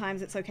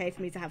it's okay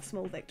for me to have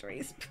small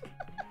victories.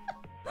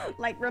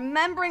 Like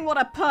remembering what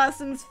a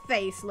person's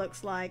face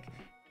looks like.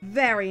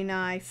 Very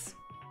nice.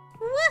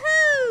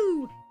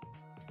 Woohoo!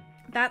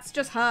 That's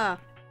just her.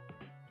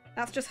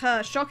 That's just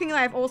her. Shockingly,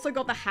 I've also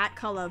got the hat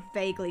color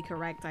vaguely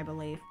correct, I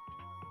believe.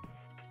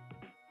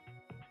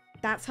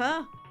 That's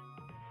her.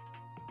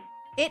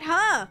 It's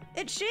her.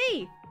 It's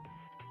she.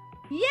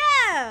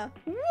 Yeah!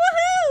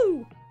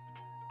 Woohoo!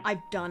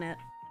 I've done it.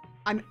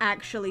 I'm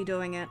actually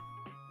doing it.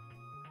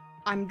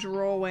 I'm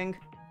drawing.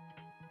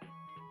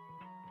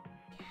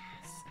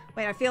 Yes.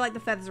 Wait, I feel like the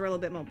feathers are a little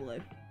bit more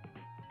blue.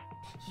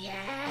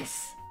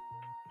 Yes!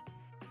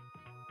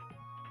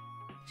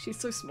 She's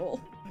so small.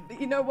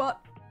 But you know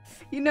what?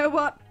 You know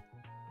what?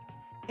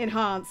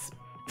 Enhance.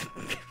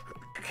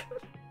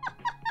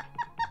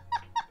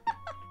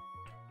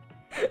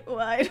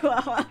 Wait,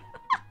 well.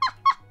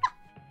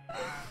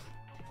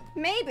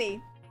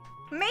 Maybe.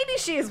 Maybe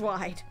she is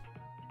wide.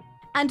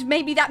 And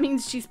maybe that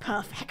means she's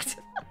perfect.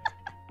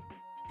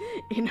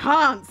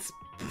 Enhance!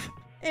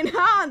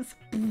 Enhance!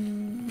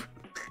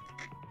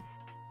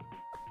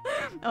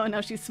 Oh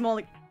no, she's small.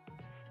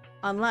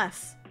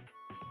 Unless.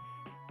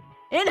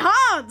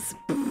 Enhance!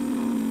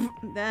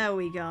 There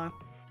we go.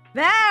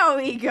 There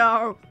we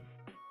go!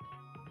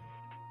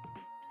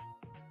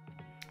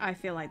 I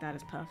feel like that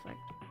is perfect.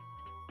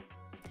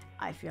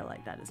 I feel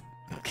like that is...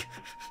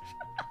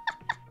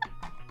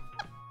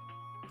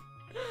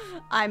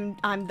 I'm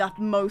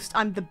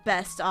the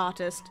best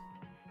artist.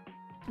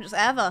 Just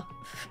ever.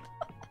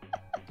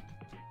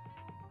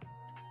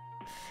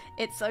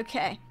 It's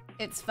okay.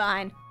 It's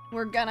fine.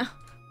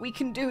 We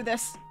can do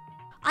this.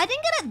 I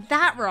didn't get it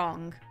that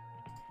wrong.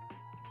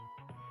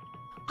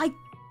 I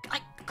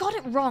got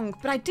it wrong,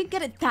 but I didn't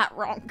get it that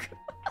wrong.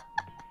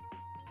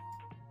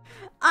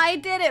 I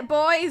did it,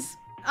 boys.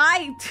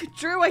 I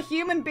drew a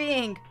human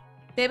being.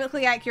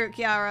 Biblically accurate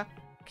Kira.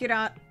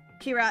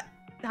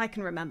 I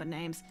can remember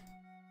names.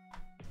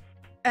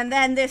 And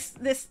then this.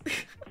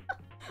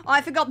 Oh,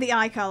 I forgot the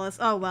eye colors.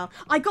 Oh well.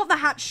 I got the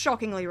hat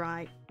shockingly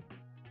right.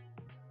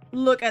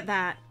 Look at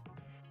that.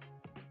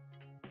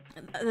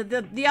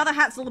 The other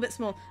hat's a little bit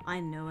small. I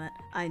knew it.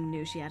 I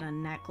knew she had a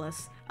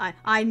necklace.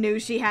 I knew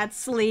she had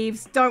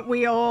sleeves. Don't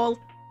we all?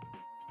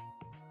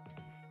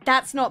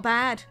 That's not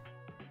bad.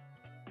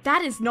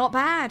 That is not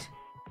bad.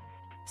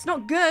 It's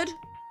not good.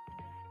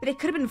 But it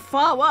could have been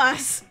far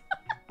worse.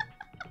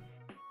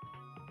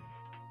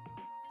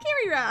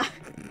 Kirira.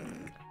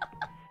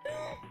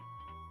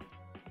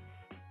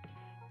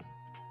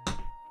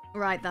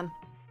 Right then.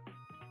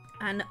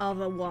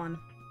 Another one.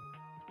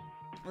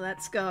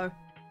 Let's go.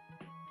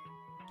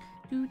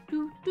 Do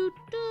do do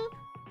do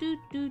do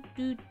do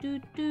do do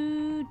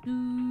do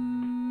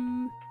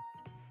do.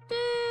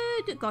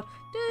 God.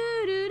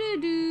 Do do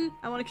do do.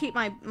 I want to keep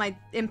my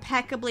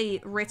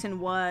impeccably written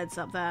words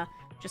up there.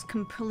 Just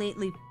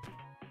completely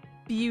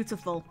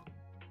beautiful.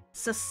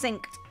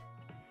 Succinct.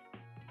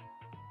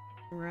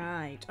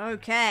 Right.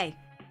 Okay.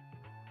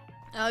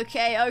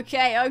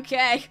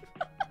 Okay.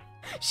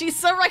 She's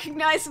so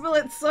recognizable,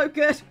 it's so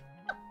good.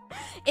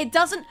 It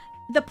doesn't...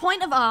 The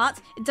point of art,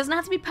 it doesn't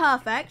have to be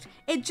perfect.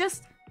 It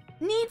just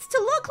needs to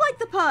look like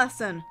the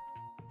person.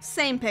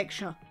 Same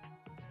picture.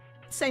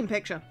 Same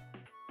picture.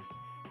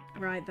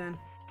 Right then.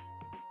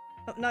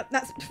 Oh, no,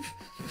 that's...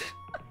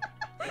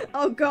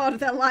 Oh god,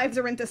 their lives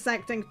are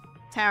intersecting.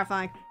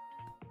 Terrifying.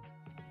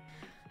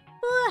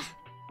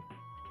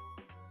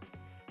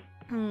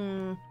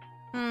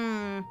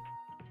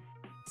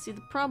 See,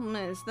 the problem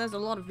is, there's a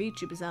lot of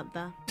VTubers out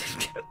there.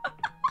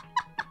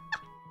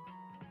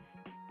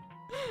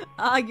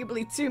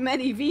 Arguably too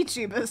many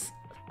VTubers.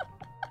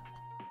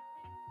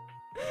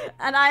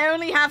 And I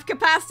only have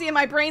capacity in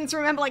my brain to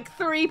remember like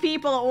 3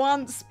 people at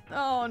once.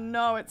 Oh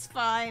no, it's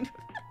fine.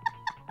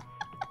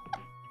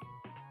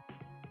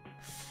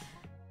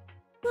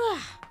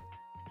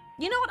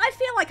 You know what? I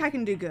feel like I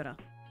can do gooder.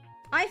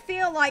 I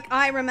feel like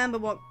I remember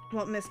what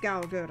Miss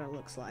Gawagura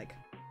looks like.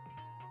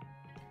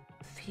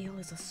 Feel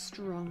is a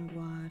strong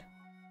word.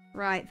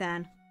 Right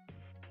then.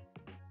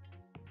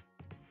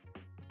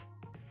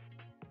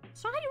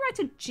 So how do you write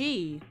a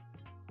G?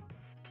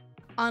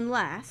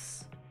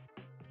 Unless...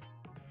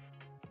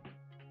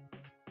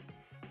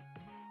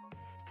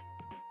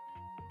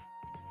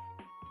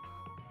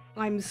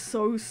 I'm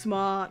so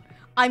smart.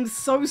 I'm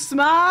so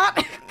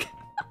smart!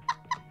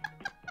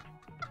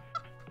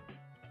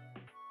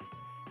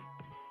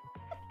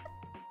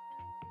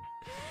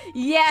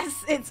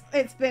 Yes,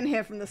 it's been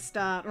here from the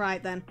start.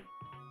 Right then.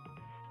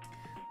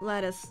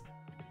 Let us.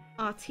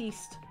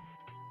 Artiste.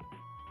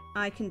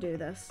 I can do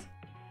this.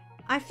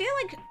 I feel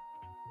like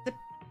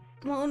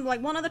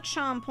one of the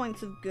charm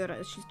points of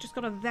Gura is she's just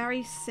got a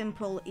very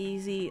simple,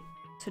 easy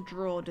to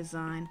draw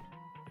design.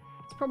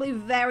 It's probably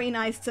very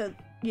nice to,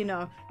 you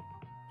know,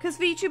 because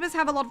VTubers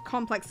have a lot of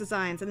complex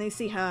designs and they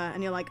see her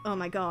and you're like, oh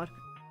my god.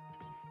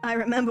 I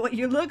remember what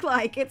you look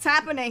like. It's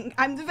happening.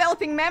 I'm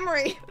developing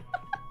memory.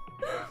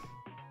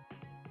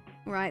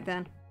 Right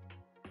then.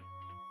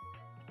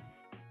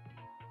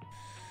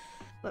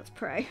 Let's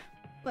pray.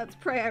 Let's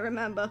pray I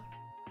remember.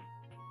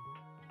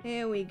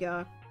 Here we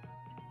go.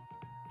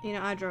 You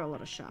know, I draw a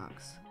lot of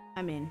sharks.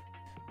 I mean,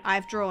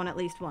 I've drawn at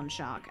least one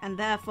shark, and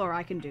therefore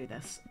I can do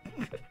this.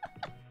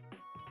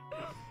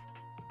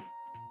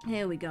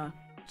 Here we go.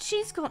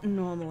 She's got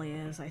normal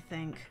ears, I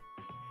think.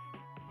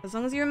 As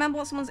long as you remember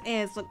what someone's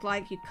ears look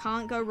like, you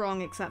can't go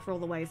wrong except for all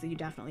the ways that you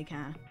definitely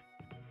can.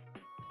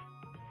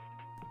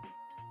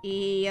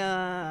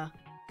 Yeah.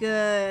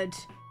 Good.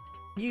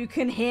 You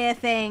can hear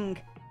thing.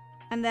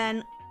 And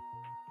then,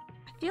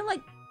 I feel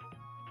like...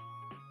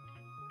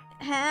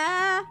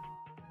 Hair?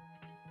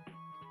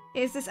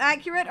 Is this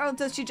accurate, or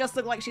does she just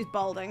look like she's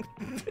balding?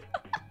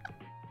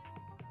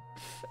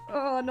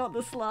 Oh, not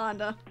the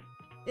slander.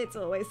 It's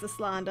always the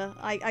slander.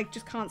 I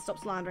just can't stop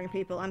slandering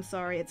people. I'm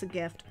sorry, it's a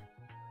gift.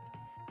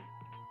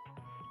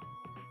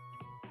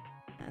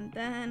 And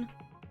then...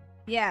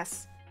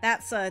 Yes,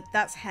 that's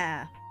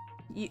hair.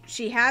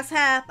 She has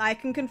hair, I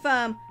can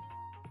confirm.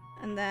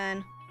 And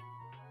then...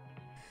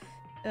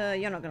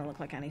 you're not gonna look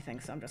like anything,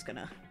 so I'm just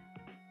gonna...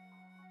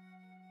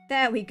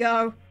 There we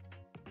go.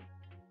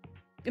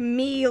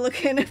 Me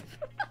looking...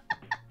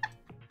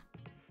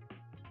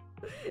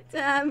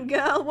 Damn,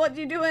 girl, what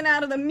you doing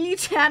out of the me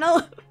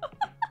channel?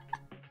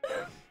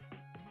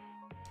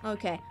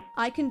 Okay,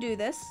 I can do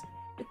this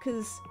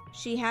because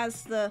she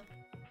has the...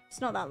 It's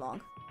not that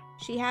long.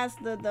 She has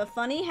the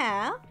funny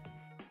hair.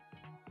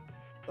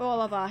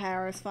 All of our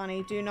hair is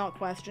funny, do not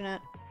question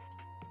it.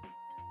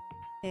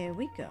 Here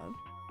we go.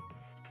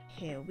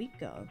 Here we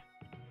go.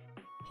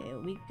 Here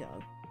we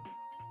go.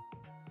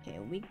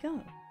 Here we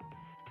go.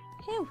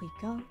 Here we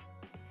go.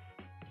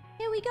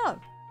 Here we go.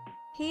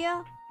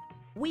 Here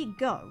we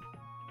go.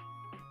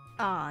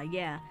 Ah,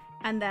 yeah.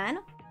 And then,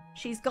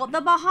 she's got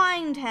the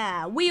behind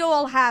hair. We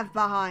all have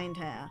behind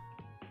hair.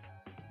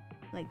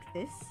 Like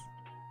this.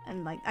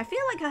 And like, I feel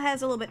like her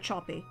hair's a little bit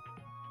choppy.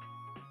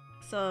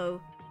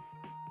 So,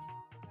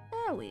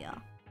 there we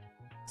are.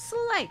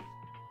 Slay.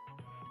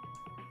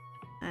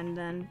 And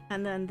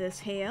then this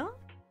here.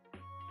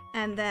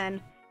 And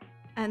then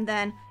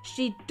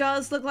she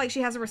does look like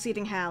she has a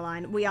receding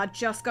hairline. We are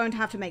just going to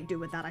have to make do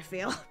with that, I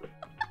feel.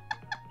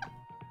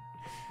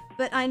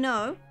 But I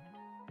know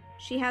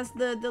she has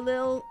the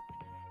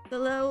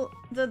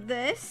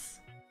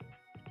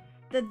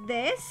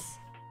this.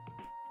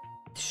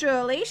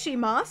 Surely she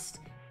must.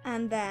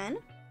 And then,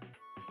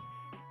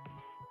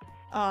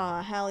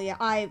 oh, hell yeah.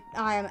 I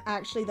am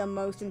actually the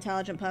most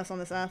intelligent person on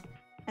this earth.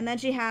 And then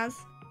she has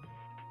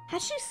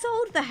she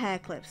sold the hair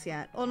clips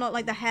yet? Or not,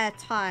 like the hair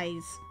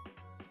ties?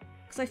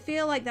 Because I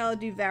feel like that would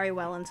do very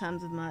well in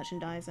terms of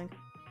merchandising.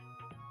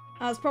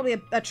 There's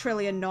probably a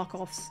trillion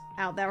knockoffs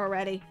out there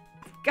already.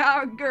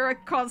 Garagura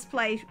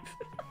cosplay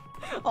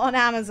on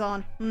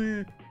Amazon.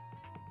 And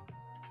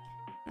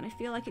I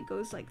feel like it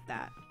goes like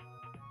that.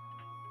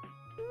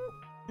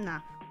 Nah.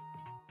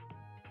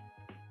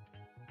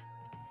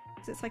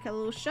 So it's like a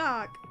little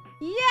shark.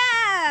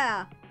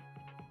 Yeah!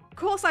 Of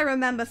course I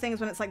remember things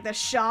when it's like the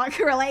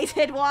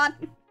shark-related one.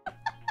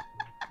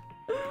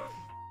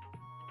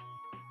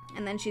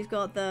 And then she's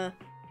got the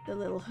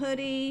little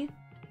hoodie.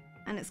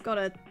 And it's got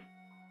a...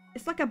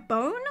 It's like a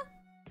bone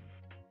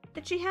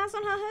that she has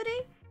on her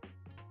hoodie.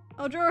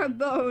 I'll draw a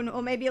bone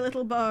or maybe a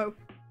little bow.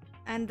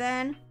 And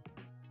then,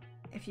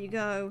 if you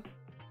go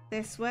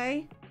this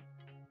way,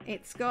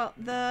 it's got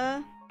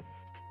the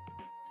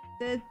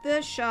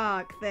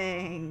shark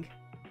thing.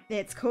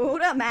 It's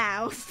called a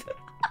mouth.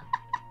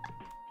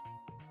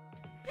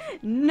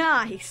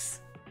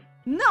 Nice.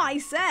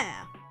 Nice air.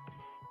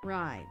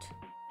 Right.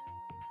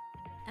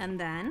 And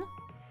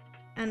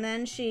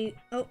then she...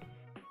 Oh.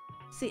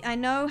 See, I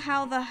know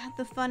how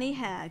the funny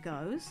hair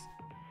goes.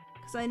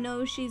 Because I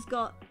know she's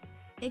got...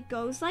 It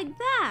goes like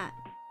that.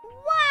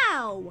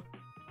 Wow!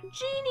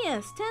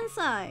 Genius!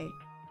 Tensei!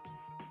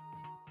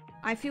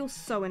 I feel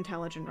so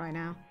intelligent right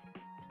now.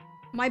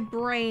 My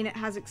brain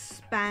has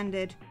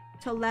expanded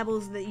to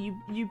levels that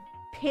you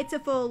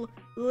pitiful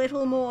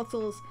little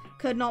mortals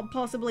could not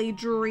possibly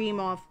dream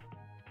of.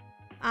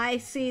 I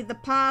see the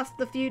past,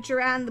 the future,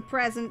 and the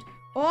present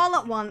all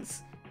at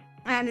once.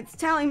 And it's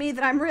telling me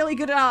that I'm really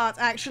good at art,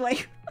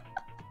 actually.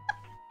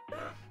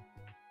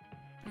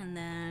 And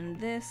then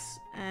this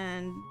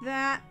and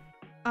that.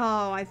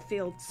 Oh, I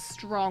feel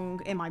strong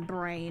in my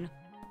brain.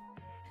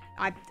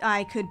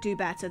 I could do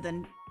better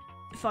than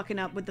fucking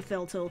up with the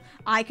fill tool.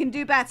 I can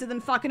do better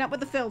than fucking up with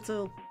the fill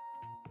tool.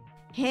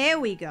 Here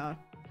we go.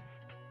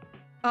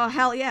 Oh,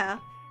 hell yeah.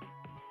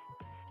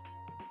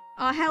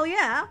 Oh, hell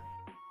yeah.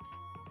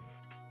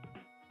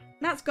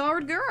 That's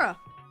Garagura.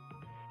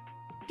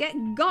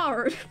 Get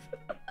guard.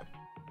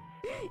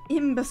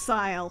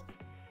 Imbecile.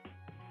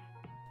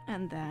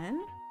 And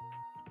then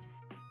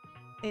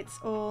it's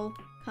all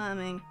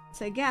coming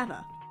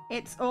together.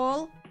 It's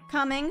all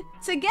coming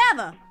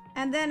together.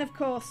 And then, of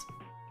course,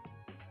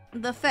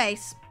 the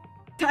face.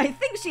 I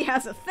think she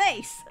has a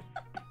face.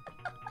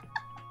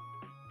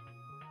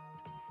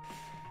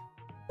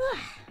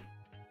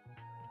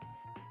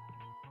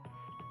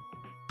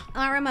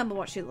 I remember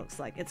what she looks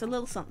like. It's a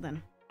little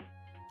something.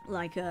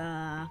 Like,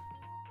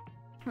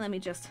 Let me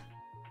just...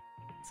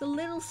 It's a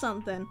little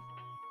something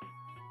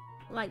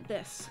like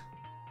this.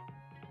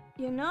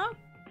 You know?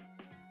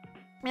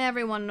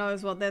 Everyone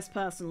knows what this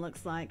person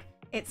looks like.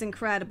 It's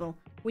incredible.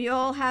 We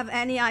all have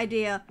any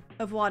idea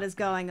of what is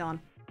going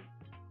on.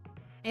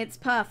 It's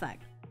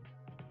perfect.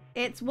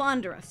 It's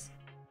wondrous.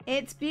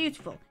 It's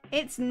beautiful.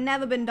 It's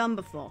never been done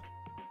before.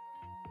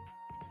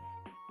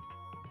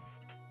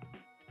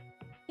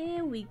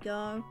 Here we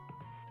go.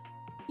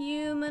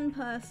 Human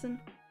person.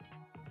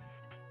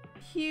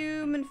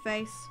 Human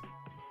face.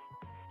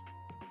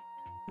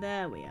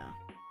 There we are.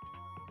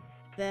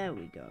 There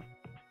we go.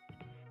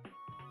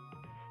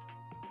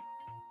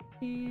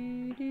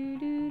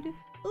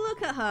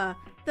 Look at her.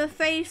 The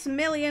face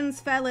millions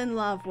fell in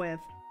love with.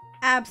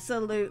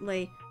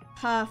 Absolutely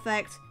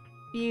perfect.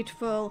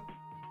 Beautiful.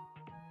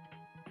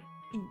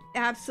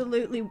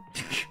 Absolutely.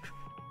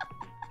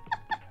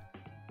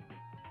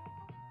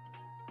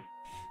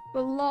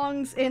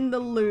 Belongs in the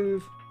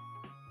Louvre.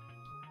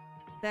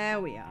 There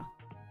we are.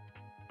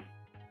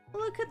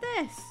 Look at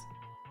this.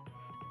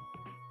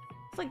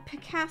 It's like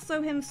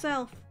Picasso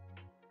himself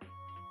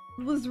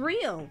was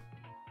real.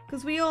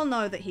 Because we all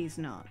know that he's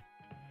not.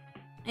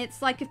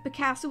 It's like if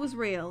Picasso was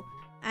real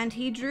and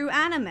he drew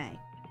anime,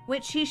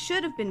 which he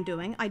should have been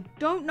doing. I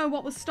don't know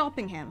what was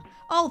stopping him.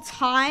 Oh,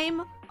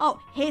 time? Oh,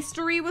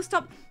 history was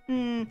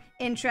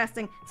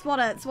interesting. It's what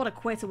a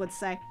quitter would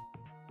say.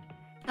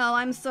 Oh,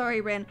 I'm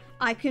sorry, Rin.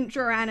 I couldn't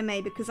draw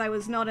anime because I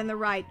was not in the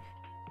right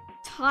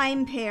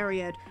time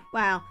period.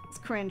 Wow, it's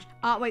cringe.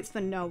 Art waits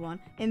for no one.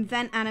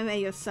 Invent anime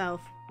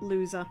yourself,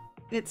 loser.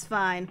 It's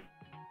fine.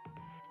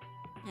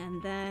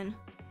 And then...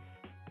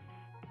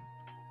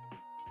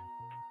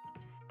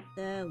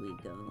 there we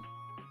go.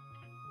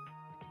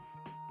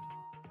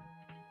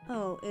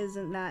 Oh,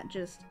 isn't that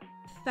just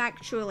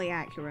factually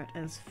accurate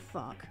as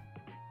fuck?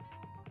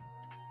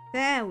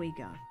 There we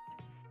go.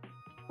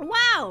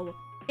 Wow!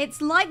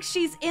 It's like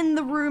she's in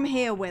the room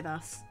here with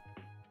us.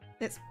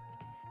 It's...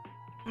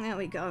 there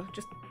we go.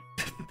 Just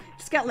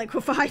get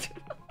liquefied.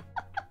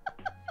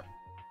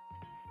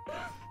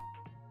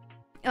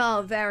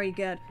 Oh, very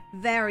good.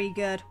 Very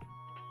good.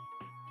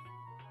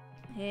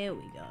 Here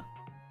we go.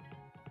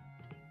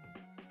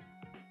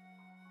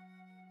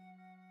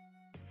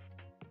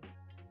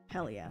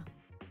 Hell yeah.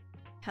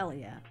 Hell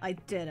yeah. I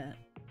did it.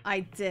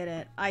 I did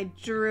it. I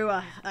drew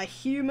a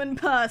human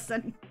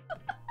person.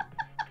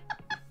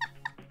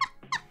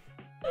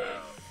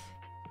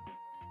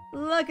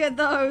 Look at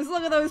those.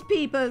 Look at those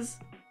peepers.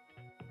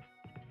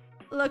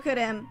 Look at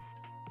him.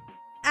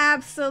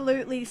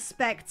 Absolutely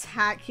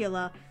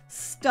spectacular.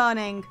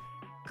 Stunning.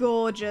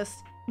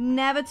 Gorgeous.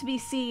 Never to be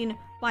seen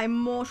by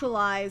mortal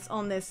eyes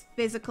on this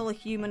physical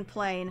human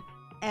plane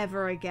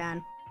ever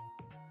again.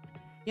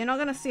 You're not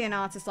gonna see an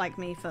artist like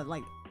me for,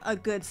 like, a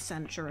good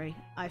century,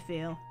 I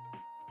feel.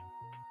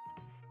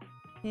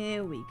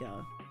 Here we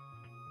go.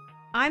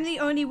 I'm the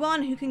only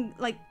one who can,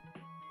 like,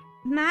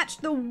 match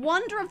the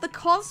wonder of the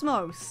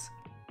cosmos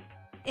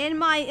in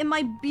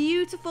my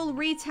beautiful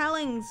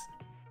retellings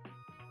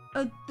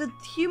of the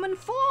human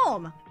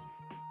form.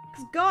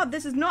 Because, God,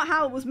 this is not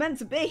how it was meant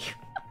to be.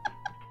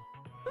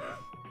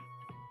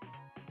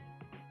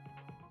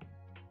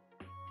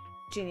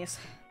 Genius.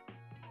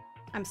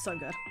 I'm so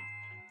good.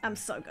 I'm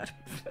so good.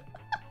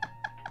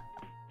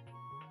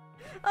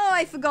 Oh,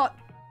 I forgot.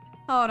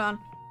 Hold on.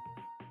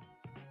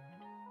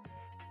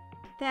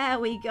 There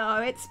we go.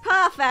 It's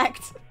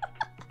perfect.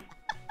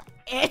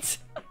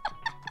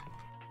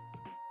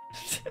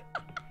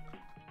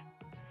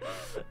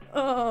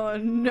 Oh,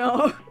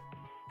 no.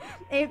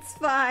 It's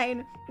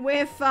fine.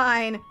 We're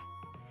fine.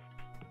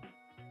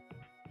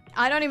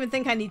 I don't even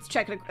think I need to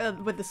check it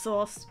with the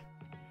source.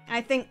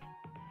 I think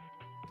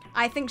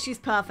she's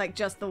perfect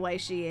just the way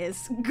she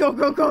is. Go,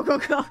 go, go, go,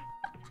 go.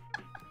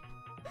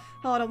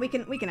 Hold on, we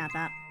can add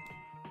that.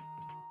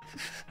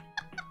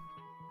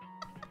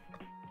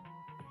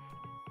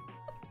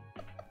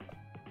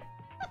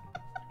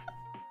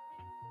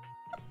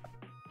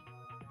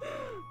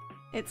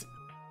 It's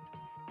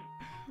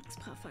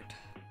perfect.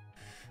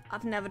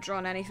 I've never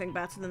drawn anything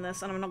better than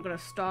this, and I'm not gonna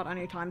start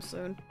anytime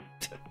soon.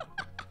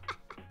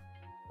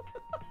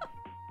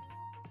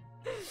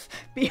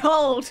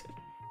 Behold!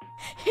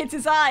 It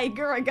is I,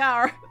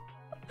 Guragar.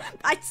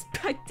 I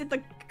did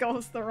the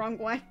ghost the wrong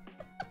way.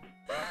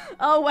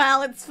 Oh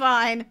well, it's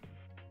fine.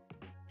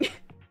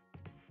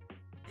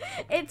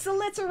 It's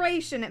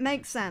alliteration, it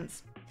makes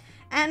sense.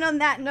 And on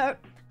that note,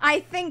 I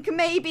think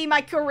maybe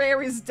my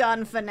career is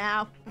done for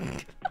now.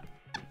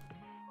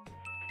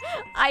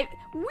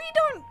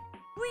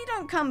 We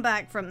don't come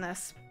back from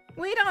this.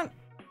 We don't.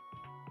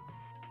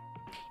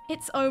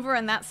 It's over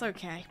and that's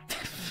okay.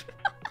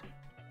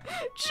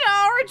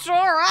 Chora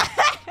chora!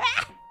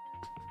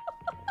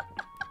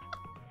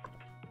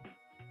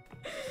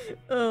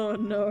 Oh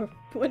no.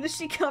 When is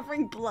she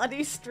covering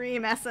bloody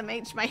stream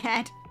SMH my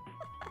head?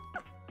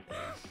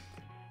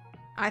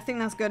 I think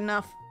that's good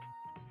enough.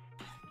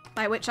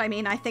 By which I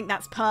mean, I think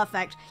that's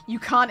perfect. You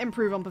can't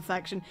improve on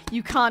perfection.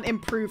 You can't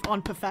improve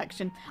on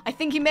perfection. I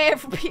think you may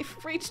have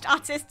reached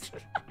artist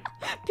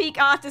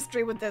Peak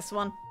artistry with this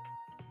one.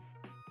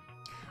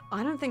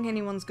 I don't think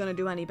anyone's gonna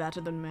do any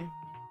better than me.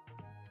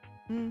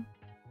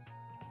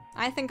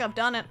 I think I've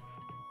done it.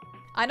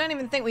 I don't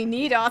even think we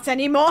need art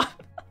anymore.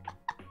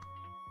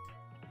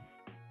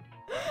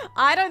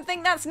 I don't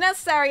think that's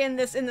necessary in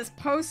this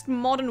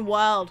postmodern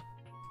world.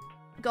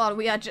 God,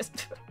 we are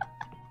just...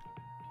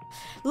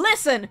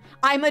 Listen,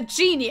 I'm a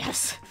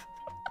genius.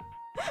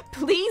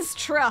 Please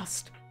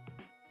trust.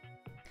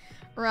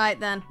 Right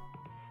then.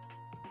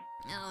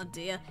 Oh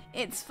dear,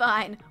 it's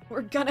fine.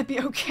 We're gonna be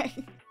okay.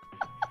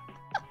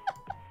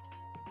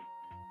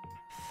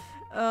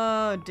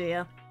 Oh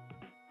dear.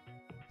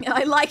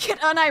 I like it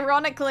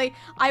unironically.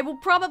 I will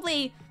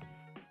probably...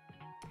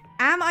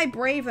 Am I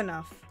brave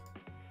enough?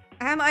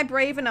 Am I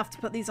brave enough to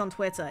put these on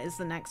Twitter is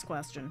the next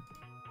question.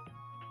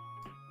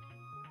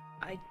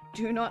 I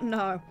do not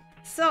know.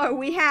 So,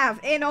 we have,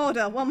 in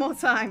order, one more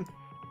time.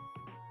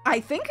 I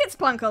think it's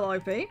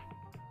Punkalope.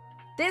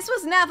 This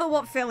was never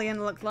what Fillion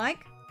looked like.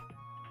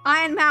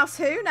 Iron Mouse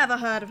who? Never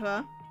heard of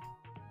her.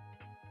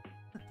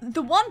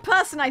 The one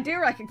person I do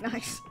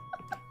recognize.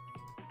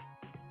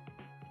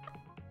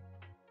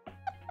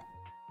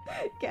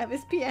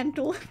 Kevis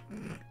Piental.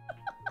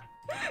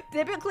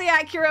 Typically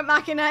accurate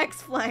Machina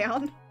X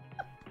Flayon.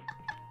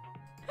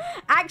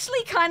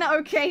 Actually kinda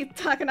okay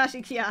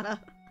Takanashi Kiana.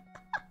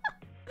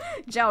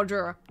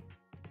 Jaojura.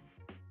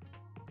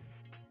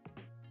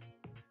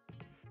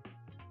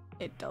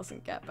 It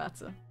doesn't get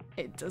better.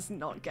 It does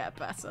not get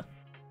better.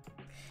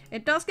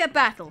 It does get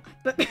battle,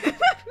 but...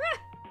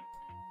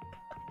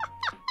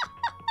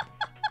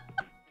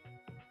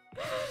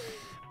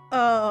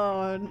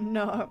 Oh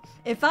no.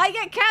 If I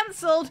get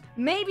cancelled,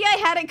 maybe I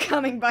had it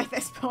coming by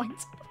this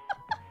point.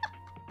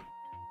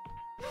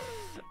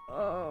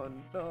 Oh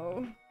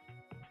no.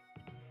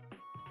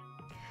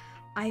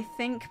 I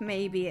think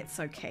maybe it's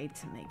okay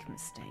to make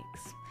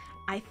mistakes.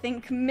 I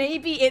think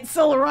maybe it's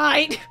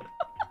alright.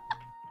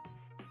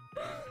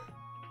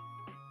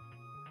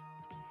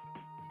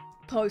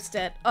 Post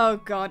it. Oh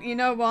god, you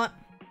know what?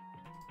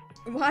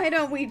 Why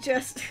don't we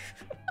just...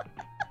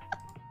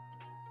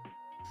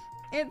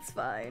 It's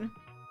fine.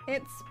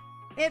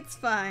 It's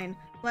fine.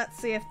 Let's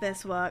see if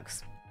this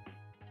works.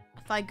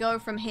 If I go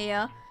from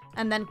here,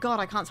 and then... God,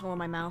 I can't tell where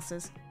my mouse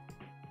is.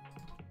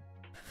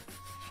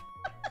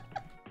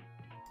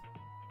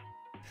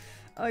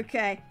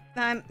 Okay.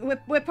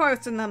 We're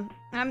posting them.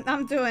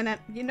 I'm doing it.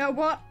 You know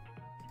what?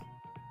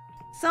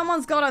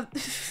 Someone's gotta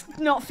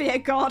not fear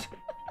God.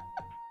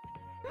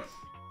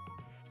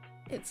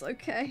 It's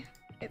okay.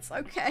 It's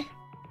okay.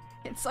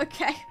 It's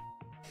okay.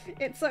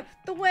 It's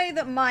the way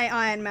that my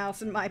Iron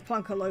Mouse and my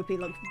Punkalope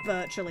look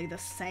virtually the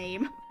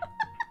same.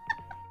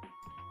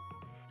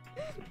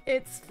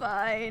 It's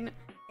fine.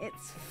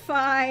 It's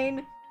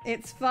fine.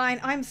 It's fine.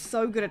 I'm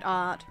so good at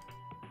art.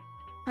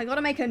 I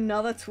gotta make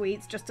another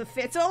tweet just to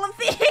fit all of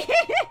these.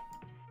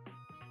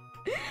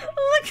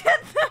 Look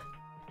at them.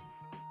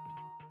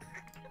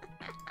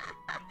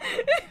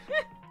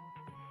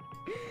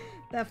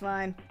 They're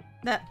fine.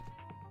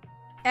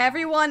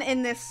 Everyone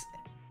in this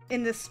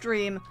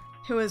stream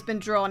who has been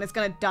drawn is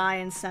gonna die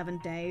in 7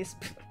 days.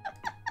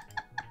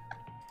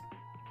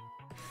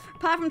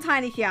 Apart from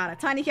Tiny Kiara.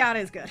 Tiny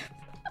Kiara is good.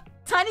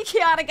 Tiny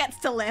Kiara gets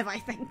to live, I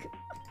think.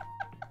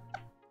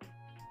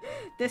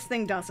 This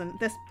thing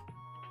doesn't.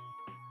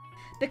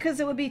 Because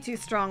it would be too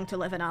strong to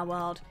live in our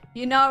world.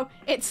 You know,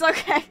 it's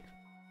okay.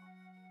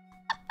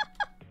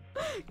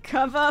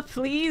 Cover,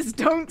 please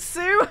don't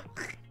sue.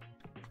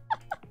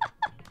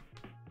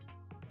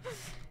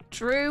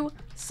 Drew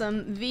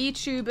some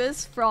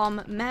VTubers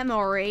from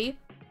memory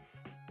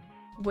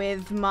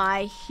with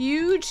my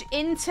huge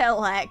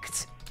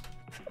intellect.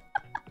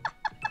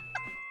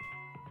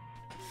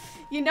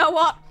 You know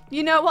what?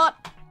 You know what?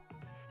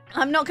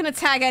 I'm not gonna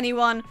tag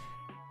anyone.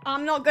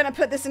 I'm not gonna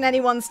put this in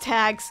anyone's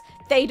tags.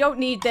 They don't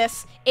need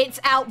this. It's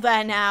out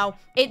there now.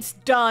 It's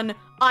done.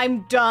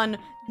 I'm done.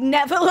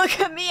 Never look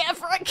at me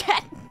ever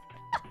again.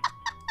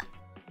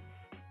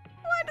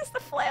 Why does the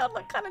flail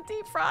look kind of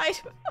deep fried?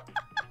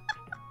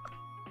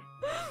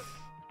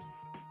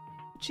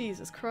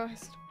 Jesus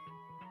Christ.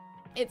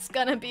 It's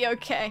gonna be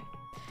okay.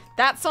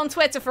 That's on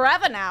Twitter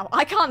forever now.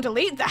 I can't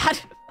delete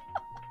that.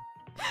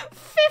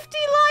 50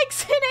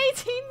 likes in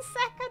 18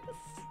 seconds.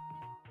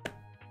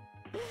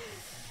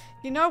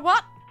 You know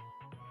what?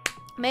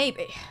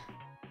 Maybe.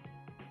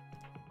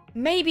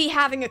 Maybe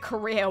having a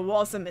career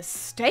was a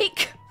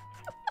mistake.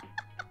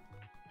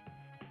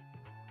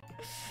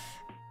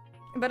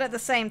 But at the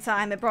same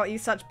time, it brought you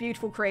such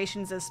beautiful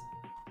creations as...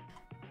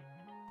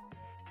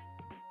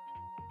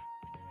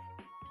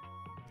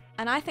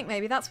 And I think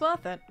maybe that's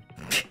worth it.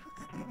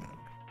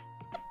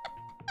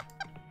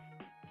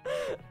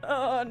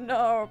 Oh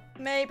no.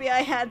 Maybe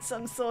I had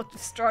some sort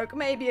of stroke.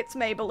 Maybe it's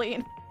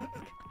Maybelline.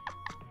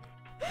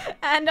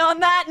 And on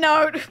that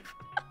note...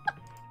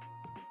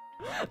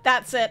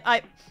 That's it.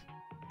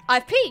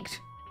 I've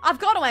peaked. I've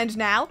got to end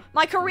now.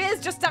 My career's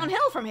just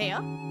downhill from here.